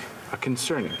paint a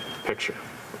concerning picture.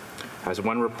 As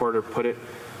one reporter put it,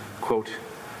 quote,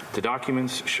 "The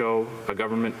documents show a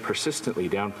government persistently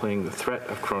downplaying the threat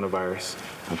of coronavirus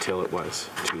until it was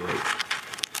too late."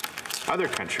 Other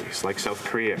countries like South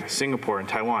Korea, Singapore, and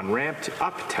Taiwan ramped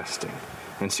up testing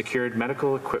and secured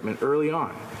medical equipment early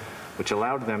on, which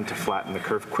allowed them to flatten the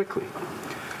curve quickly,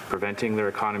 preventing their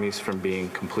economies from being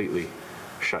completely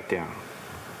shut down.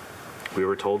 We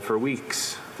were told for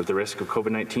weeks that the risk of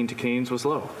COVID-19 to Canadians was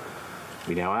low.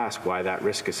 We now ask why that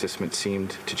risk assessment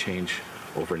seemed to change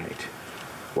overnight.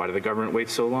 Why did the government wait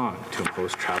so long to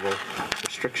impose travel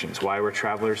restrictions? Why were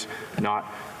travelers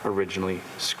not originally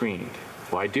screened?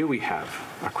 Why do we have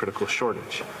a critical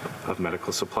shortage of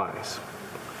medical supplies?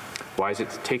 Why is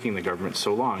it taking the government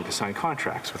so long to sign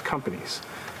contracts with companies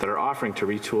that are offering to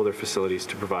retool their facilities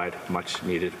to provide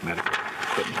much-needed medical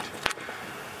equipment?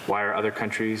 Why are other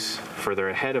countries further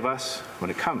ahead of us when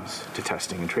it comes to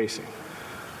testing and tracing?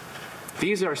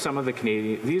 These are some of the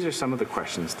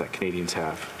questions that Canadians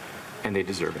have, and they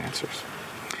deserve answers.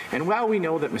 And while we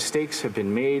know that mistakes have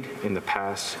been made in the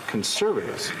past,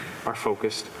 Conservatives are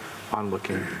focused on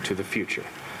looking to the future,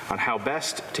 on how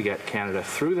best to get Canada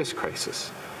through this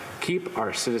crisis, keep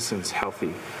our citizens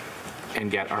healthy, and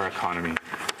get our economy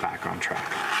back on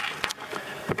track.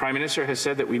 The Prime Minister has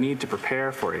said that we need to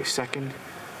prepare for a second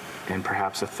and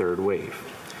perhaps a third wave.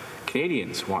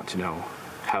 Canadians want to know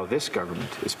how this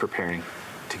government is preparing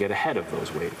to get ahead of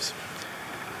those waves.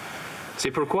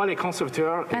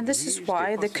 And this is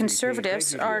why the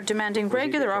Conservatives are demanding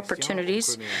regular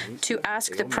opportunities to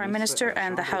ask the Prime Minister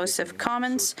and the House of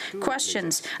Commons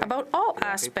questions about all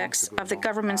aspects of the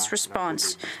government's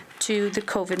response to the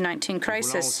COVID-19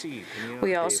 crisis.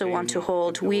 We also want to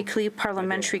hold weekly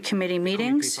parliamentary committee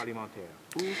meetings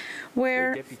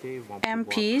where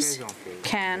MPs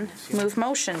can move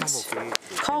motions,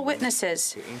 call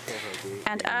witnesses,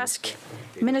 and ask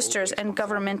ministers and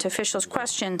government officials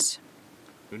questions.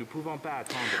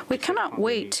 We cannot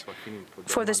wait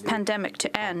for this pandemic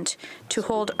to end to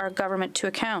hold our government to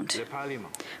account.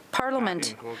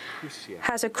 Parliament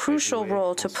has a crucial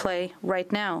role to play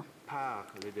right now.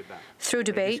 Through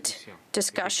debate,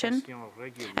 discussion,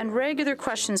 and regular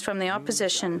questions from the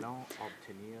opposition,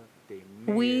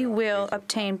 we will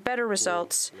obtain better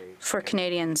results for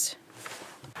Canadians.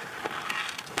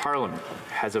 Parliament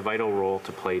has a vital role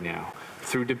to play now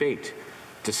through debate,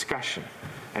 discussion,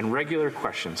 and regular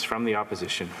questions from the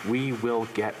opposition, we will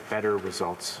get better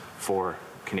results for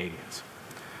Canadians.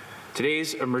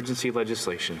 Today's emergency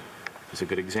legislation is a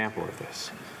good example of this.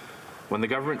 When the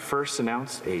government first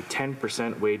announced a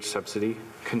 10% wage subsidy,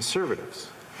 Conservatives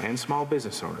and small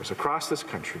business owners across this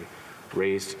country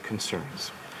raised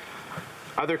concerns.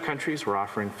 Other countries were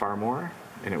offering far more,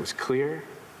 and it was clear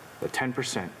that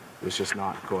 10% was just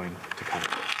not going to cut it.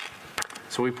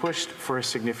 So we pushed for a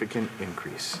significant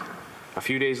increase. A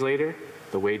few days later,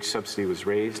 the wage subsidy was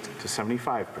raised to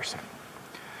 75%.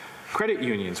 Credit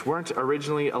unions weren't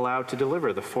originally allowed to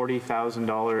deliver the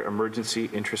 $40,000 emergency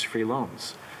interest-free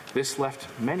loans. This left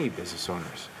many business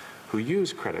owners who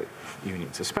use credit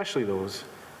unions, especially those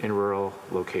in rural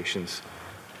locations,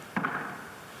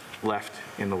 left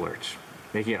in the lurch,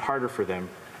 making it harder for them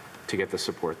to get the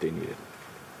support they needed.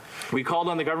 We called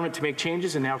on the government to make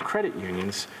changes, and now credit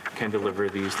unions can deliver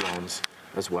these loans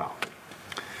as well.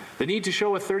 The need to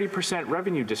show a 30%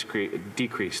 revenue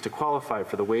decrease to qualify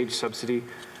for the wage subsidy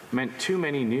meant too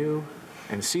many new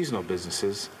and seasonal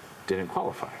businesses didn't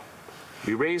qualify.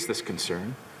 We raised this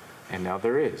concern, and now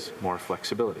there is more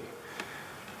flexibility.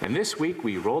 And this week,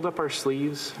 we rolled up our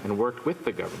sleeves and worked with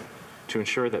the government to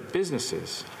ensure that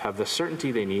businesses have the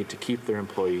certainty they need to keep their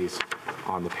employees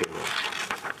on the payroll.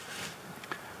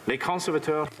 Les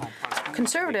conservateurs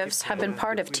Conservatives have been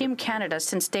part of Team Canada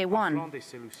since day one,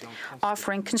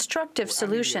 offering constructive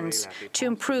solutions to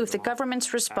improve the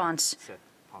government's response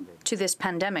to this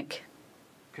pandemic.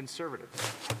 Conservatives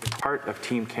have been part of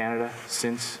Team Canada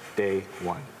since day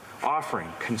one,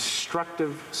 offering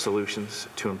constructive solutions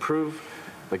to improve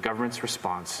the government's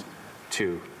response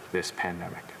to this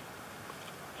pandemic.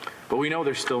 But we know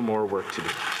there's still more work to do.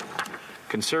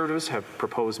 Conservatives have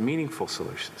proposed meaningful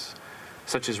solutions,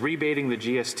 such as rebating the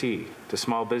GST to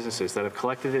small businesses that have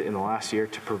collected it in the last year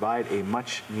to provide a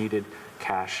much-needed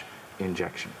cash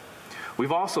injection.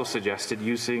 We've also suggested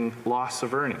using loss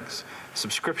of earnings,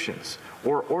 subscriptions,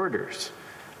 or orders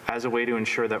as a way to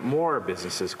ensure that more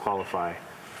businesses qualify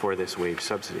for this wage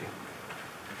subsidy.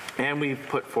 And we've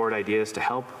put forward ideas to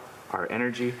help our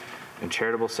energy and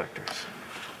charitable sectors,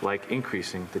 like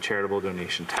increasing the charitable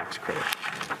donation tax credit.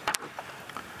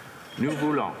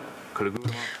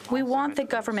 We want the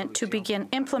government to begin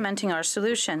implementing our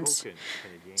solutions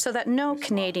so that no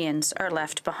Canadians are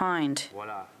left behind.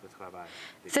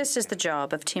 This is the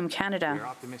job of Team Canada. We are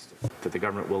optimistic that the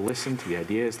government will listen to the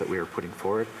ideas that we are putting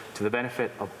forward to the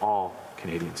benefit of all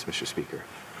Canadians, Mr. Speaker.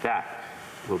 That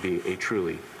will be a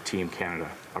truly Team Canada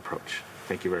approach.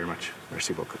 Thank you very much.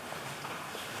 Merci beaucoup.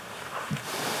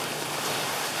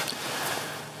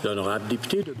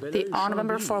 The honourable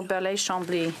member for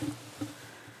Belleuil-Chambly.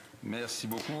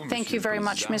 Thank you very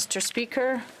much, Mr.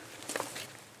 Speaker.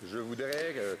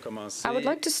 I would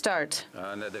like to start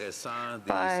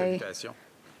by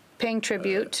paying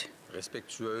tribute,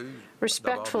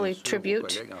 respectfully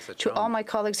tribute, to all my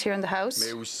colleagues here in the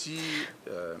House,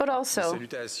 but also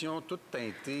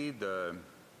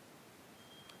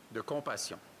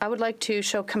I would like to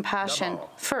show compassion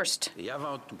first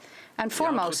and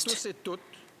foremost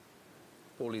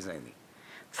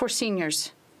for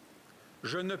seniors.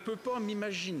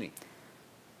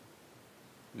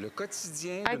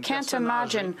 I can't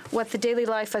imagine what the daily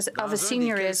life of a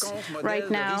senior is right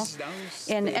now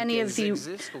in any of the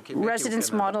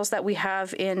residence models that we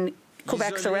have in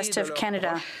Quebec, the rest of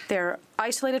Canada. They're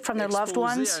isolated from their loved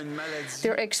ones.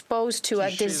 They're exposed to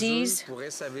a disease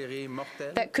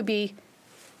that could be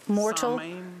mortal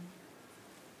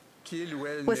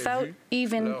without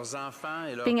even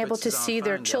being able to see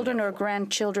their children or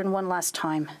grandchildren one last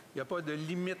time.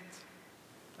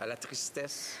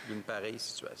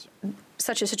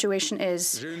 Such a situation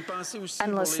is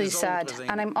endlessly sad.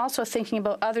 And I'm also thinking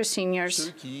about other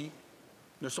seniors,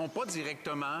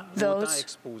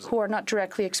 those who are not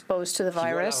directly exposed to the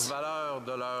virus,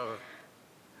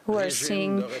 who are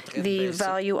seeing the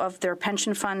value of their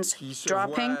pension funds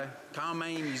dropping,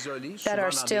 that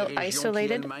are still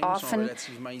isolated, often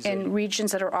in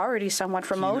regions that are already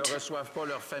somewhat remote.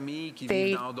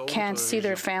 They can't see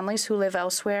their families who live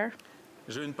elsewhere.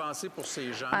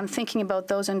 I'm thinking about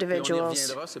those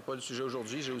individuals.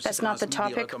 That's not the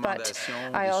topic, but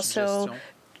I also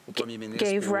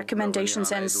gave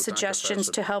recommendations and suggestions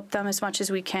to help them as much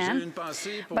as we can.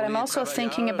 But I'm also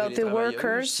thinking about the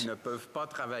workers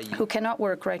who cannot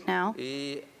work right now,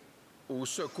 au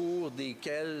secours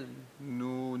desquels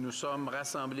nous sommes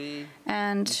rassemblés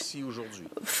ici aujourd'hui.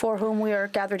 For whom we are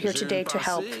gathered here today to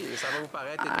help.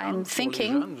 I'm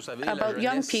thinking about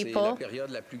young people,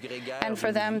 and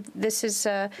for them this is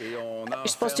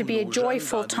supposed to be a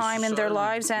joyful time in their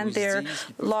lives, and they're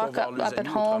locked up at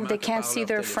home. They can't see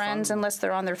their friends unless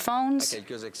they're on their phones,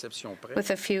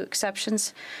 with a few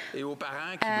exceptions.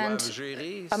 And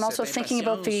I'm also thinking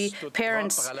about the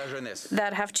parents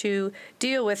that have to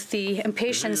deal with the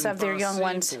impatience of their young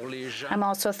ones. I'm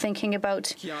also thinking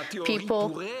about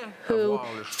people who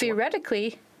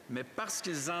theoretically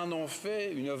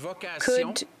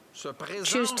could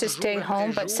choose to stay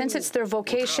home, but since it's their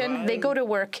vocation, they go to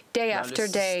work day after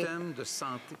day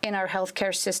in our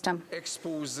healthcare system.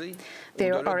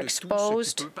 They are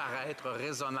exposed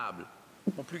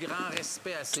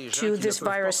to this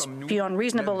virus beyond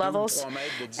reasonable levels,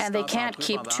 and they can't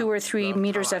keep 2 or 3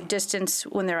 meters of distance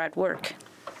when they're at work.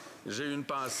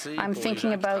 I'm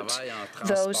thinking about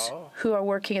those who are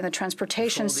working in the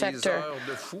transportation sector,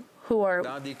 who are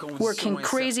working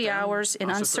crazy hours in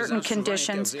uncertain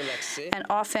conditions, and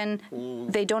often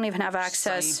they don't even have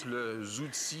access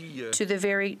to the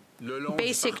very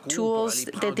basic tools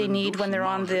that they need when they're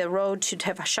on the road to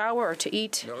have a shower or to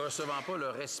eat.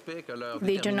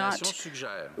 They do not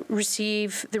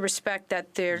receive the respect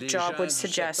that their job would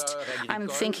suggest. I'm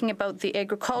thinking about the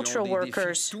agricultural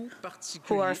workers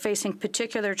who are facing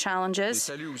particular challenges.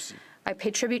 I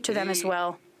pay tribute to them as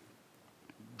well.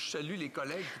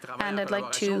 And I'd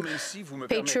like to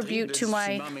pay tribute to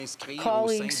my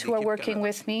colleagues who are working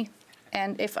with me,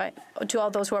 and to all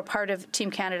those who are part of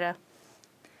Team Canada.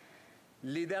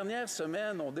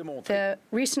 The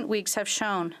recent weeks have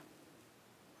shown,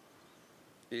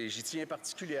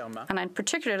 and I'd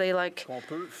particularly like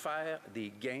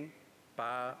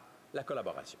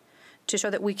to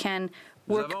show that we can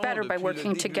work better by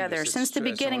working together. Since the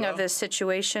beginning of this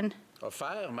situation,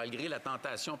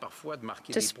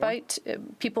 despite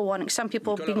some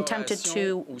people being tempted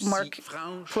to mark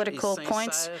political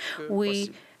points,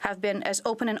 we have been as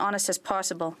open and honest as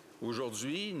possible.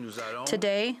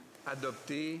 Today,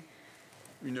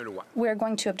 we are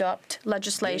going to adopt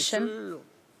legislation,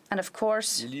 and of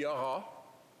course,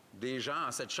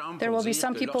 there will be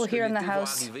some people here in the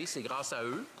House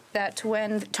that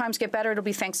when times get better, it'll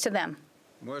be thanks to them.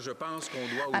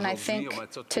 And I think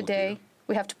today,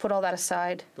 we have to put all that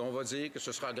aside.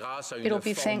 It'll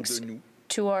be thanks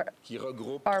to our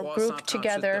group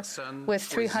together with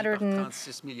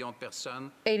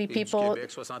 380 people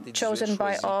chosen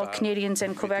by all Canadians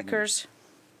and Quebecers,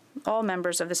 all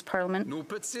members of this Parliament. Our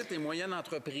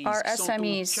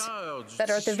SMEs that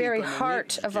are at the very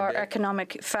heart of our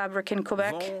economic fabric in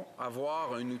Quebec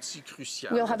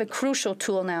will have a crucial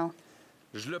tool now.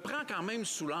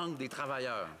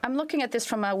 I'm looking at this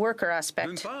from a worker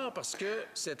aspect.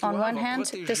 On one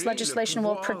hand, this legislation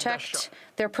will protect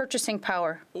their purchasing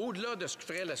power,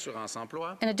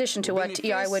 in addition to what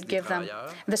EI would give them.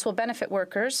 This will benefit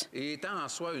workers, and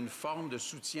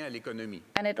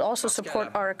it also support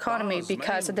our economy,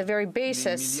 because at the very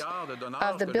basis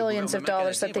of the billions of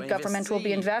dollars that the government will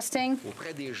be investing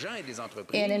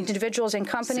in individuals and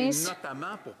companies,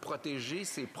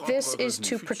 this is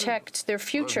to protect their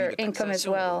future income as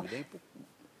well,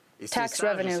 tax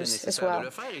revenues as well.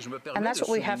 And that's what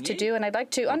we have to do. And I'd like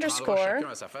to underscore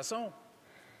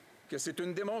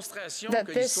that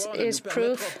this is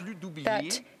proof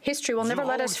that history will never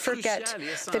let us forget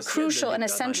the crucial and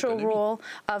essential role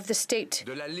of the state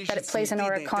that it plays in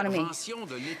our economy,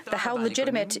 how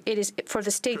legitimate it is for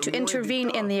the state to intervene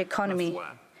in the economy.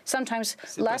 Sometimes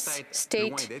less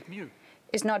state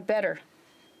is not better.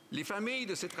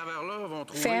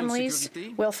 Families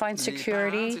will find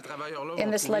security in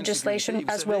this legislation,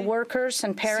 as will workers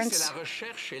and parents.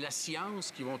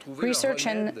 Research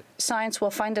and science will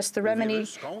find us the remedy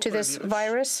to this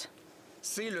virus.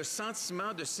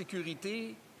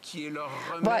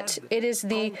 But it is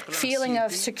the feeling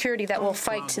of security that will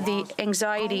fight the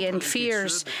anxiety and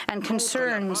fears and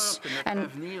concerns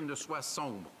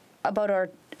about our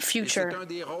future.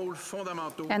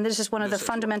 And this is one of the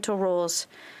fundamental roles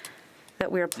that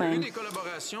we are playing.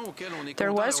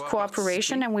 There was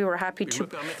cooperation, and we were happy to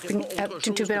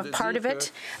be a part of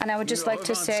it. And I would just like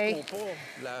to say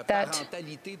that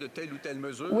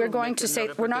we're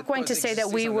not going to say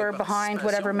that we were behind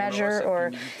whatever measure,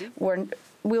 or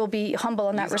we will be humble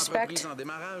in that respect.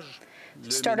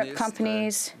 startup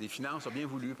companies.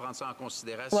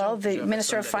 Well, the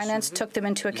Minister of Finance took them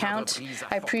into account.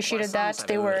 I appreciated that.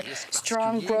 They were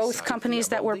strong growth companies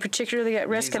that were particularly at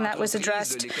risk, and that was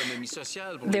addressed.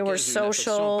 There were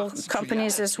social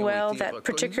companies as well that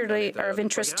particularly are of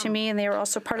interest to me, and they are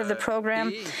also part of the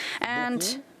program.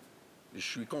 And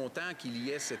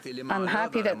I'm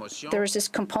happy that there is this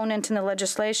component in the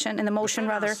legislation, in the motion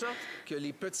rather.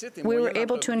 We were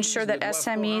able to ensure that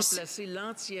SMEs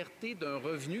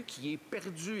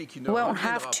won't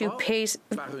have to pay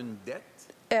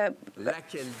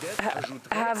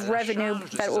have revenue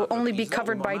that will only be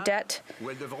covered by debt.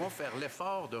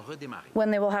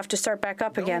 When they will have to start back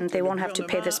up again, they won't have to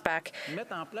pay this back.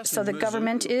 So the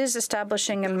government is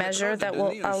establishing a measure that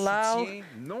will allow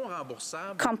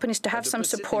companies to have some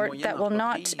support that will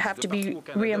not have to be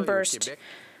reimbursed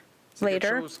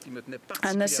later,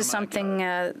 and this is something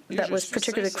that was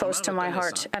particularly close to my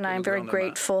heart, and I am very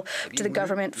grateful to the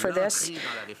government for this,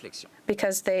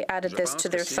 because they added this to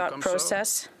their thought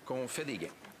process,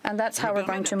 and that's how we're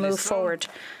going to move forward.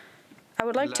 I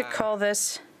would like to call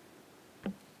this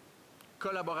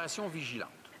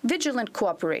vigilant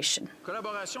cooperation.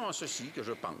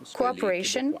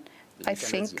 Cooperation, I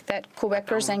think, that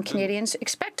Quebecers and Canadians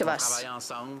expect of us.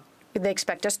 They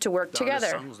expect us to work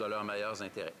together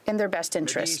in their best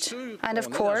interest. And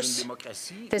of course,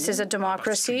 this is a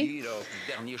democracy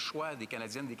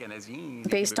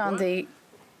based on the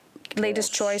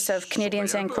latest choice of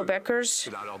Canadians and Quebecers.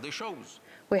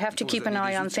 We have to keep an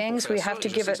eye on things. We have to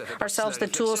give ourselves the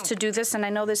tools to do this, and I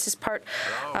know this is part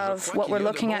of what we're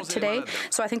looking at today.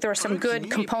 So I think there are some good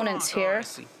components here,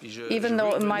 even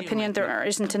though, in my opinion, there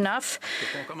isn't enough.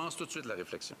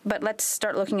 But let's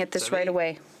start looking at this right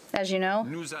away. As you know,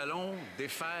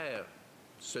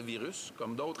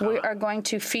 we are going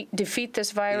to defeat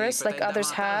this virus like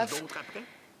others have,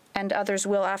 and others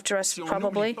will after us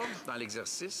probably,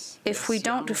 if we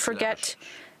don't forget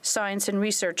science and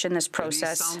research in this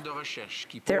process.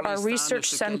 There are research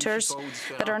centers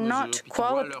that are not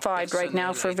qualified right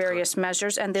now for various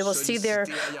measures, and they will see their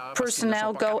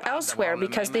personnel go elsewhere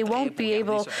because they won't be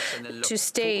able to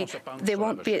stay.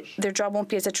 Their job won't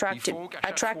be as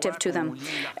attractive to them.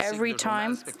 Every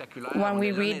time when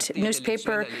we read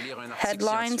newspaper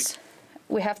headlines,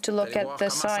 we have to look at the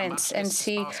science and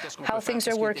see how things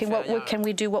are working, what can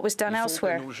we do, what was done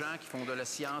elsewhere.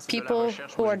 People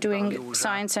who are doing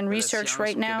science and research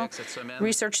right now,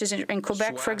 researchers in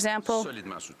Quebec, for example,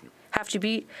 have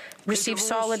to receive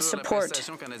solid support.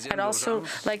 I'd also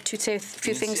like to say a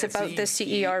few things about the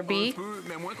CERB.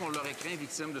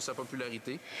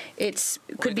 It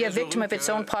could be a victim of its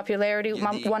own popularity,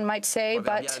 one might say,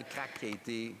 but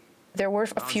there were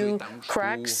a few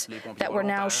cracks that were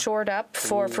now shored up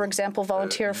for example,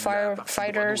 volunteer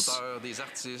firefighters,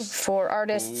 for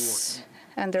artists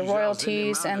and their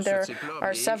royalties, and there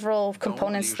are several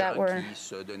components that were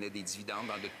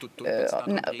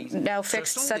now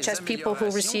fixed, such as people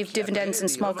who receive dividends in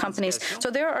small companies.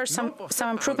 So there are some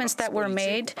improvements that were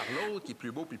made,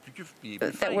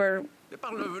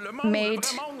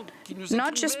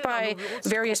 not just by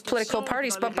various political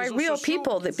parties, but by real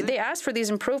people. They asked for these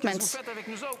improvements.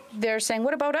 They're saying,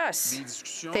 what about us?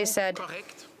 They said.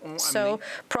 So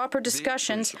proper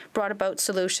discussions brought about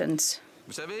solutions.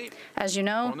 As you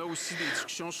know,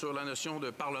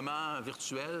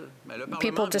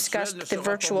 people discussed the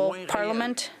virtual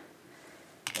parliament.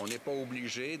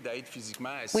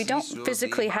 We don't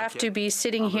physically have to be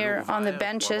sitting here on the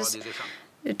benches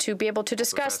to be able to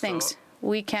discuss things.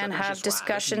 We can have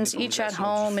discussions each at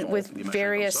home with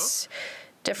various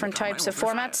different types of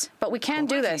formats, but we can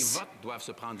do this.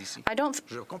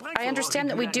 I understand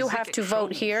that we do have to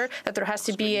vote here, that there has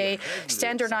to be a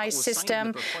standardized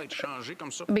system,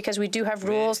 because we do have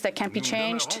rules that can't be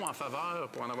changed.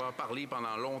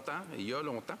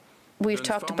 We've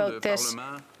talked about this.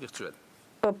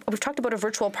 We've talked about a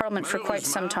virtual parliament for quite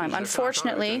some time.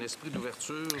 Unfortunately,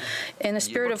 in the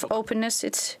spirit of openness,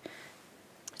 it's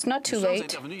not too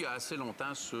late.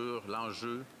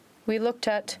 We looked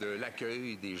at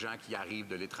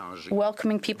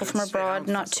welcoming people from abroad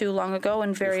not too long ago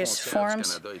in various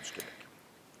forums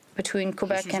between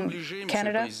Quebec and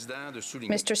Canada.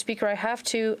 Mr. Speaker, I have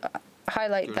to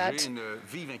highlight that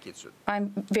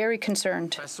I'm very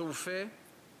concerned.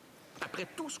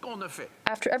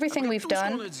 After everything we've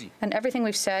done and everything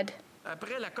we've said,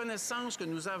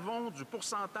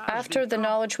 after the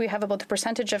knowledge we have about the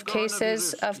percentage of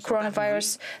cases of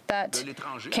coronavirus that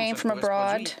came from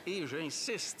abroad,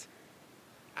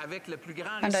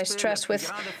 and I stress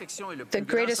with the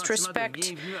greatest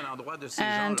respect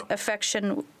and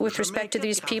affection with respect to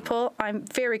these people, I'm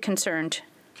very concerned.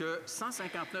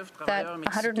 that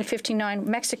 159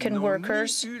 Mexican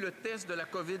workers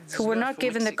who were not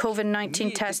given the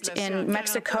COVID-19 test in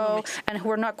Mexico and who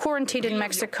were not quarantined in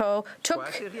Mexico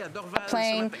took a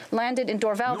plane, landed in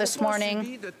Dorval this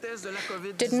morning,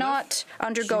 did not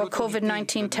undergo a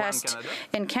COVID-19 test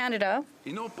in Canada,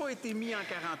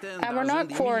 and were not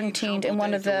quarantined in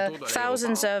one of the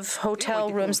thousands of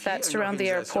hotel rooms that surround the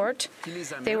airport.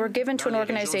 They were given to an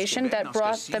organization that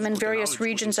brought them in various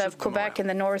regions of Quebec in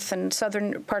the north and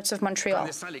southern parts of Montreal.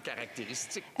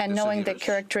 And knowing the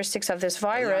characteristics of this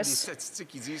virus,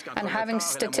 and having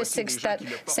statistics that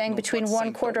saying between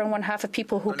 1/4 and 1/2 of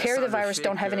people who carry the virus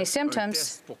don't have any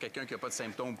symptoms,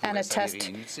 and a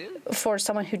test for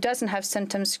someone who doesn't have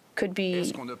symptoms could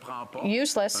be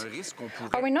useless,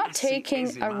 are we not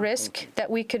taking a risk that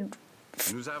we could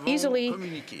easily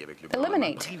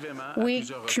eliminate? We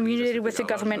communicated with the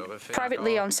government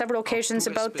privately on several occasions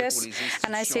about this,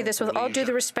 and I say this with all due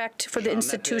respect for the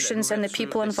institutions and the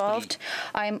people involved.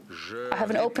 I have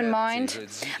an open mind,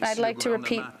 and I'd like to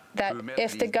repeat that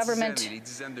if the government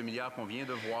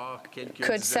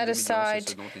could set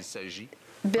aside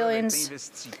billions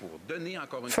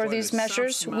for these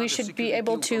measures, we should be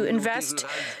able to invest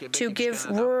to give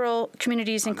rural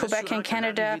communities in Quebec and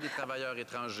Canada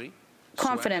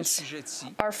confidence.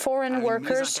 Our foreign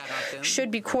workers should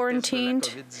be quarantined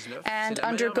and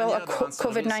undergo a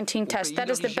COVID-19 test. That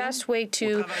is the best way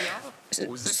to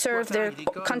serve their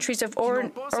countries of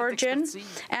origin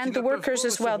and the workers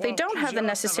as well. They don't have the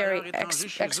necessary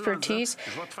expertise.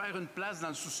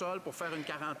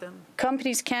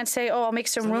 Companies can't say, oh, I'll make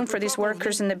some room for these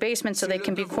workers in the basement so they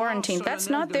can be quarantined. That's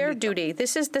not their duty.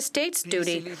 This is the state's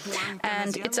duty.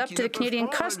 And it's up to the Canadian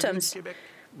Customs,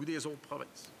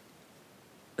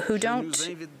 who don't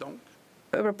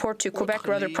report to Quebec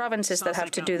or other provinces that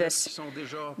have to do this.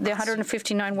 The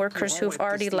 159 workers who've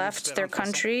already left their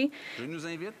country,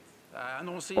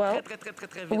 well,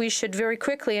 we should very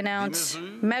quickly announce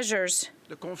measures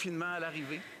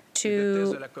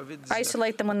to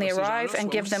isolate them when they arrive and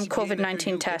give them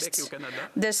COVID-19 tests.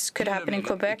 This could happen in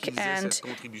Quebec and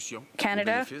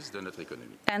Canada,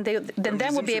 and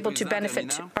then we'll be able to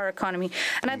benefit our economy.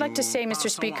 And I'd like to say, Mr.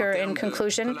 Speaker, in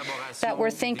conclusion, that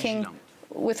we're thinking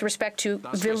with respect to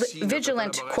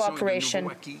vigilant cooperation.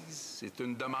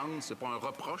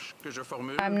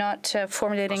 I'm not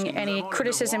formulating any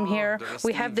criticism here.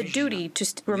 We have the duty to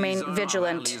remain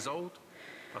vigilant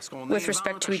with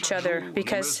respect to each other,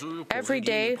 because every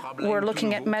day we're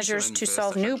looking at measures to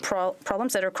solve new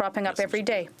problems that are cropping up every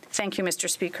day. Thank you, Mr.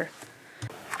 Speaker.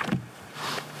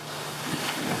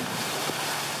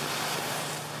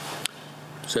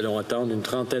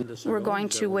 We're going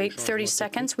to wait 30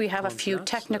 seconds. We have a few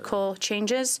technical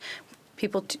changes,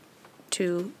 people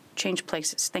to change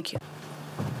places. Thank you.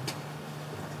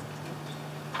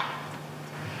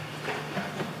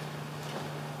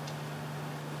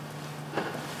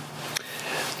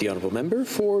 The honourable member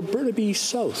for Burnaby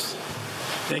South.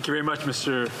 Thank you very much,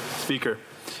 Mr. Speaker.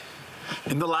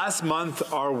 In the last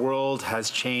month, our world has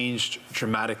changed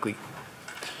dramatically.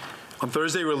 On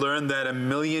Thursday, we learned that 1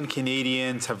 million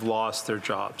Canadians have lost their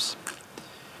jobs.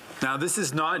 Now, this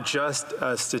is not just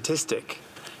a statistic.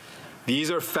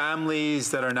 These are families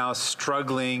that are now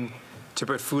struggling to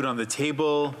put food on the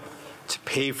table, to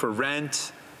pay for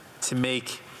rent, to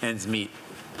make ends meet.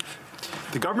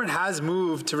 The government has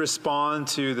moved to respond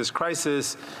to this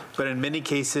crisis, but in many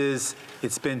cases,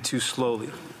 it's been too slowly.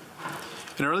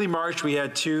 In early March, we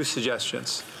had two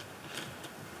suggestions.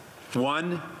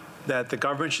 One, that the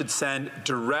government should send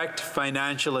direct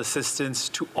financial assistance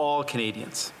to all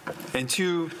Canadians. And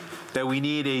two, that we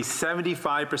need a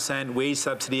 75% wage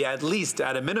subsidy, at least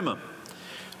at a minimum,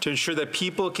 to ensure that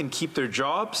people can keep their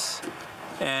jobs,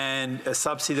 and a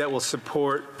subsidy that will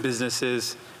support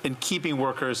businesses in keeping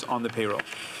workers on the payroll.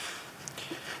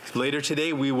 Later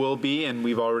today, we will be, and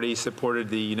we've already supported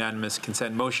the unanimous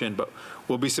consent motion, but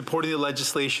we'll be supporting the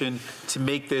legislation to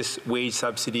make this wage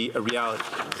subsidy a reality.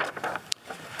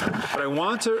 But I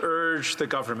want to urge the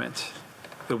government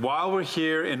that while we're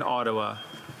here in Ottawa,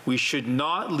 we should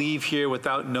not leave here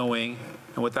without knowing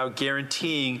and without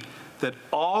guaranteeing that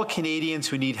all Canadians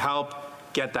who need help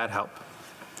get that help.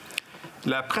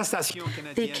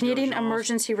 The Canadian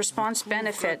Emergency Response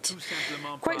Benefit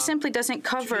quite simply doesn't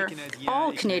cover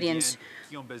all Canadians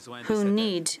who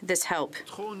need this help.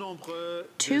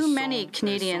 Too many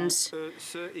Canadians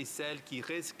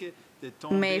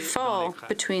may fall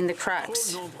between the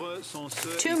cracks.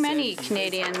 Too many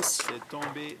Canadians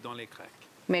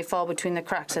may fall between the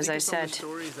cracks, as I said.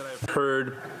 I've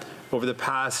heard over the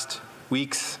past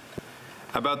weeks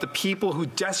about the people who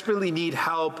desperately need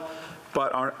help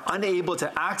but are unable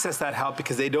to access that help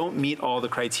because they don't meet all the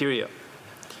criteria.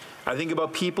 I think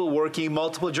about people working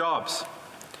multiple jobs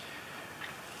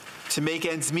to make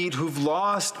ends meet who've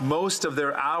lost most of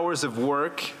their hours of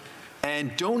work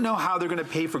and don't know how they're going to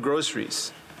pay for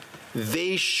groceries.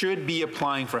 They should be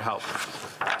applying for help.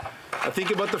 I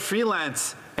think about the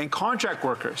freelance and contract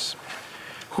workers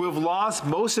who have lost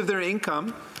most of their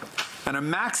income and are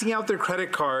maxing out their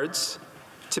credit cards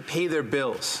to pay their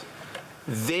bills.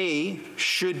 They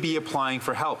should be applying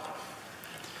for help.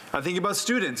 I think about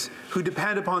students who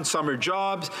depend upon summer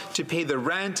jobs to pay the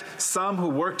rent, some who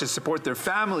work to support their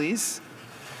families.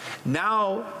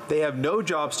 Now they have no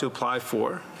jobs to apply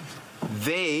for.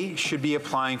 They should be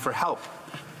applying for help.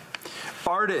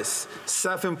 Artists,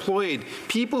 self-employed,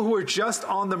 people who are just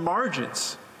on the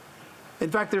margins. In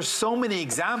fact, there's so many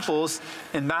examples,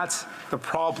 and that's the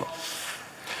problem.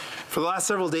 For the last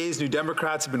several days, New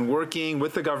Democrats have been working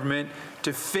with the government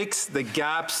to fix the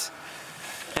gaps,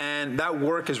 and that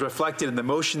work is reflected in the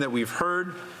motion that we've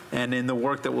heard and in the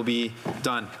work that will be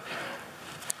done.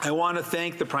 I want to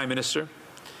thank the Prime Minister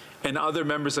and other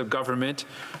members of government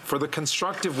for the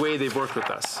constructive way they've worked with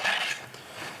us.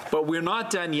 But we're not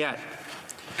done yet.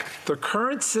 The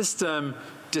current system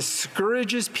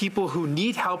discourages people who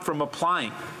need help from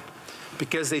applying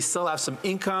because they still have some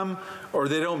income or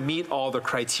they don't meet all the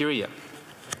criteria.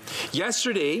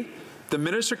 Yesterday, the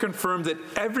minister confirmed that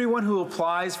everyone who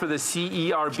applies for the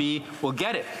CERB will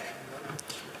get it.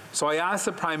 So I asked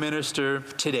the Prime Minister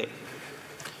today,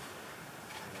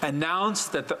 announce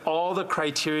that all the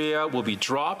criteria will be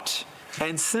dropped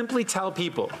and simply tell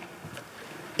people,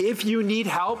 if you need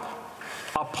help,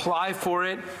 apply for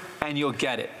it and you'll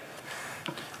get it.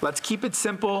 Let's keep it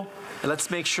simple, and let's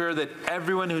make sure that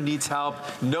everyone who needs help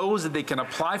knows that they can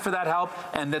apply for that help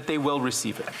and that they will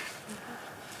receive it.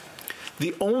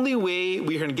 The only way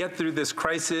we're going to get through this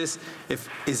crisis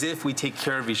is if we take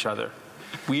care of each other.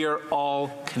 We are all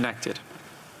connected.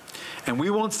 And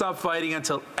we won't stop fighting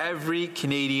until every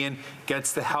Canadian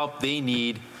gets the help they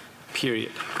need,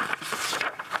 period.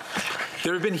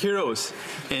 There have been heroes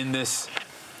in this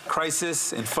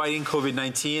crisis in fighting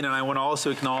COVID-19, and I want to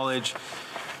also acknowledge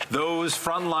those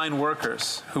frontline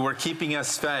workers who are keeping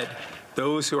us fed,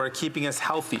 those who are keeping us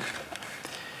healthy.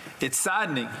 It's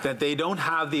saddening that they don't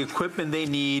have the equipment they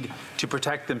need to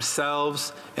protect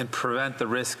themselves and prevent the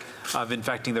risk of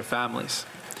infecting their families.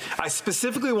 I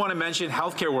specifically want to mention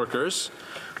healthcare workers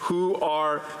who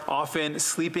are often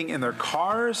sleeping in their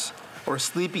cars or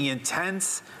sleeping in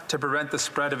tents to prevent the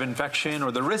spread of infection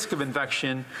or the risk of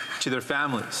infection to their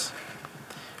families.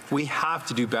 We have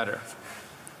to do better.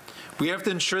 We have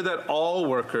to ensure that all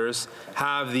workers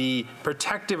have the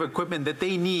protective equipment that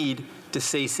they need to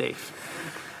stay safe.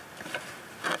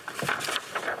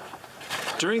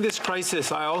 During this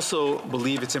crisis, I also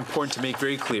believe it's important to make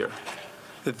very clear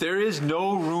that there is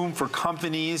no room for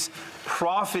companies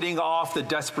profiting off the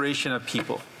desperation of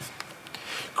people.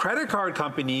 Credit card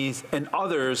companies and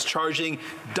others charging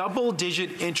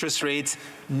double-digit interest rates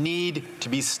need to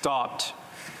be stopped.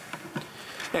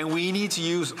 And we need to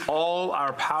use all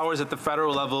our powers at the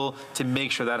federal level to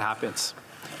make sure that happens.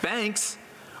 Banks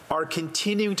are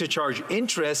continuing to charge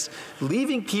interest,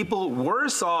 leaving people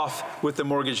worse off with the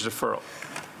mortgage deferral.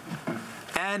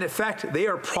 And in fact, they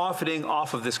are profiting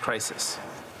off of this crisis.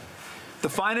 The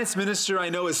finance minister, I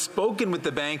know, has spoken with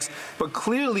the banks, but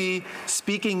clearly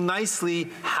speaking nicely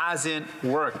hasn't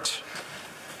worked.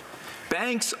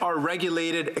 Banks are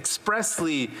regulated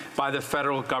expressly by the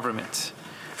federal government.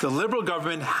 The Liberal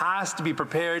government has to be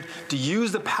prepared to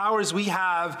use the powers we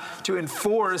have to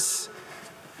enforce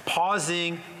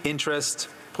pausing interest,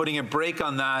 putting a brake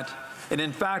on that. And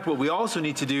in fact, what we also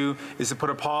need to do is to put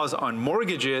a pause on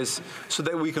mortgages so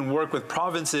that we can work with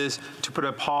provinces to put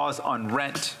a pause on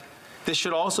rent. This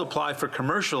should also apply for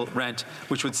commercial rent,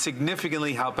 which would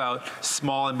significantly help out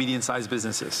small and medium-sized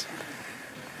businesses.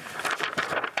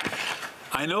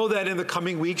 I know that in the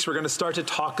coming weeks, we're going to start to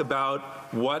talk about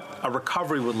what a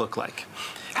recovery would look like,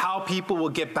 how people will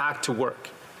get back to work.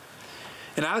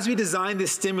 And as we design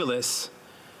this stimulus,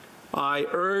 I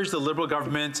urge the Liberal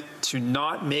government to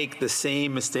not make the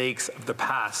same mistakes of the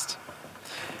past.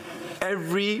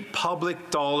 Every public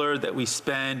dollar that we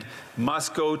spend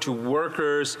must go to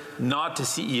workers, not to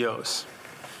CEOs.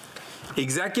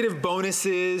 Executive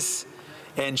bonuses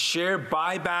and share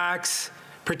buybacks,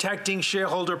 protecting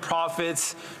shareholder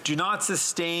profits, do not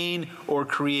sustain or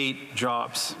create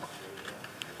jobs.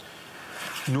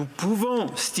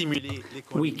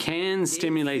 We can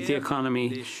stimulate the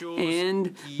economy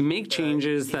and make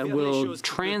changes that will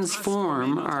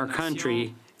transform our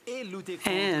country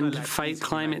and fight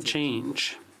climate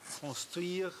change.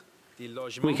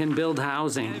 We can build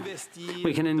housing.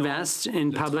 We can invest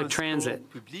in public transit.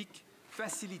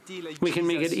 We can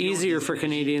make it easier for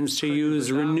Canadians to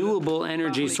use renewable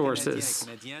energy sources.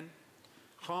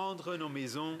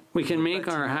 We can make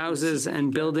our houses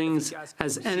and buildings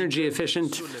as energy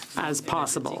efficient as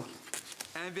possible.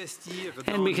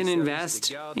 And we can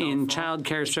invest in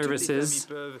childcare services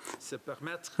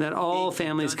that all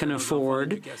families can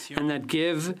afford and that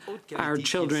give our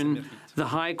children the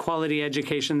high-quality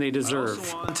education they deserve. I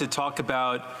also want to talk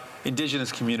about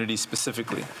Indigenous communities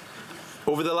specifically.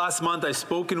 Over the last month, I've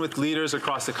spoken with leaders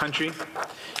across the country,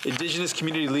 Indigenous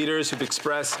community leaders who've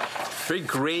expressed very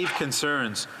grave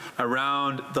concerns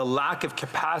around the lack of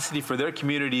capacity for their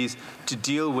communities to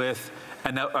deal with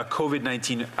a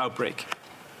COVID-19 outbreak.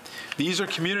 These are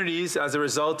communities as a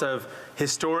result of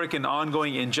historic and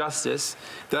ongoing injustice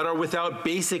that are without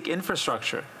basic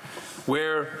infrastructure,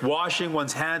 where washing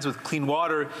one's hands with clean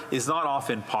water is not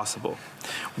often possible,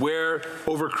 where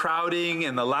overcrowding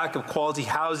and the lack of quality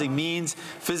housing means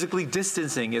physically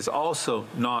distancing is also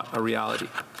not a reality,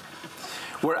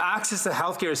 where access to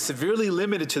healthcare is severely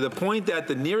limited to the point that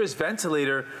the nearest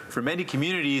ventilator for many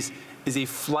communities is a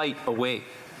flight away.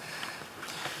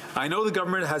 I know the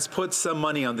government has put some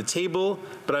money on the table,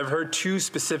 but I've heard two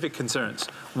specific concerns.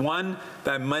 One,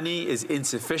 that money is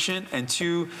insufficient, and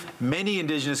two, many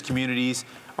Indigenous communities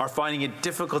are finding it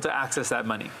difficult to access that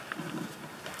money.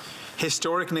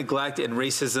 Historic neglect and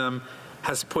racism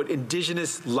has put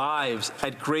Indigenous lives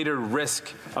at greater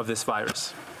risk of this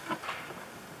virus.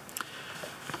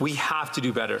 We have to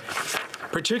do better,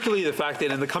 particularly the fact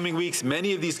that in the coming weeks,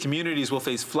 many of these communities will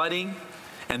face flooding,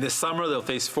 and this summer they'll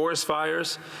face forest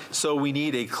fires. So we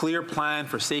need a clear plan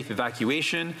for safe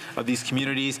evacuation of these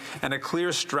communities and a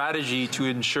clear strategy to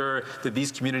ensure that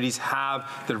these communities have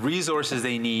the resources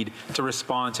they need to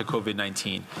respond to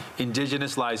COVID-19.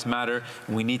 Indigenous lives matter,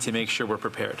 and we need to make sure we're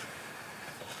prepared.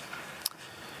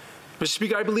 Mr.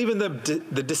 Speaker, I believe in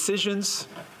the decisions.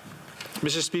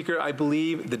 Mr. Speaker, I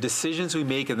believe the decisions we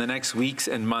make in the next weeks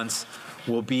and months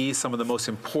will be some of the most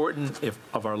important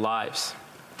of our lives.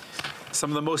 Some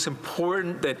of the most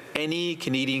important that any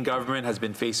Canadian government has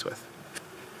been faced with.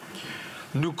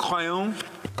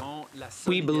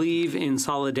 We believe in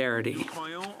solidarity.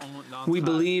 We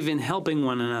believe in helping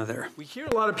one another. We hear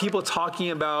a lot of people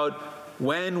talking about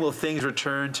when will things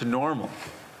return to normal.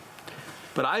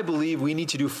 But I believe we need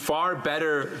to do far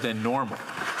better than normal.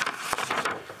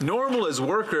 Normal is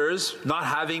workers not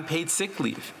having paid sick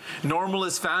leave. Normal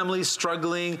is families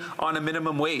struggling on a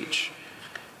minimum wage.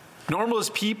 Normal is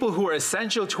people who are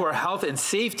essential to our health and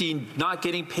safety not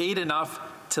getting paid enough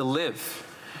to live.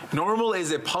 Normal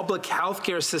is a public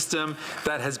healthcare system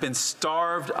that has been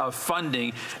starved of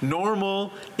funding.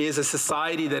 Normal is a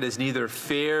society that is neither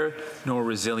fair nor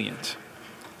resilient.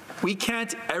 We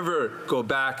can't ever go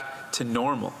back to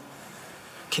normal.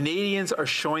 Canadians are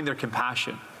showing their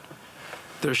compassion.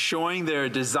 They're showing their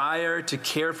desire to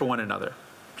care for one another.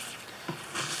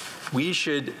 We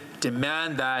should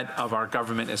demand that of our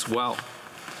government as well.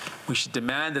 We should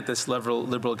demand that this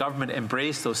liberal government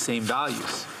embrace those same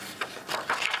values.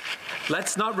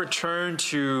 Let's not return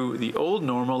to the old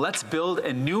normal. Let's build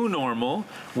a new normal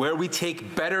where we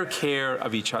take better care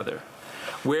of each other,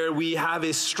 where we have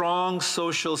a strong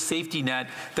social safety net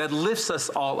that lifts us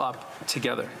all up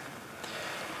together.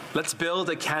 Let's build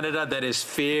a Canada that is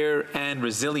fair and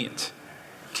resilient.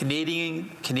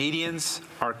 Canadians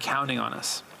are counting on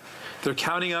us. They're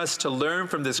counting us to learn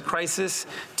from this crisis,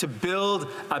 to build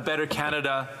a better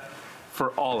Canada for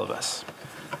all of us.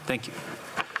 Thank you.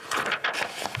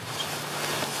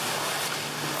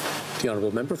 The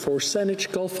Honourable Member for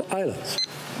Saanich Gulf Islands.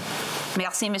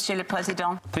 Merci, Monsieur le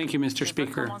Président. Thank you, Mr.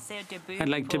 Speaker. I'd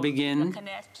like to begin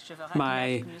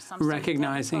by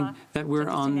recognizing that we're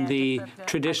on the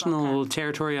traditional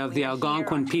territory of the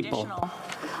Algonquin people.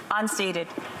 Unceded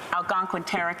Algonquin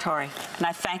territory, and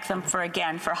I thank them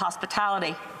for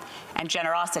hospitality and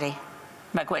generosity.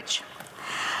 Miigwech.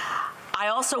 I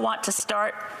also want to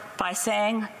start by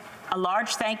saying a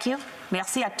large thank you.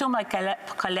 Merci à tous mes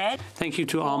collègues. Thank you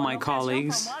to all my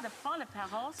colleagues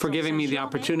for giving me the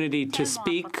opportunity to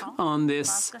speak on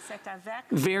this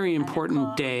very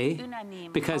important day,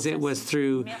 because it was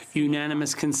through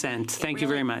unanimous consent. Thank you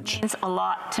very much. It means a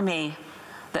lot to me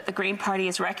that the Green Party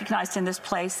is recognized in this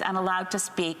place and allowed to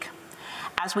speak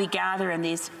as we gather in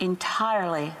these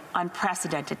entirely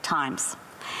unprecedented times.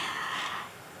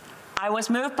 I was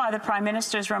moved by the Prime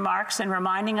Minister's remarks in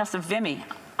reminding us of Vimy.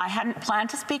 I hadn't planned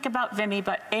to speak about Vimy,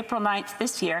 but April 9th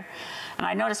this year, and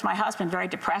I noticed my husband very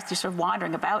depressed, he's sort of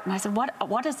wandering about, and I said,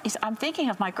 what is, I'm thinking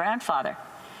of my grandfather,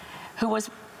 who was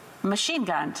machine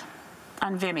gunned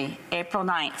on Vimy, April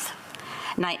 9th.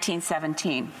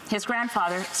 1917. His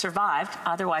grandfather survived,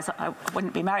 otherwise I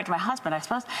wouldn't be married to my husband, I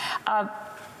suppose.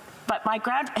 But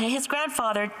his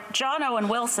grandfather, John Owen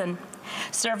Wilson,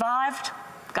 survived,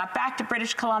 got back to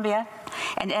British Columbia,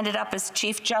 and ended up as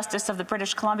Chief Justice of the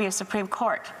British Columbia Supreme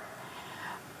Court.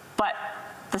 But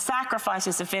the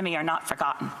sacrifices of Vimy are not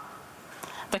forgotten.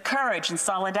 The courage and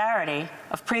solidarity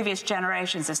of previous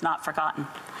generations is not forgotten.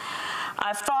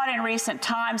 I've thought in recent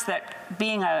times that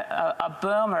being a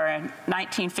boomer, a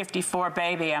 1954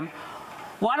 baby, I'm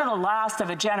one of the last of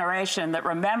a generation that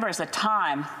remembers a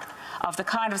time of the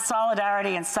kind of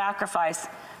solidarity and sacrifice,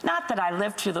 not that I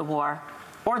lived through the war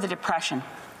or the Depression,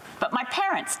 but my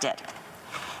parents did.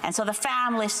 And so the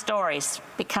family stories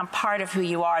become part of who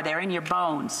you are. They're in your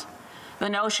bones. The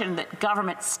notion that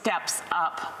government steps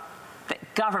up,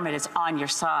 that government is on your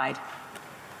side.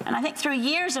 And I think through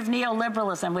years of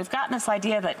neoliberalism, we've gotten this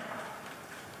idea that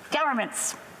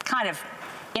government's kind of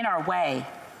in our way,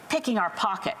 picking our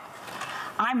pocket.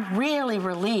 I'm really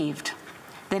relieved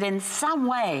that in some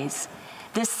ways,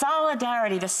 this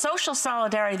solidarity, the social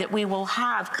solidarity that we will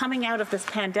have coming out of this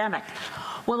pandemic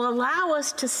will allow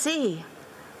us to see,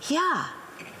 yeah,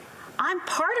 I'm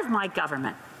part of my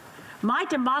government. My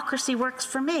democracy works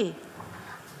for me.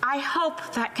 I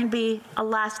hope that can be a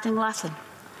lasting lesson.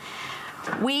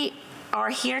 We are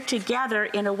here together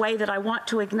in a way that I want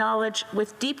to acknowledge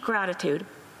with deep gratitude.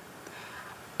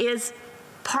 Is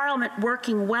Parliament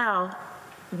working well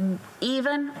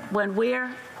even when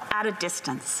we're at a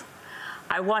distance?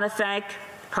 I want to thank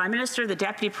Prime Minister, the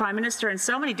Deputy Prime Minister, and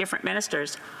so many different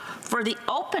ministers for the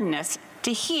openness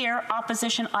to hear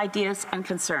opposition ideas and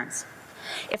concerns.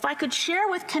 If I could share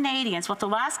with Canadians what the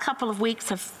last couple of weeks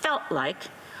have felt like,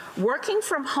 working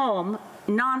from home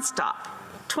nonstop,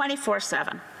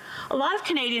 24/7. A lot of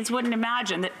Canadians wouldn't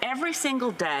imagine that every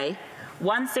single day,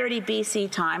 1:30 BC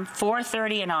time,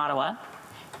 4:30 in Ottawa,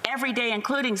 every day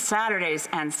including Saturdays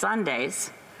and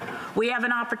Sundays, we have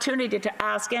an opportunity to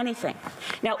ask anything.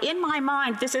 Now, in my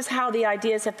mind, this is how the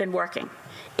ideas have been working.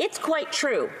 It's quite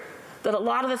true that a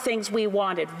lot of the things we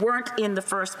wanted weren't in the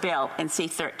first bill in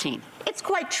C-13. It's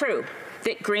quite true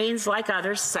that Greens, like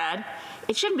others, said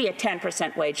it shouldn't be a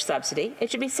 10% wage subsidy, it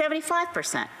should be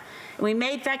 75%. And we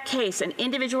made that case, and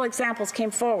individual examples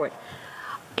came forward.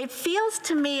 It feels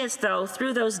to me as though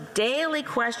through those daily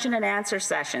question and answer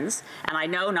sessions, and I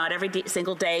know not every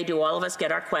single day do all of us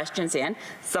get our questions in.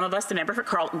 Some of us, the member for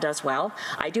Carleton, does well.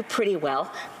 I do pretty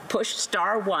well. Push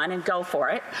 *1 and go for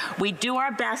it. We do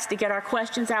our best to get our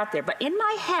questions out there. But in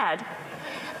my head,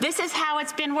 this is how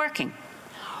it's been working.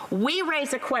 We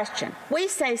raise a question. We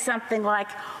say something like,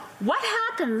 what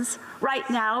happens right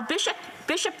now? Bishop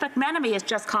McMenemy has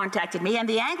just contacted me, and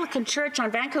the Anglican Church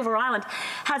on Vancouver Island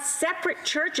has separate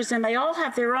churches, and they all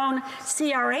have their own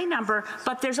CRA number,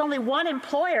 but there's only one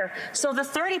employer. So the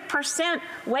 30%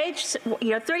 wage,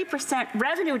 30%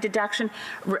 revenue deduction,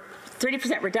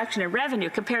 30% reduction in revenue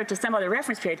compared to some other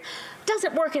reference period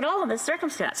doesn't work at all in this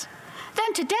circumstance.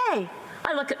 Then today,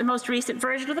 I look at the most recent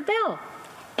version of the bill.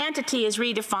 Entity is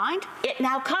redefined. It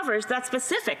now covers that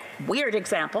specific weird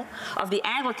example of the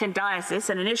Anglican diocese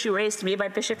and an issue raised to me by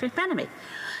Bishop McMenemy.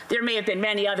 There may have been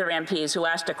many other MPs who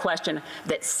asked a question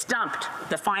that stumped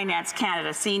the Finance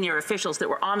Canada senior officials that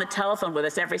were on the telephone with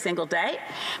us every single day.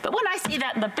 But when I see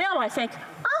that in the bill, I think,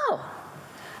 oh,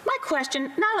 my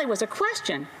question not only was a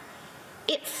question,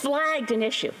 it flagged an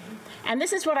issue. And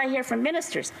this is what I hear from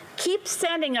ministers. Keep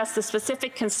sending us the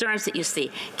specific concerns that you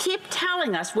see. Keep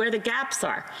telling us where the gaps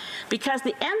are. Because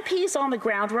the MPs on the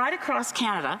ground right across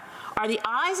Canada are the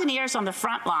eyes and ears on the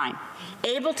front line,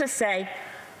 able to say,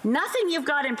 nothing you've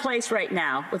got in place right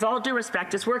now, with all due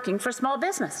respect, is working for small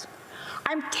business.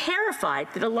 I'm terrified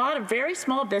that a lot of very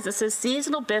small businesses,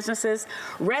 seasonal businesses,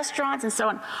 restaurants and so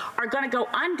on, are going to go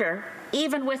under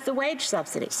even with the wage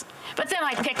subsidies. But then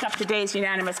I pick up today's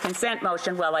unanimous consent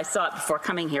motion. Well, I saw it before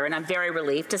coming here, and I'm very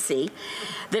relieved to see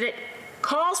that it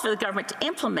calls for the government to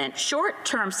implement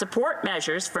short-term support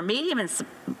measures for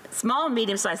small and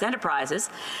medium-sized enterprises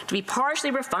to be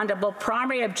partially refundable,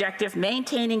 primary objective,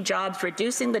 maintaining jobs,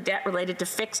 reducing the debt related to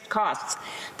fixed costs.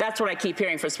 That's what I keep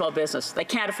hearing from small business. They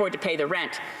can't afford to pay the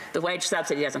rent. The wage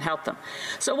subsidy doesn't help them.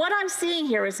 So what I'm seeing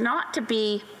here is not to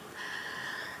be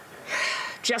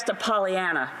just a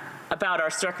Pollyanna about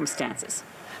our circumstances.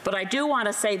 But I do want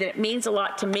to say that it means a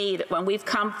lot to me that when we've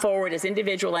come forward as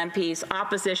individual MPs,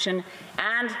 opposition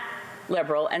and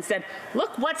Liberal, and said,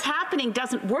 look, what's happening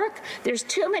doesn't work. There's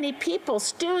too many people,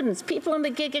 students, people in the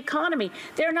gig economy.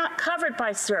 They're not covered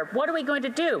by CERB. What are we going to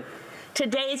do?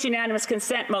 Today's unanimous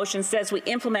consent motion says we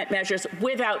implement measures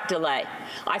without delay.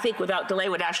 I think without delay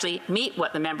would actually meet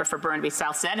what the member for Burnaby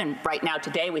South said, and right now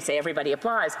today we say everybody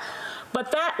applies.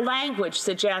 But that language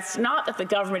suggests not that the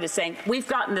government is saying, we've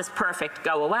gotten this perfect,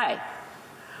 go away.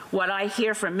 What I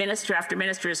hear from minister after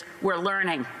minister is, we're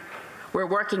learning. We're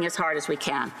working as hard as we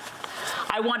can.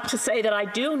 I want to say that I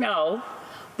do know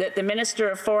that the Minister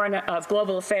of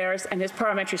Global Affairs and his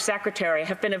parliamentary secretary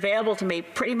have been available to me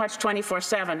pretty much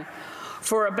 24/7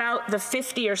 for about the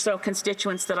 50 or so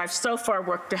constituents that I've so far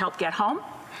worked to help get home.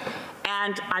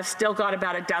 And I've still got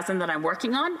about a dozen that I'm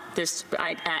working on.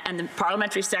 And the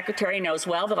parliamentary secretary knows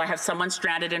well that I have someone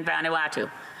stranded in Vanuatu.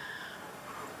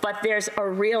 But there's a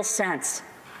real sense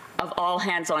of all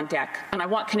hands on deck, and I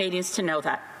want Canadians to know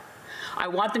that. I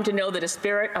want them to know that a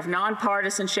spirit of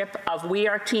nonpartisanship, of we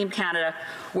are Team Canada,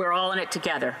 we're all in it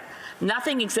together.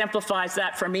 Nothing exemplifies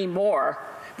that for me more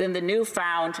than the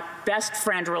newfound best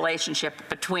friend relationship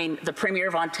between the Premier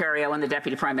of Ontario and the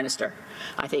Deputy Prime Minister.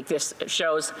 I think this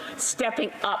shows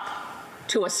stepping up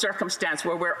to a circumstance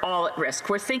where we're all at risk.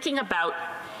 We're thinking about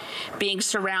being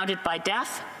surrounded by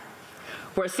death.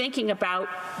 We're thinking about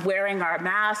wearing our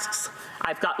masks.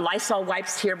 I've got Lysol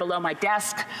wipes here below my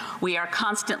desk. We are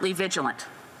constantly vigilant.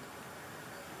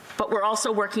 But we're also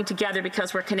working together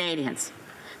because we're Canadians.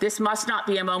 This must not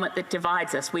be a moment that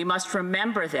divides us. We must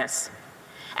remember this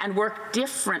and work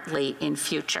differently in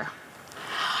future.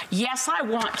 Yes, I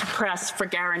want to press for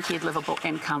guaranteed livable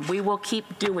income. We will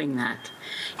keep doing that.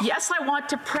 Yes, I want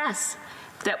to press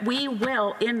that we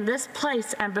will, in this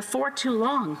place and before too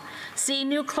long, see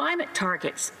new climate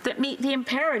targets that meet the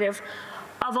imperative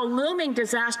of a looming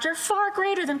disaster far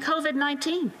greater than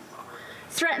COVID-19.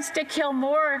 Threatens to kill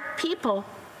more people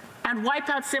and wipe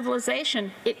out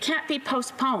civilization. It can't be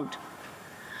postponed.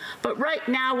 But right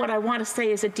now, what I want to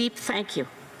say is a deep thank you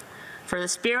for the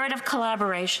spirit of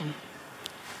collaboration.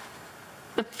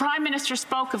 The Prime Minister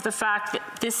spoke of the fact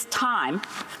that this time,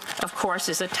 of course,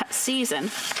 is a season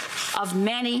of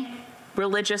many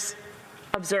religious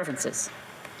observances.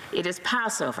 It is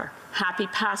Passover. Happy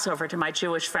Passover to my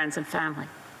Jewish friends and family.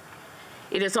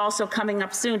 It is also coming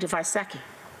up soon to Vaisakhi.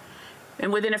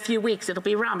 And within a few weeks, it'll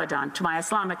be Ramadan to my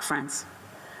Islamic friends,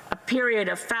 a period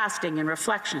of fasting and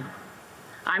reflection.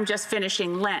 I'm just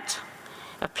finishing Lent,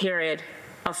 a period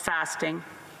of fasting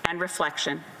and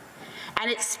reflection. And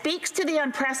it speaks to the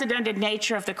unprecedented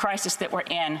nature of the crisis that we're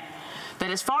in, that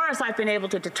as far as I've been able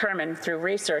to determine through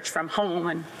research from home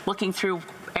and looking through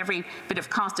every bit of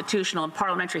constitutional and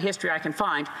parliamentary history I can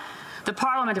find, the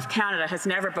Parliament of Canada has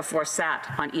never before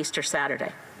sat on Easter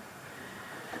Saturday.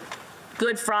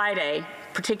 Good Friday,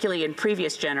 particularly in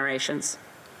previous generations,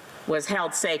 was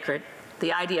held sacred.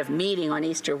 The idea of meeting on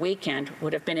Easter weekend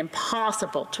would have been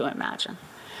impossible to imagine.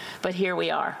 But here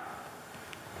we are.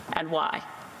 And why?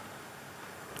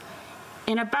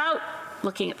 In about,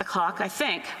 looking at the clock, I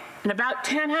think, in about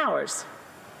 10 hours,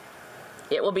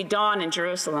 it will be dawn in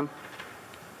Jerusalem.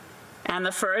 And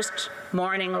the first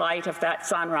morning light of that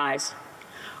sunrise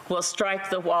will strike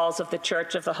the walls of the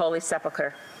Church of the Holy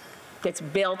Sepulchre. It's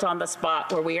built on the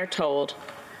spot where we are told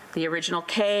the original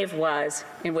cave was,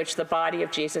 in which the body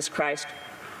of Jesus Christ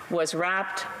was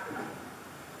wrapped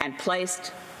and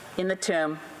placed in the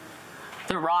tomb,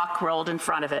 the rock rolled in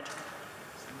front of it,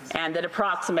 and that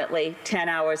approximately 10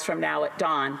 hours from now at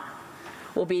dawn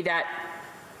will be that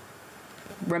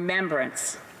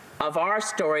remembrance of our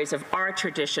stories, of our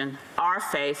tradition, our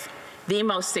faith, the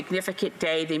most significant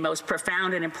day, the most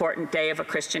profound and important day of a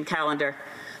Christian calendar,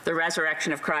 the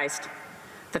resurrection of Christ,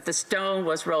 that the stone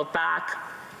was rolled back,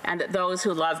 and that those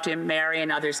who loved him, Mary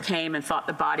and others, came and thought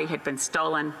the body had been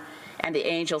stolen, and the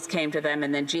angels came to them,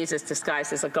 and then Jesus,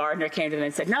 disguised as a gardener, came to them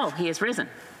and said, no, he is risen.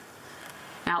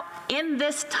 Now, in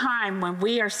this time when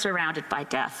we are surrounded by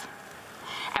death,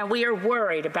 and we are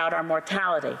worried about our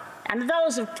mortality, and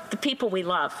those of the people we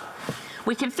love,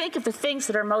 we can think of the things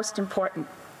that are most important.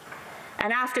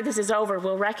 And after this is over,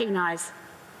 we'll recognize,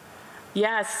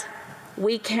 yes,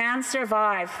 we can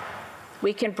survive.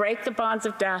 We can break the bonds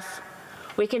of death.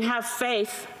 We can have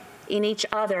faith in each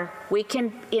other. We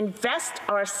can invest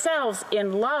ourselves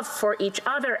in love for each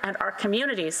other and our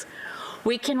communities.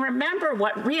 We can remember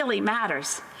what really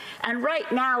matters. And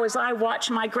right now, as I watch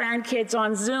my grandkids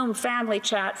on Zoom family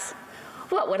chats,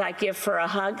 what would I give for a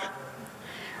hug?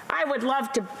 I would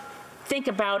love to think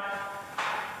about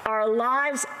our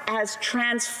lives as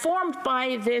transformed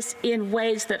by this in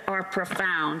ways that are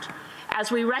profound,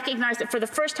 as we recognize that for the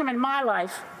first time in my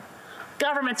life,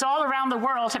 governments all around the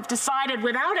world have decided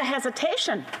without a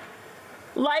hesitation,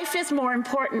 life is more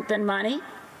important than money.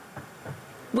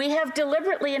 We have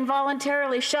deliberately and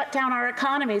voluntarily shut down our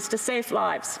economies to save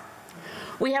lives.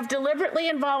 We have deliberately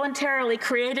and voluntarily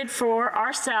created for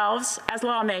ourselves as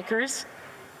lawmakers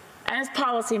and as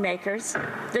policymakers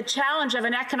the challenge of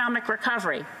an economic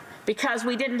recovery because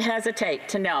we didn't hesitate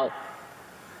to know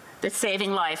that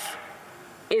saving life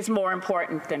is more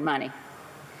important than money.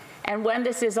 And when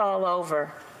this is all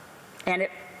over, and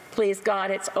please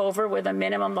God, it's over with a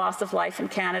minimum loss of life in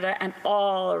Canada and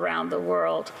all around the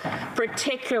world,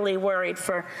 particularly worried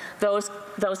for those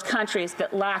countries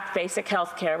that lack basic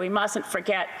health care. We mustn't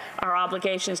forget our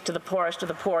obligations to the poorest of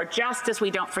the poor, just as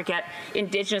we don't forget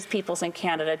Indigenous peoples in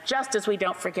Canada, just as we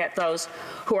don't forget those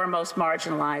who are most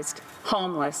marginalized,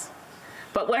 homeless.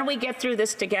 But when we get through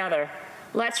this together,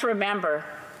 let's remember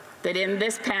that in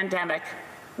this pandemic,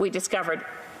 we discovered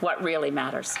what really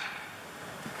matters.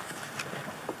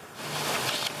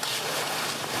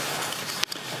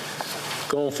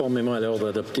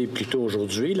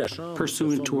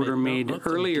 Pursuant to order made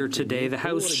earlier today, the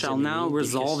House shall now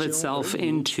resolve itself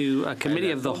into a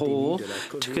committee of the whole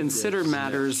to consider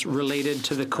matters related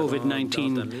to the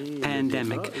COVID-19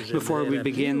 pandemic. Before we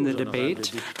begin the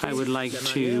debate, I would like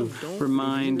to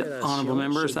remind honourable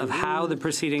members of how the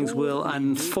proceedings will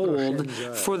unfold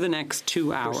for the next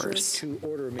 2 hours.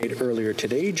 Order made earlier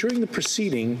today. During the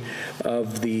proceeding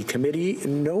of the committee,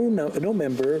 no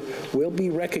member will be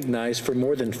recognized for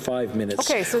more than 5 minutes.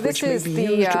 Okay, so this is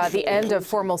the end of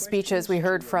formal speeches. We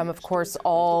heard from, of course,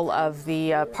 all of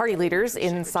the party leaders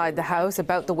inside the House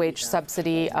about the wage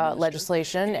subsidy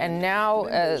legislation, and now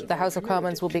the House of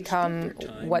Commons will become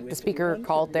what the Speaker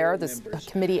called there, this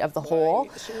committee of the whole,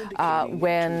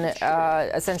 when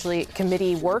essentially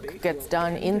committee work gets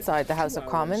done inside the House of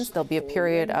Commons. There'll be a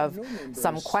period of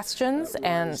some questions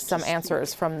and some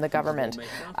answers from the government.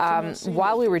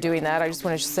 While we were doing that, I just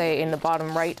wanted to say in the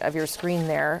bottom right of your screen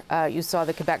there, you saw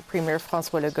the Quebec Premier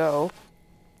François Legault,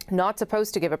 not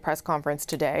supposed to give a press conference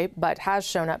today, but has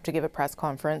shown up to give a press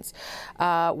conference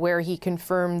where he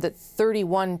confirmed that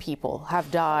 31 people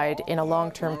have died in a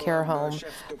long-term care home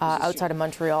outside of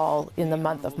Montreal in the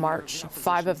month of March.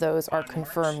 5 of those are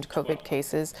confirmed COVID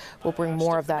cases. We'll bring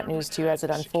more of that news to you as it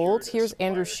unfolds. Here's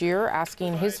Andrew Scheer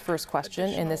asking his first question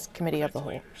in this committee of the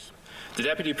whole. The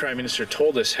Deputy Prime Minister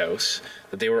told this House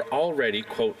that they were already,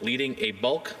 quote, leading a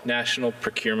bulk national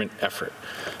procurement effort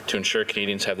to ensure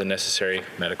Canadians have the necessary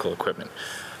medical equipment.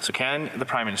 So can the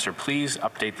Prime Minister please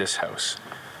update this House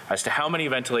as to how many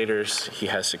ventilators he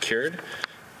has secured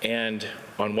and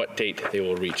on what date they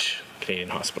will reach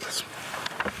Canadian hospitals?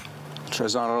 The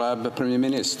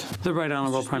Right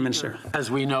Honourable Prime Minister.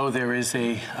 As we know, there is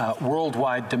a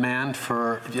worldwide demand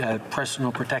for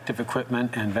personal protective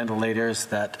equipment and ventilators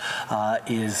that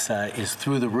is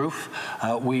through the roof.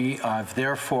 We have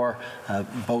therefore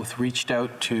both reached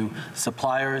out to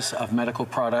suppliers of medical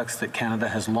products that Canada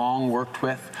has long worked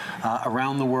with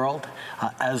around the world,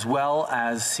 as well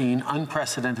as seen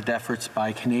unprecedented efforts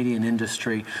by Canadian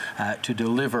industry to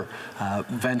deliver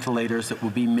ventilators that will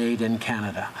be made in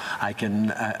Canada. I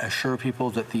can assure people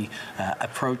that the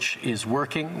approach is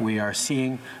working. We are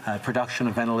seeing production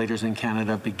of ventilators in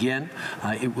Canada begin.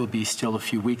 It will be still a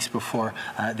few weeks before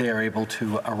they are able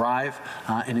to arrive,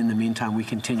 and in the meantime we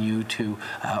continue to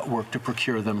work to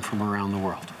procure them from around the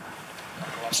world.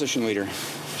 Opposition Leader.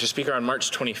 Mr. Speaker, on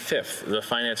March 25th, the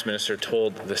Finance Minister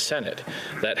told the Senate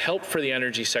that help for the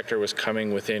energy sector was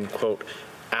coming within, quote,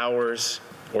 hours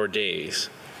or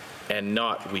days and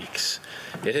not weeks.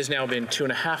 It has now been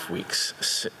 2.5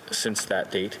 weeks since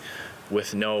that date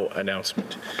with no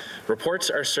announcement. Reports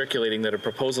are circulating that a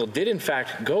proposal did in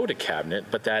fact go to Cabinet,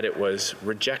 but that it was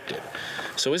rejected.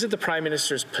 So is it the Prime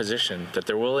Minister's position that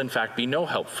there will in fact be no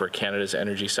help for Canada's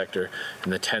energy sector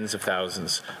and the tens of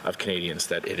thousands of Canadians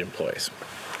that it employs?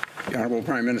 The Honourable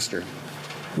Prime Minister.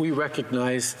 We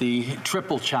recognize the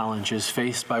triple challenges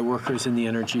faced by workers in the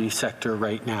energy sector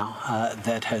right now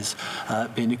that has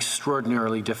been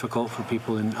extraordinarily difficult for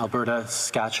people in Alberta,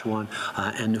 Saskatchewan,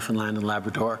 and Newfoundland and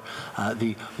Labrador.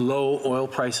 The low oil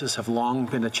prices have long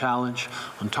been a challenge.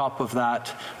 On top of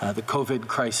that, the COVID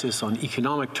crisis on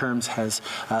economic terms has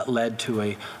led to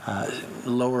a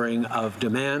lowering of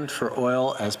demand for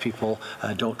oil as people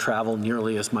don't travel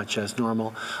nearly as much as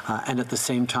normal. And at the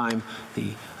same time, the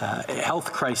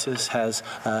health crisis has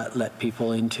let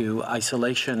people into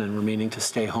isolation and remaining to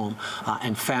stay home,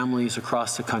 and families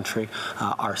across the country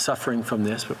are suffering from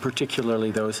this, but particularly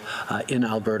those in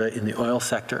Alberta in the oil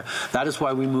sector. That is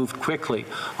why we moved quickly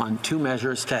on 2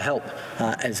 measures to help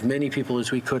as many people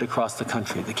as we could across the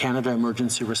country: the Canada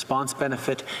Emergency Response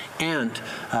Benefit and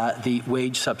the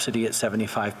wage subsidy at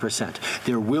 75%.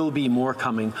 There will be more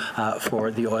coming for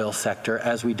the oil sector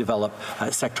as we develop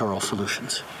sectoral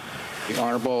solutions. The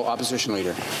Honourable Opposition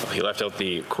Leader. Well, he left out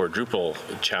the quadruple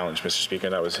challenge, Mr. Speaker,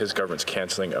 and that was his government's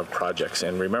cancelling of projects.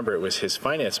 And remember, it was his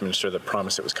finance minister that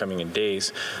promised it was coming in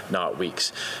days, not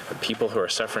weeks. People who are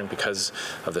suffering because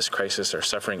of this crisis are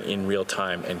suffering in real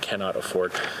time and cannot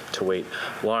afford to wait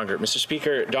longer. Mr.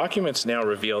 Speaker, documents now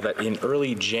reveal that in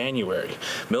early January,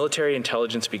 military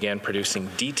intelligence began producing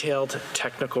detailed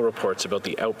technical reports about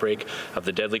the outbreak of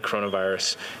the deadly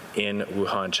coronavirus in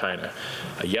Wuhan, China.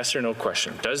 A yes or no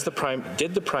question.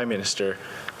 Did the Prime Minister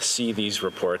see these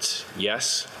reports,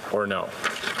 yes or no?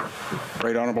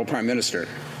 Right Honourable Prime Minister.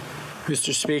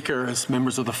 Mr. Speaker, as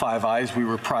members of the Five Eyes, we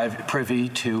were privy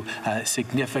to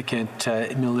significant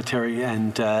military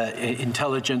and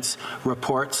intelligence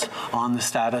reports on the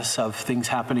status of things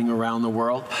happening around the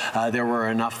world. There were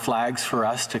enough flags for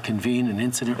us to convene an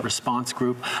incident response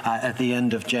group at the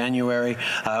end of January.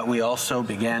 We also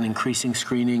began increasing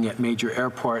screening at major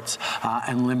airports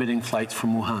and limiting flights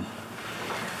from Wuhan.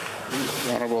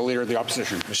 The Honourable Leader of the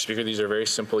Opposition. Mr. Speaker, these are very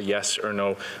simple yes or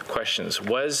no questions.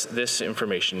 Was this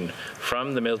information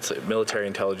from the military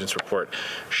intelligence report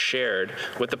shared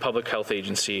with the Public Health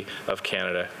Agency of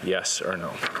Canada, yes or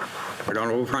no? Right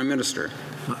Honourable Prime Minister.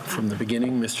 From the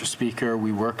beginning, Mr. Speaker,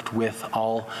 we worked with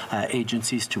all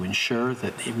agencies to ensure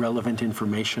that relevant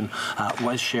information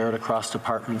was shared across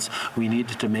departments. We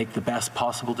needed to make the best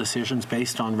possible decisions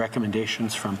based on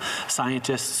recommendations from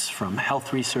scientists, from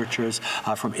health researchers,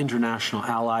 from international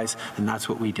allies, and that's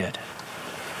what we did.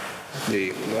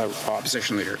 The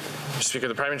Opposition Leader. Mr. Speaker,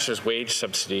 the Prime Minister's wage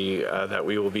subsidy that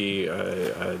we will be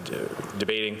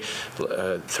debating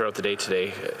throughout the day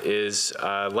today is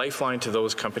a lifeline to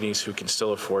those companies who can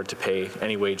still afford to pay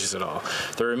any wages at all.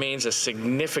 There remains a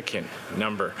significant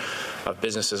number of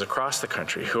businesses across the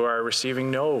country who are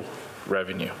receiving no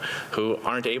revenue, who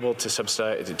aren't able to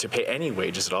subsidize, to pay any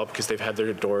wages at all because they've had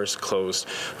their doors closed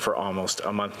for almost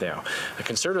a month now. The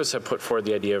Conservatives have put forward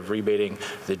the idea of rebating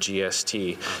the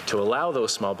GST to allow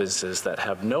those small businesses that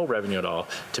have no revenue at all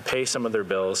to pay some of their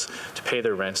bills, to pay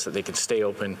their rents, so that they can stay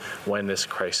open when this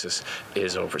crisis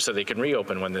is over, so they can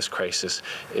reopen when this crisis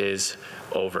is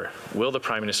over. Will the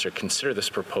Prime Minister consider this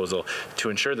proposal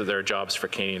to ensure that there are jobs for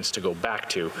Canadians to go back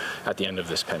to at the end of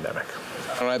this pandemic?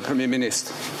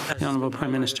 The Honourable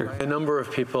Prime Minister. A number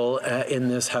of people in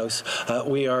this House,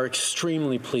 we are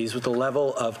extremely pleased with the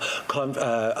level of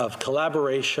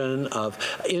collaboration, of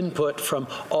input from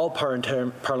all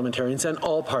parliamentarians and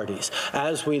all parties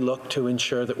as we look to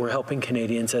ensure that we're helping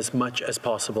Canadians as much as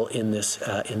possible in this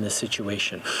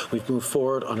situation. We've moved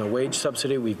forward on a wage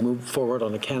subsidy. We've moved forward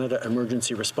on a Canada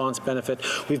Emergency Response Benefit.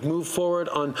 We've moved forward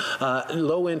on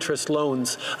low-interest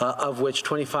loans, of which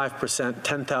 25%,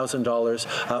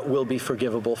 $10,000, will be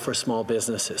forgivable for small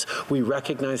businesses. We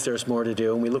recognize there's more to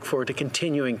do, and we look forward to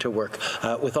continuing to work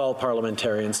with all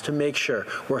parliamentarians to make sure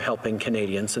we're helping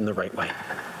Canadians in the right way.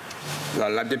 The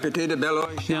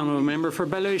Honourable Member for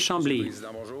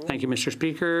Belleuil-Chambly. Thank you, Mr.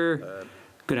 Speaker.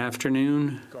 Good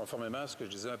afternoon.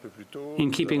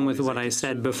 In keeping with what I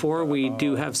said before, we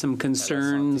do have some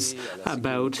concerns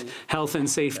about health and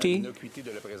safety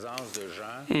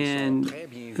and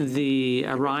the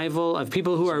arrival of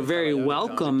people who are very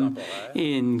welcome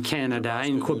in Canada,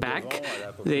 in Quebec.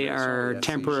 They are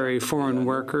temporary foreign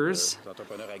workers,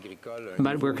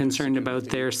 but we're concerned about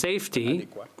their safety.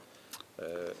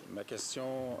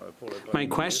 My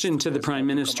question to the Prime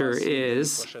Minister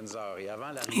is,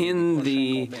 in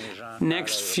the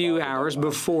next few hours,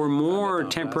 before more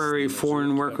temporary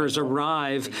foreign workers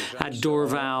arrive at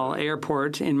Dorval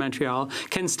Airport in Montreal,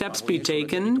 can steps be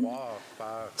taken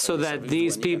so that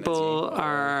these people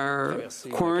are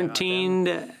quarantined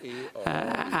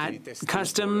at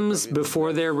customs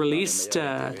before they're released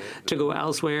to go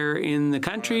elsewhere in the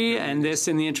country, and this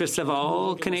in the interest of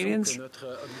all Canadians?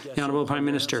 The Honourable Prime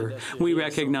Minister, we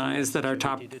recognize that our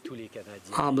top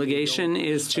obligation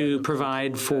is to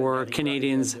provide for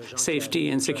Canadians' safety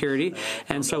and security,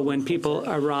 and so when people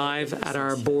arrive at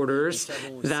our borders,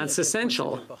 that's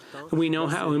essential. We know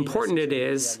how important it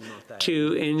is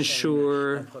to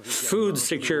ensure food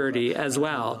security as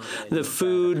well. The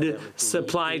food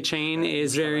supply chain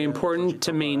is very important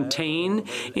to maintain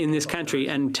in this country,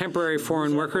 and temporary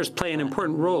foreign workers play an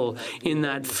important role in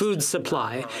that food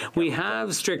supply. We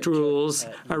have strict rules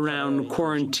around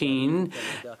quarantine,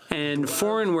 and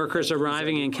foreign workers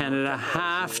arriving in Canada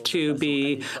have to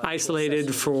be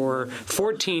isolated for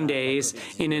 14 days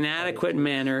in an adequate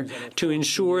manner to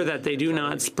ensure that they do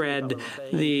not spread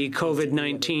the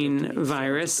COVID-19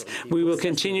 virus. We will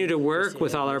continue to work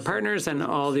with all our partners and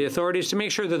all the authorities to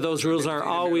make sure that those rules are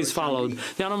always followed.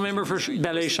 The Honourable Member for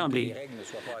Belleuil-Chambly.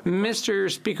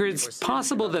 Mr. Speaker, it's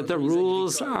possible that the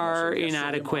rules are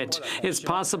inadequate. It's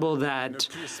possible that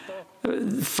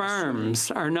firms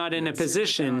are not in a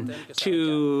position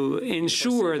to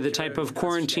ensure the type of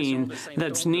quarantine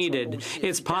that's needed.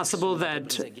 It's possible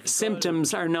that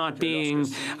symptoms are not being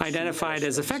identified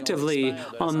as effectively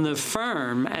on the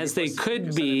firm as they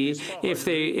could be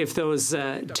if those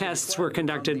tests were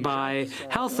conducted by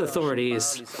health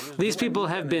authorities. These people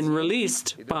have been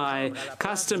released by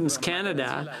Customs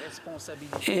Canada,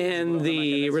 and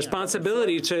the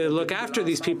responsibility to look after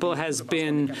these people has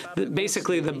been,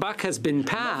 basically the buck has been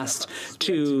passed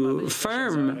to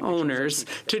firm owners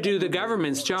to do the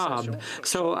government's job.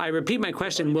 So I repeat my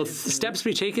question, will steps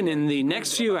be taken in the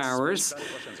next few hours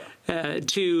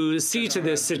to see to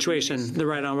this situation? The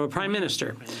Right Honourable Prime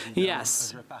Minister.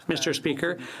 Yes, Mr.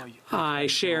 Speaker, I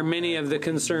share many of the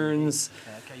concerns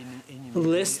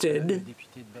listed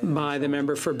by the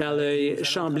member for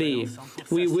Belleuil-Chambly.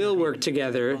 We will work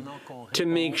together to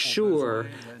make sure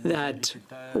that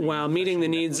while meeting the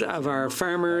needs of our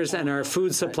farmers and our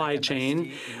food supply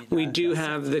chain, we do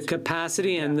have the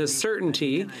capacity and the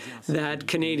certainty that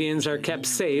Canadians are kept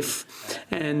safe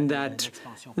and that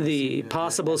the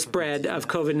possible spread of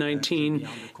COVID-19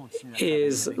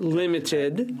 is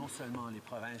limited.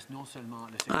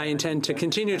 I intend to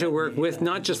continue to work with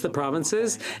not just the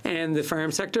provinces and the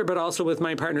farm sector, but also with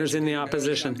my partners in the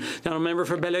opposition. Now, member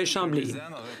for Belleuil-Chambly.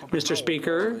 Mr.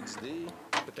 Speaker,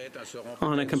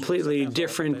 on a completely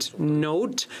different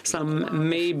note, some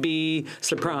may be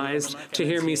surprised to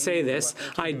hear me say this.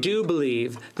 I do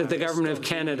believe that the Government of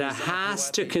Canada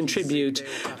has to contribute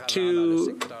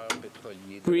to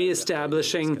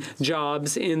re-establishing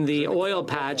jobs in the oil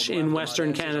patch in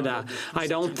Western Canada. I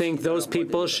don't think those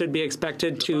people should be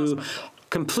expected to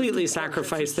completely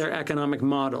sacrifice their economic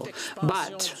model.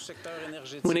 But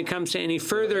when it comes to any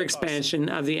further expansion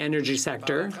of the energy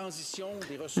sector,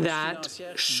 that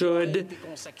should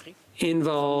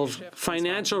involve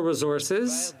financial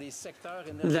resources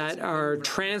that are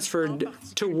transferred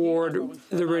toward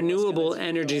the renewable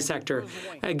energy sector.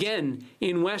 Again,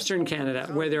 in Western Canada,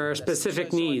 where there are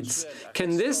specific needs,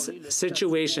 can this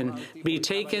situation be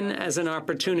taken as an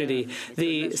opportunity?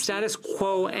 The status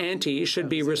quo ante should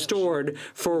be restored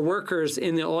for workers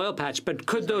in the oil patch, but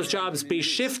could those jobs be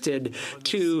shifted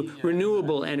to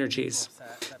renewable energies?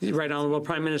 Right Honourable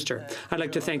Prime Minister, I'd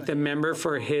like to thank the member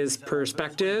for his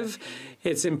perspective.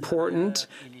 It's important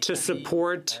to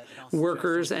support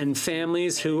workers and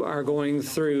families who are going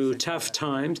through tough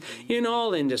times in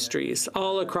all industries,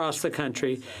 all across the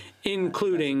country,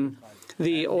 including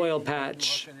the oil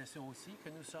patch.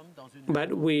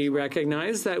 But we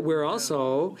recognize that we're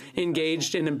also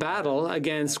engaged in a battle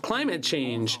against climate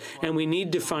change, and we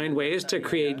need to find ways to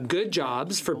create good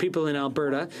jobs for people in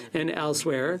Alberta and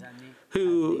elsewhere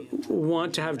who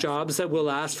want to have jobs that will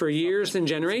last for years and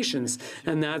generations.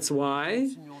 And that's why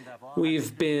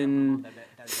we've been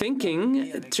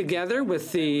thinking together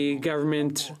with the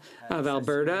government of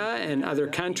Alberta and other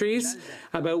countries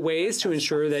about ways to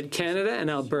ensure that Canada and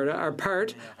Alberta are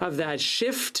part of that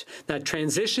shift, that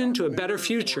transition to a better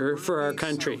future for our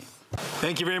country.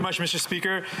 Thank you very much, Mr.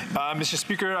 Speaker. Mr.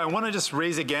 Speaker, I want to just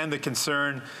raise again the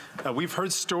concern. We've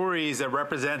heard stories that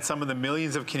represent some of the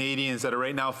millions of Canadians that are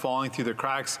right now falling through the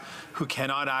cracks who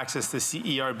cannot access the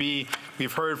CERB.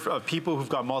 We've heard of people who've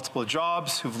got multiple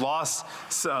jobs, who've lost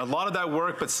a lot of that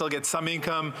work but still get some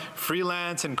income,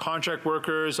 freelance and contract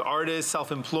workers, artists,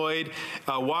 self-employed.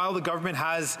 While the government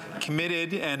has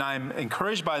committed, and I'm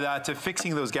encouraged by that, to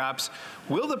fixing those gaps,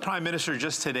 will the Prime Minister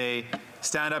just today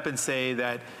stand up and say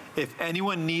that if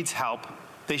anyone needs help,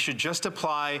 they should just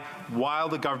apply while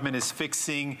the government is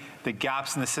fixing the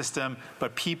gaps in the system,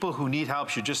 but people who need help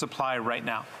should just apply right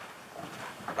now?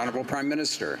 Honourable Prime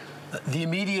Minister. The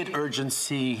immediate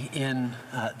urgency in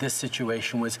this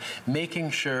situation was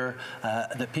making sure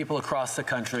that people across the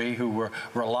country who were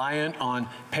reliant on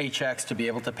paychecks to be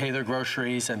able to pay their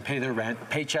groceries and pay their rent,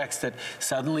 paychecks that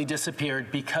suddenly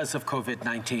disappeared because of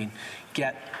COVID-19,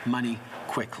 get money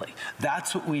quickly.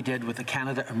 That's what we did with the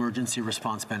Canada Emergency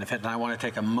Response Benefit, and I want to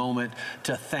take a moment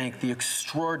to thank the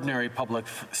extraordinary public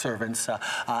servants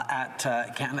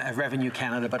at Revenue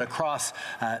Canada, but across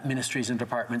ministries and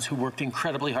departments who worked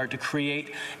incredibly hard to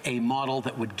create a model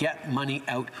that would get money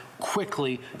out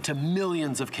quickly to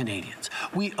millions of Canadians.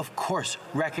 We, of course,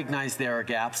 recognize there are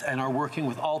gaps and are working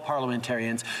with all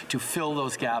parliamentarians to fill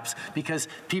those gaps because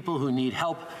people who need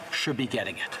help should be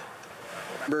getting it.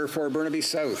 Member for Burnaby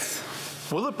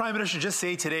South. Will the Prime Minister just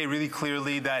say today really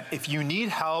clearly that if you need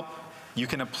help, You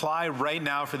can apply right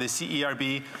now for the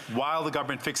CERB while the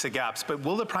government fixes the gaps. But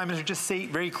will the Prime Minister just say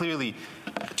very clearly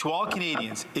to all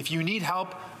Canadians, if you need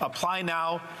help, apply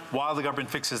now while the government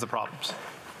fixes the problems?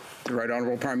 The Right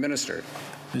Honourable Prime Minister.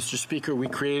 Mr. Speaker, we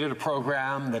created a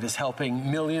program that is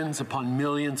helping millions upon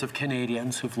millions of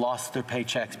Canadians who've lost their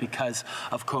paychecks because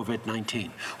of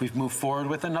COVID-19. We've moved forward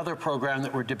with another program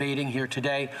that we're debating here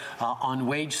today on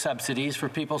wage subsidies for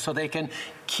people so they can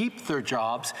keep their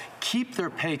jobs, keep their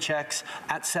paychecks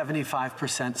at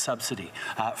 75% subsidy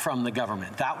from the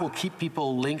government. That will keep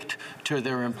people linked to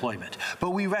their employment. But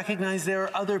we recognize there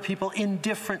are other people in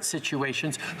different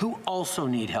situations who also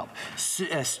need help.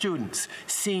 Students,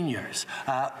 seniors,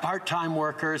 part-time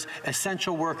workers,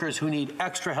 essential workers who need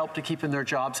extra help to keep in their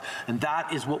jobs, and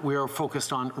that is what we are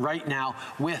focused on right now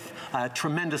with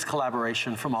tremendous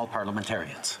collaboration from all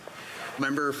parliamentarians.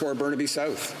 Member for Burnaby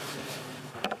South.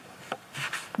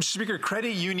 Mr. Speaker,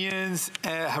 credit unions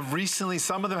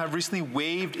some of them have recently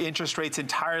waived interest rates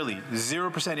entirely.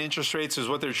 0% interest rates is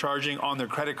what they're charging on their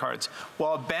credit cards,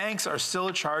 while banks are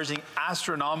still charging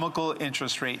astronomical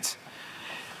interest rates.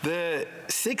 The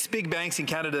 6 big banks in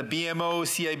Canada, BMO,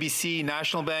 CIBC,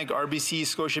 National Bank, RBC,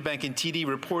 Scotiabank, and TD,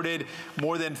 reported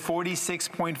more than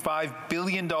 $46.5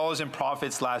 billion in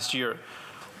profits last year.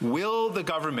 Will the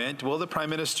government, will the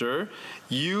Prime Minister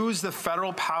use the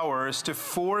federal powers to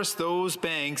force those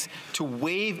banks to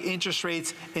waive interest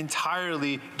rates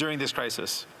entirely during this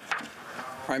crisis?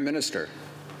 Prime Minister.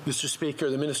 Mr.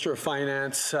 Speaker, the Minister of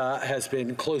Finance has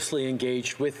been closely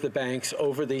engaged with the banks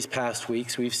over these past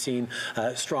weeks. We've seen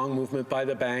strong movement by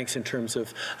the banks in terms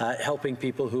of helping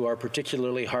people who are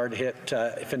particularly hard hit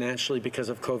financially because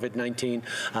of COVID-19.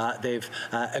 They've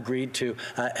agreed to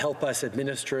help us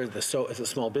administer the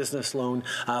small business loan.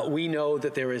 We know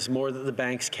that there is more that the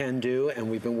banks can do, and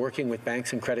we've been working with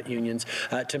banks and credit unions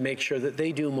to make sure that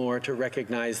they do more to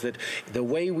recognize that the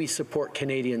way we support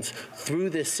Canadians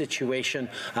through this situation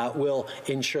will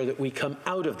ensure that we come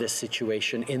out of this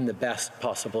situation in the best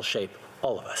possible shape,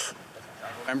 all of us.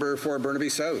 Member for Burnaby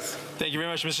South. Thank you very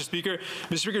much, Mr. Speaker.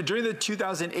 Mr. Speaker, during the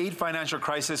 2008 financial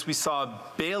crisis, we saw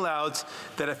bailouts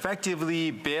that effectively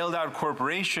bailed out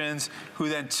corporations who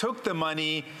then took the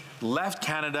money, left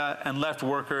Canada, and left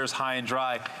workers high and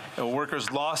dry.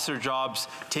 Workers lost their jobs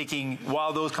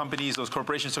while those companies, those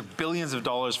corporations took billions of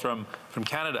dollars from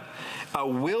Canada.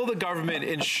 Will the government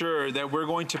ensure that we're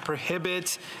going to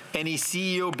prohibit any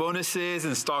CEO bonuses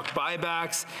and stock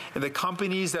buybacks, and the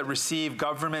companies that receive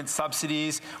government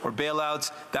subsidies or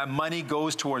bailouts, that money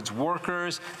goes towards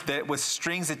workers, that with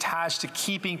strings attached to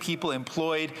keeping people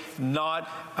employed, not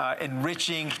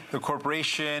enriching the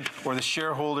corporation or the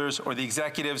shareholders or the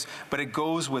executives, but it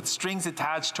goes with strings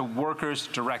attached to workers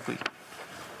directly?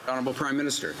 Honourable Prime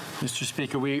Minister. Mr.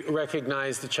 Speaker, we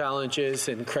recognize the challenges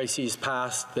in crises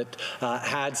past that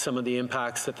had some of the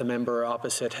impacts that the member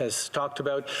opposite has talked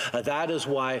about. That is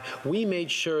why we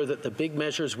made sure that the big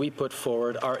measures we put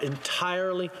forward are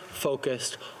entirely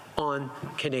focused on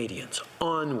Canadians,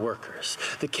 on workers.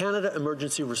 The Canada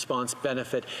Emergency Response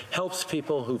Benefit helps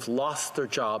people who've lost their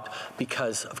job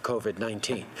because of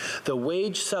COVID-19. The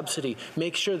wage subsidy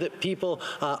makes sure that people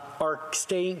are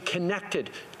staying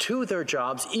connected to their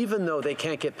jobs, even though they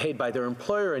can't get paid by their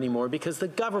employer anymore, because the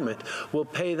government will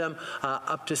pay them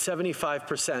up to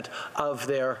 75% of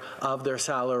their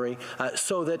salary,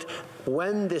 so that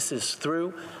when this is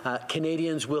through,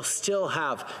 Canadians will still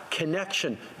have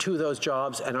connection to those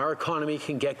jobs and our economy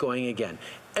can get going again.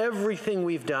 Everything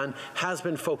we've done has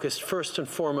been focused first and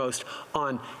foremost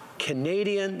on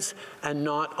Canadians and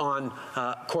not on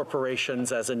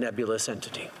corporations as a nebulous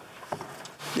entity.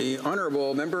 The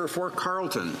Honourable Member for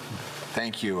Carleton.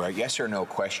 Thank you. Yes or no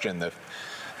question. The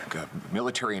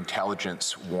military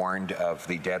intelligence warned of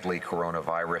the deadly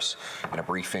coronavirus in a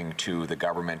briefing to the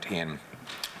government in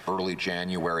early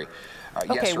January.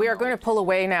 Okay, yes we are no? going to pull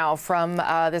away now from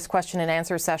this question and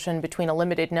answer session between a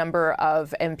limited number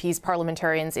of MPs,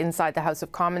 parliamentarians inside the House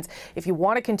of Commons. If you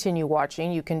want to continue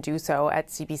watching, you can do so at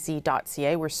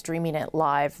CBC.ca. We're streaming it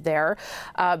live there.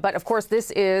 But of course,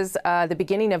 this is the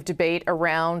beginning of debate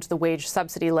around the wage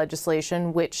subsidy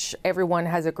legislation, which everyone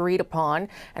has agreed upon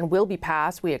and will be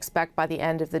passed, we expect, by the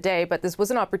end of the day. But this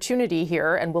was an opportunity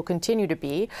here, and will continue to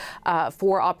be,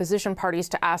 for opposition parties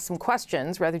to ask some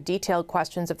questions, rather detailed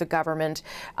questions of the government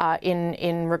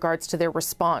in regards to their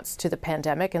response to the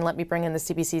pandemic. And let me bring in the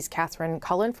CBC's Catherine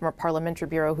Cullen from our Parliamentary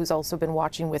Bureau, who's also been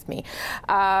watching with me.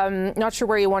 Not sure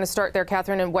where you want to start there,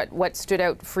 Catherine, and what stood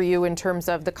out for you in terms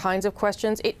of the kinds of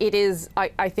questions. It is,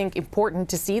 I think, important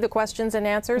to see the questions and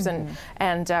answers,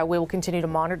 and we will continue to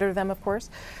monitor them, of course.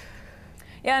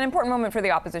 Yeah, an important moment for the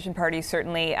opposition parties,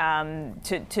 certainly,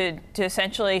 to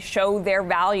essentially show their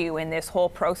value in this whole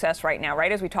process right now,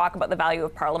 right? As we talk about the value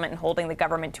of Parliament and holding the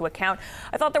government to account.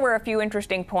 I thought there were a few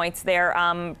interesting points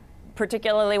there.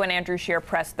 Particularly when Andrew Scheer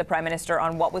pressed the Prime Minister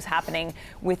on what was happening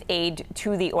with aid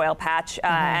to the oil patch.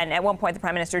 And at one point, the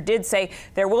Prime Minister did say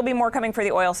there will be more coming for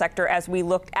the oil sector as we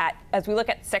look at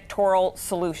sectoral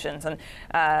solutions. And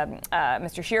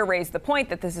Mr. Scheer raised the point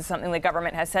that this is something the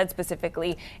government has said,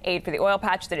 specifically aid for the oil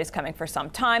patch, that is coming for some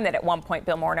time, that at one point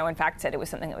Bill Morneau, in fact, said it was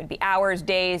something that would be hours,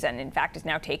 days, and in fact is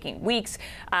now taking weeks.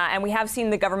 And we have seen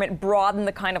the government broaden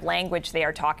the kind of language they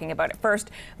are talking about. At first,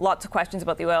 lots of questions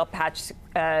about the oil patch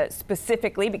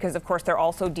specifically, because of course they're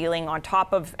also dealing on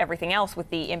top of everything else with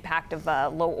the impact of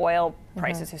low oil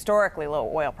prices, historically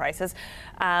low oil prices.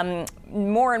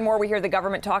 More and more we hear the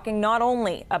government talking not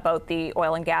only about the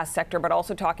oil and gas sector, but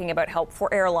also talking about help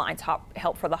for airlines,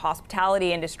 help for the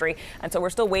hospitality industry. And so we're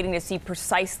still waiting to see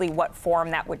precisely what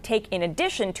form that would take, in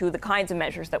addition to the kinds of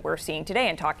measures that we're seeing today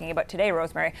and talking about today,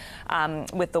 Rosemary,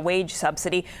 with the wage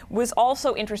subsidy. Was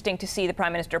also interesting to see the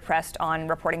Prime Minister pressed on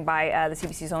reporting by the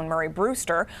CBC's own Murray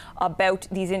Brewster about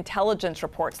these intelligence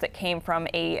reports that came from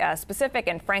a specific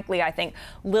and frankly, I think,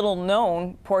 little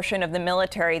known portion of the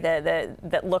military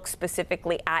that looks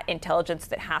specifically at intelligence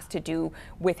that has to do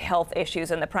with health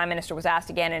issues. And the Prime Minister was asked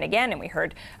again and again, and we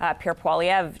heard Pierre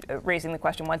Poilievre raising the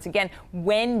question once again,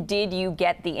 when did you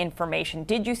get the information?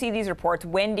 Did you see these reports?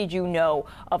 When did you know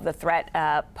of the threat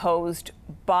posed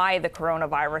by the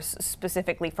coronavirus,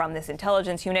 specifically from this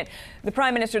intelligence unit? The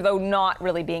Prime Minister, though, not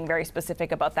really being very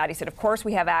specific about that. He said, of course,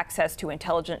 we have access to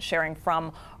intelligence sharing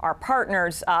from our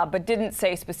partners, but didn't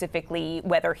say specifically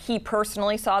whether he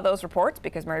personally saw those reports,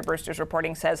 because Murray Brewster's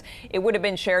reporting says it would have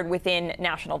been shared within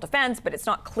national defense, but it's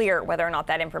not clear whether or not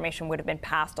that information would have been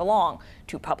passed along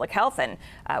to public health. And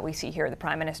we see here the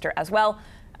Prime Minister as well.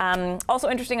 Also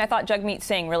interesting, I thought Jagmeet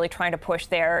Singh really trying to push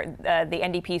there the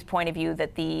NDP's point of view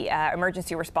that the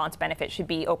emergency response benefit should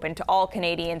be open to all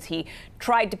Canadians. He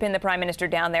tried to pin the Prime Minister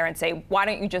down there and say, why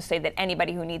don't you just say that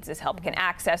anybody who needs this help can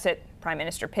access it? Prime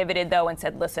Minister pivoted, though, and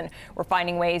said, listen, we're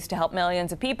finding ways to help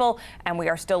millions of people, and we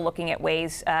are still looking at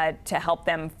ways to help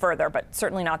them further, but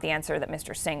certainly not the answer that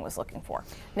Mr. Singh was looking for.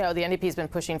 No, the NDP has been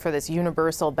pushing for this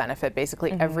universal benefit.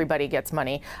 Basically, everybody gets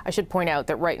money. I should point out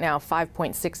that right now,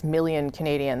 5.6 million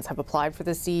Canadians have applied for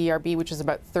the CERB, which is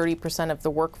about 30% of the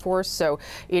workforce. So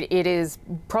it is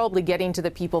probably getting to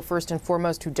the people first and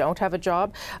foremost who don't have a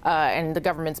job, and the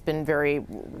government's been very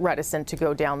reticent to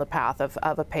go down the path of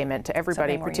a payment to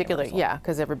everybody, particularly. Yeah,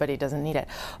 because everybody doesn't need it.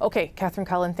 Okay, Catherine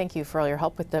Cullen, thank you for all your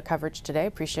help with the coverage today.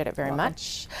 Appreciate it very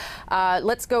much.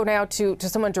 Let's go now to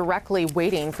someone directly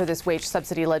waiting for this wage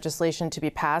subsidy legislation to be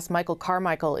passed. Michael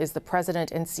Carmichael is the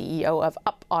president and CEO of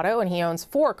Up Auto, and he owns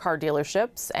 4 car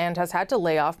dealerships and has had to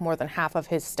lay off more than half of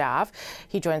his staff.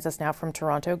 He joins us now from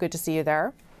Toronto. Good to see you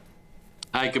there.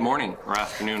 Hi, good morning, or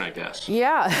afternoon, I guess.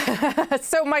 Yeah.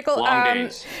 So, Michael,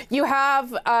 you have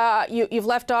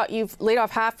you've laid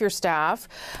off half your staff.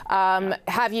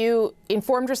 Have you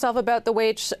informed yourself about the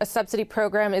wage subsidy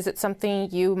program? Is it something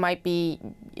you might be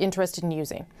interested in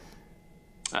using?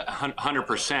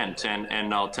 100%,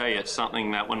 and I'll tell you, it's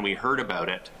something that when we heard about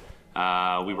it,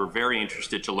 we were very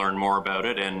interested to learn more about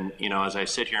it. And, you know, as I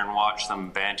sit here and watch them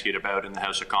banty it about in the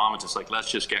House of Commons, it's like, let's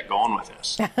just get going with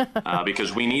this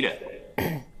because we need it.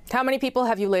 How many people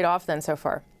have you laid off then so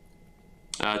far?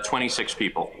 26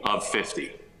 people of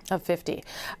 50. Of 50.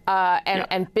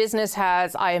 And business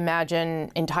has, I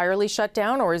imagine, entirely shut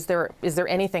down, or is there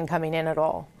anything coming in at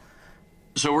all?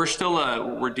 So we're still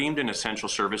we're deemed an essential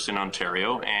service in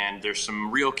Ontario, and there's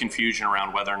some real confusion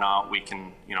around whether or not we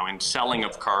can, you know, in selling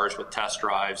of cars with test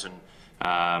drives and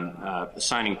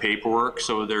signing paperwork.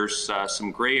 So there's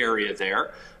some gray area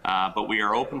there, but we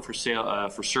are open for sale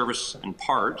for service and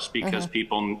parts because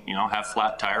people, you know, have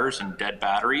flat tires and dead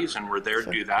batteries, and we're there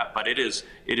to do that. But it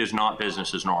is not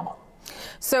business as normal.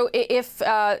 So if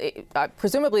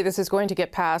presumably this is going to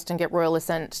get passed and get royal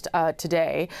assent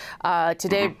today,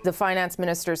 the finance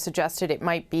minister suggested it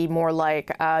might be more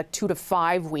like 2 to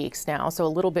 5 weeks now, so a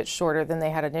little bit shorter than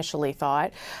they had initially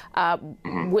thought.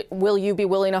 Will you be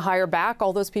willing to hire back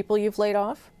all those people you've laid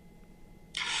off?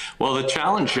 Well, the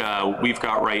challenge we've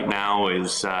got right now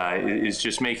is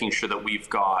just making sure that we've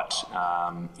got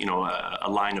you know, a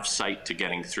line of sight to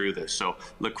getting through this. So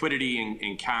liquidity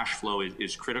and cash flow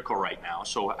is critical right now.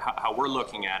 So how we're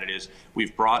looking at it is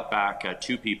we've brought back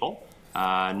 2 people,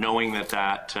 knowing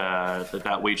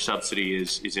that wage subsidy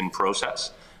is in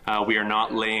process. We are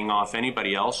not laying off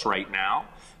anybody else right now,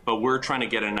 but we're trying to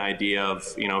get an idea of,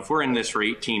 you know, if we're in this for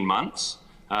 18 months.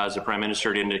 as the Prime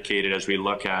Minister had indicated, as we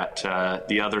look at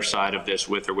the other side of this,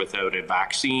 with or without a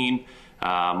vaccine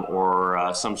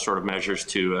or some sort of measures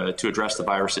to address the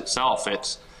virus itself,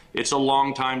 it's a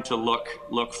long time to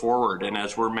look forward. And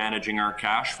as we're managing our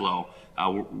cash flow,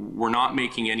 we're not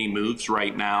making any moves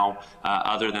right now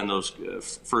other than those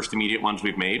first immediate ones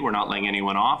we've made. We're not laying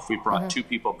anyone off. We've brought 2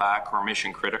 people back who are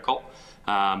mission critical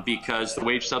because the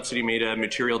wage subsidy made a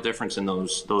material difference in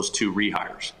those 2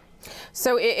 rehires.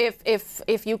 So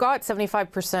if you got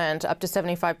 75%, up to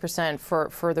 75%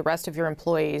 for the rest of your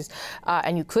employees,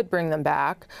 and you could bring them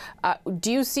back,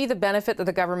 do you see the benefit that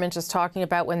the government is talking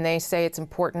about when they say it's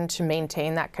important to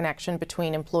maintain that connection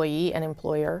between employee and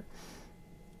employer?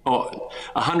 Oh,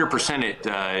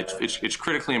 100%. It's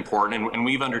critically important, and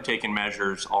we've undertaken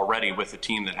measures already with the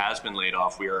team that has been laid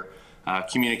off. We are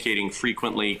communicating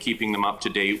frequently, keeping them up to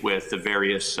date with the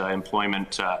various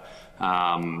employment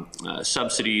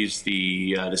subsidies,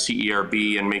 the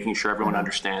CERB, and making sure everyone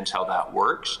understands how that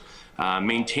works.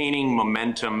 Maintaining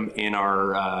momentum in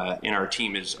our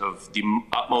team is of the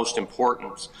utmost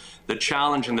importance. The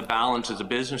challenge and the balance as a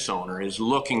business owner is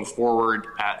looking forward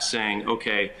at saying,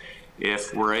 okay,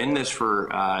 if we're in this for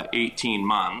 18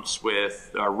 months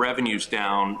with revenues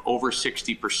down over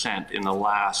 60% in the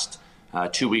last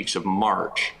 2 weeks of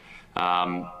March,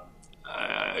 how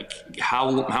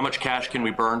much cash can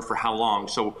we burn for how long?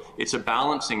 So it's a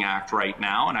balancing act right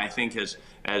now, and I think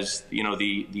as you know,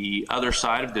 the other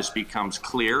side of this becomes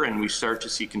clear and we start to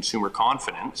see consumer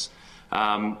confidence,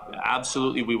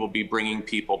 absolutely we will be bringing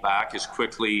people back as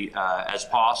quickly as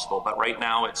possible. But right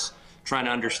now it's trying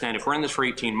to understand, if we're in this for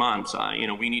 18 months, you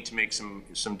know, we need to make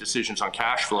some decisions on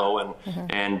cash flow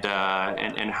and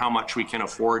how much we can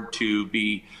afford to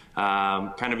be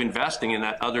kind of investing in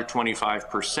that other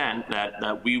 25%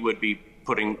 that we would be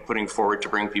putting forward to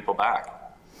bring people back.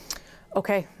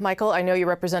 Okay, Michael, I know you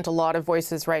represent a lot of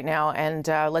voices right now, and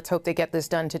let's hope they get this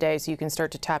done today so you can start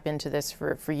to tap into this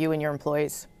for you and your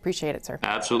employees. Appreciate it, sir.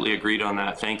 Absolutely agreed on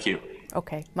that. Thank you.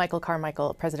 Okay, Michael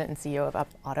Carmichael, President and CEO of Up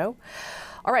Auto.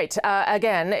 All right,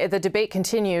 again, the debate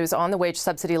continues on the wage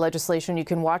subsidy legislation. You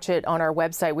can watch it on our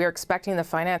website. We are expecting the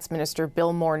Finance Minister,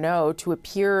 Bill Morneau, to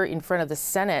appear in front of the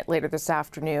Senate later this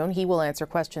afternoon. He will answer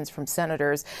questions from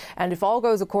senators. And if all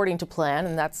goes according to plan,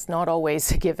 and that's not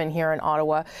always given here in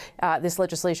Ottawa, this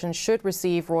legislation should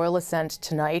receive royal assent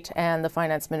tonight. And the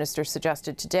Finance Minister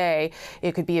suggested today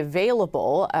it could be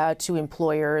available to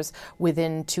employers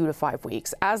within 2 to 5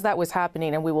 weeks. As that was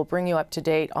happening, and we will bring you up to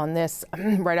date on this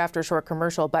right after a short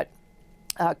commercial, but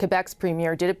Quebec's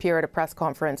premier did appear at a press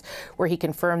conference where he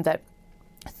confirmed that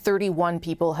 31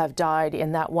 people have died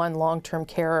in that one long-term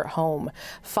care home,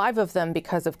 5 of them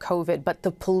because of COVID, but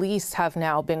the police have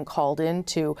now been called in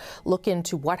to look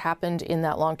into what happened in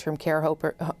that long-term care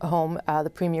home.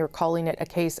 The premier calling it a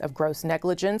case of gross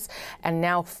negligence, and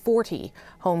now 40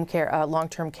 home care,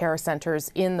 long-term care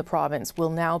centres in the province will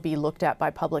now be looked at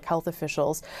by public health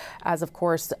officials, as of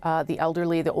course the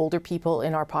elderly, the older people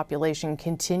in our population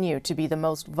continue to be the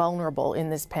most vulnerable in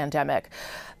this pandemic.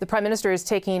 The Prime Minister is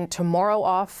taking tomorrow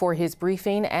off for his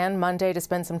briefing and Monday to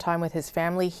spend some time with his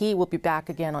family. He will be back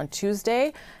again on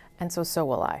Tuesday, and so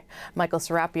will I. Michael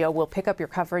Serapio will pick up your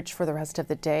coverage for the rest of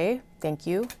the day. Thank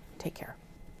you. Take care.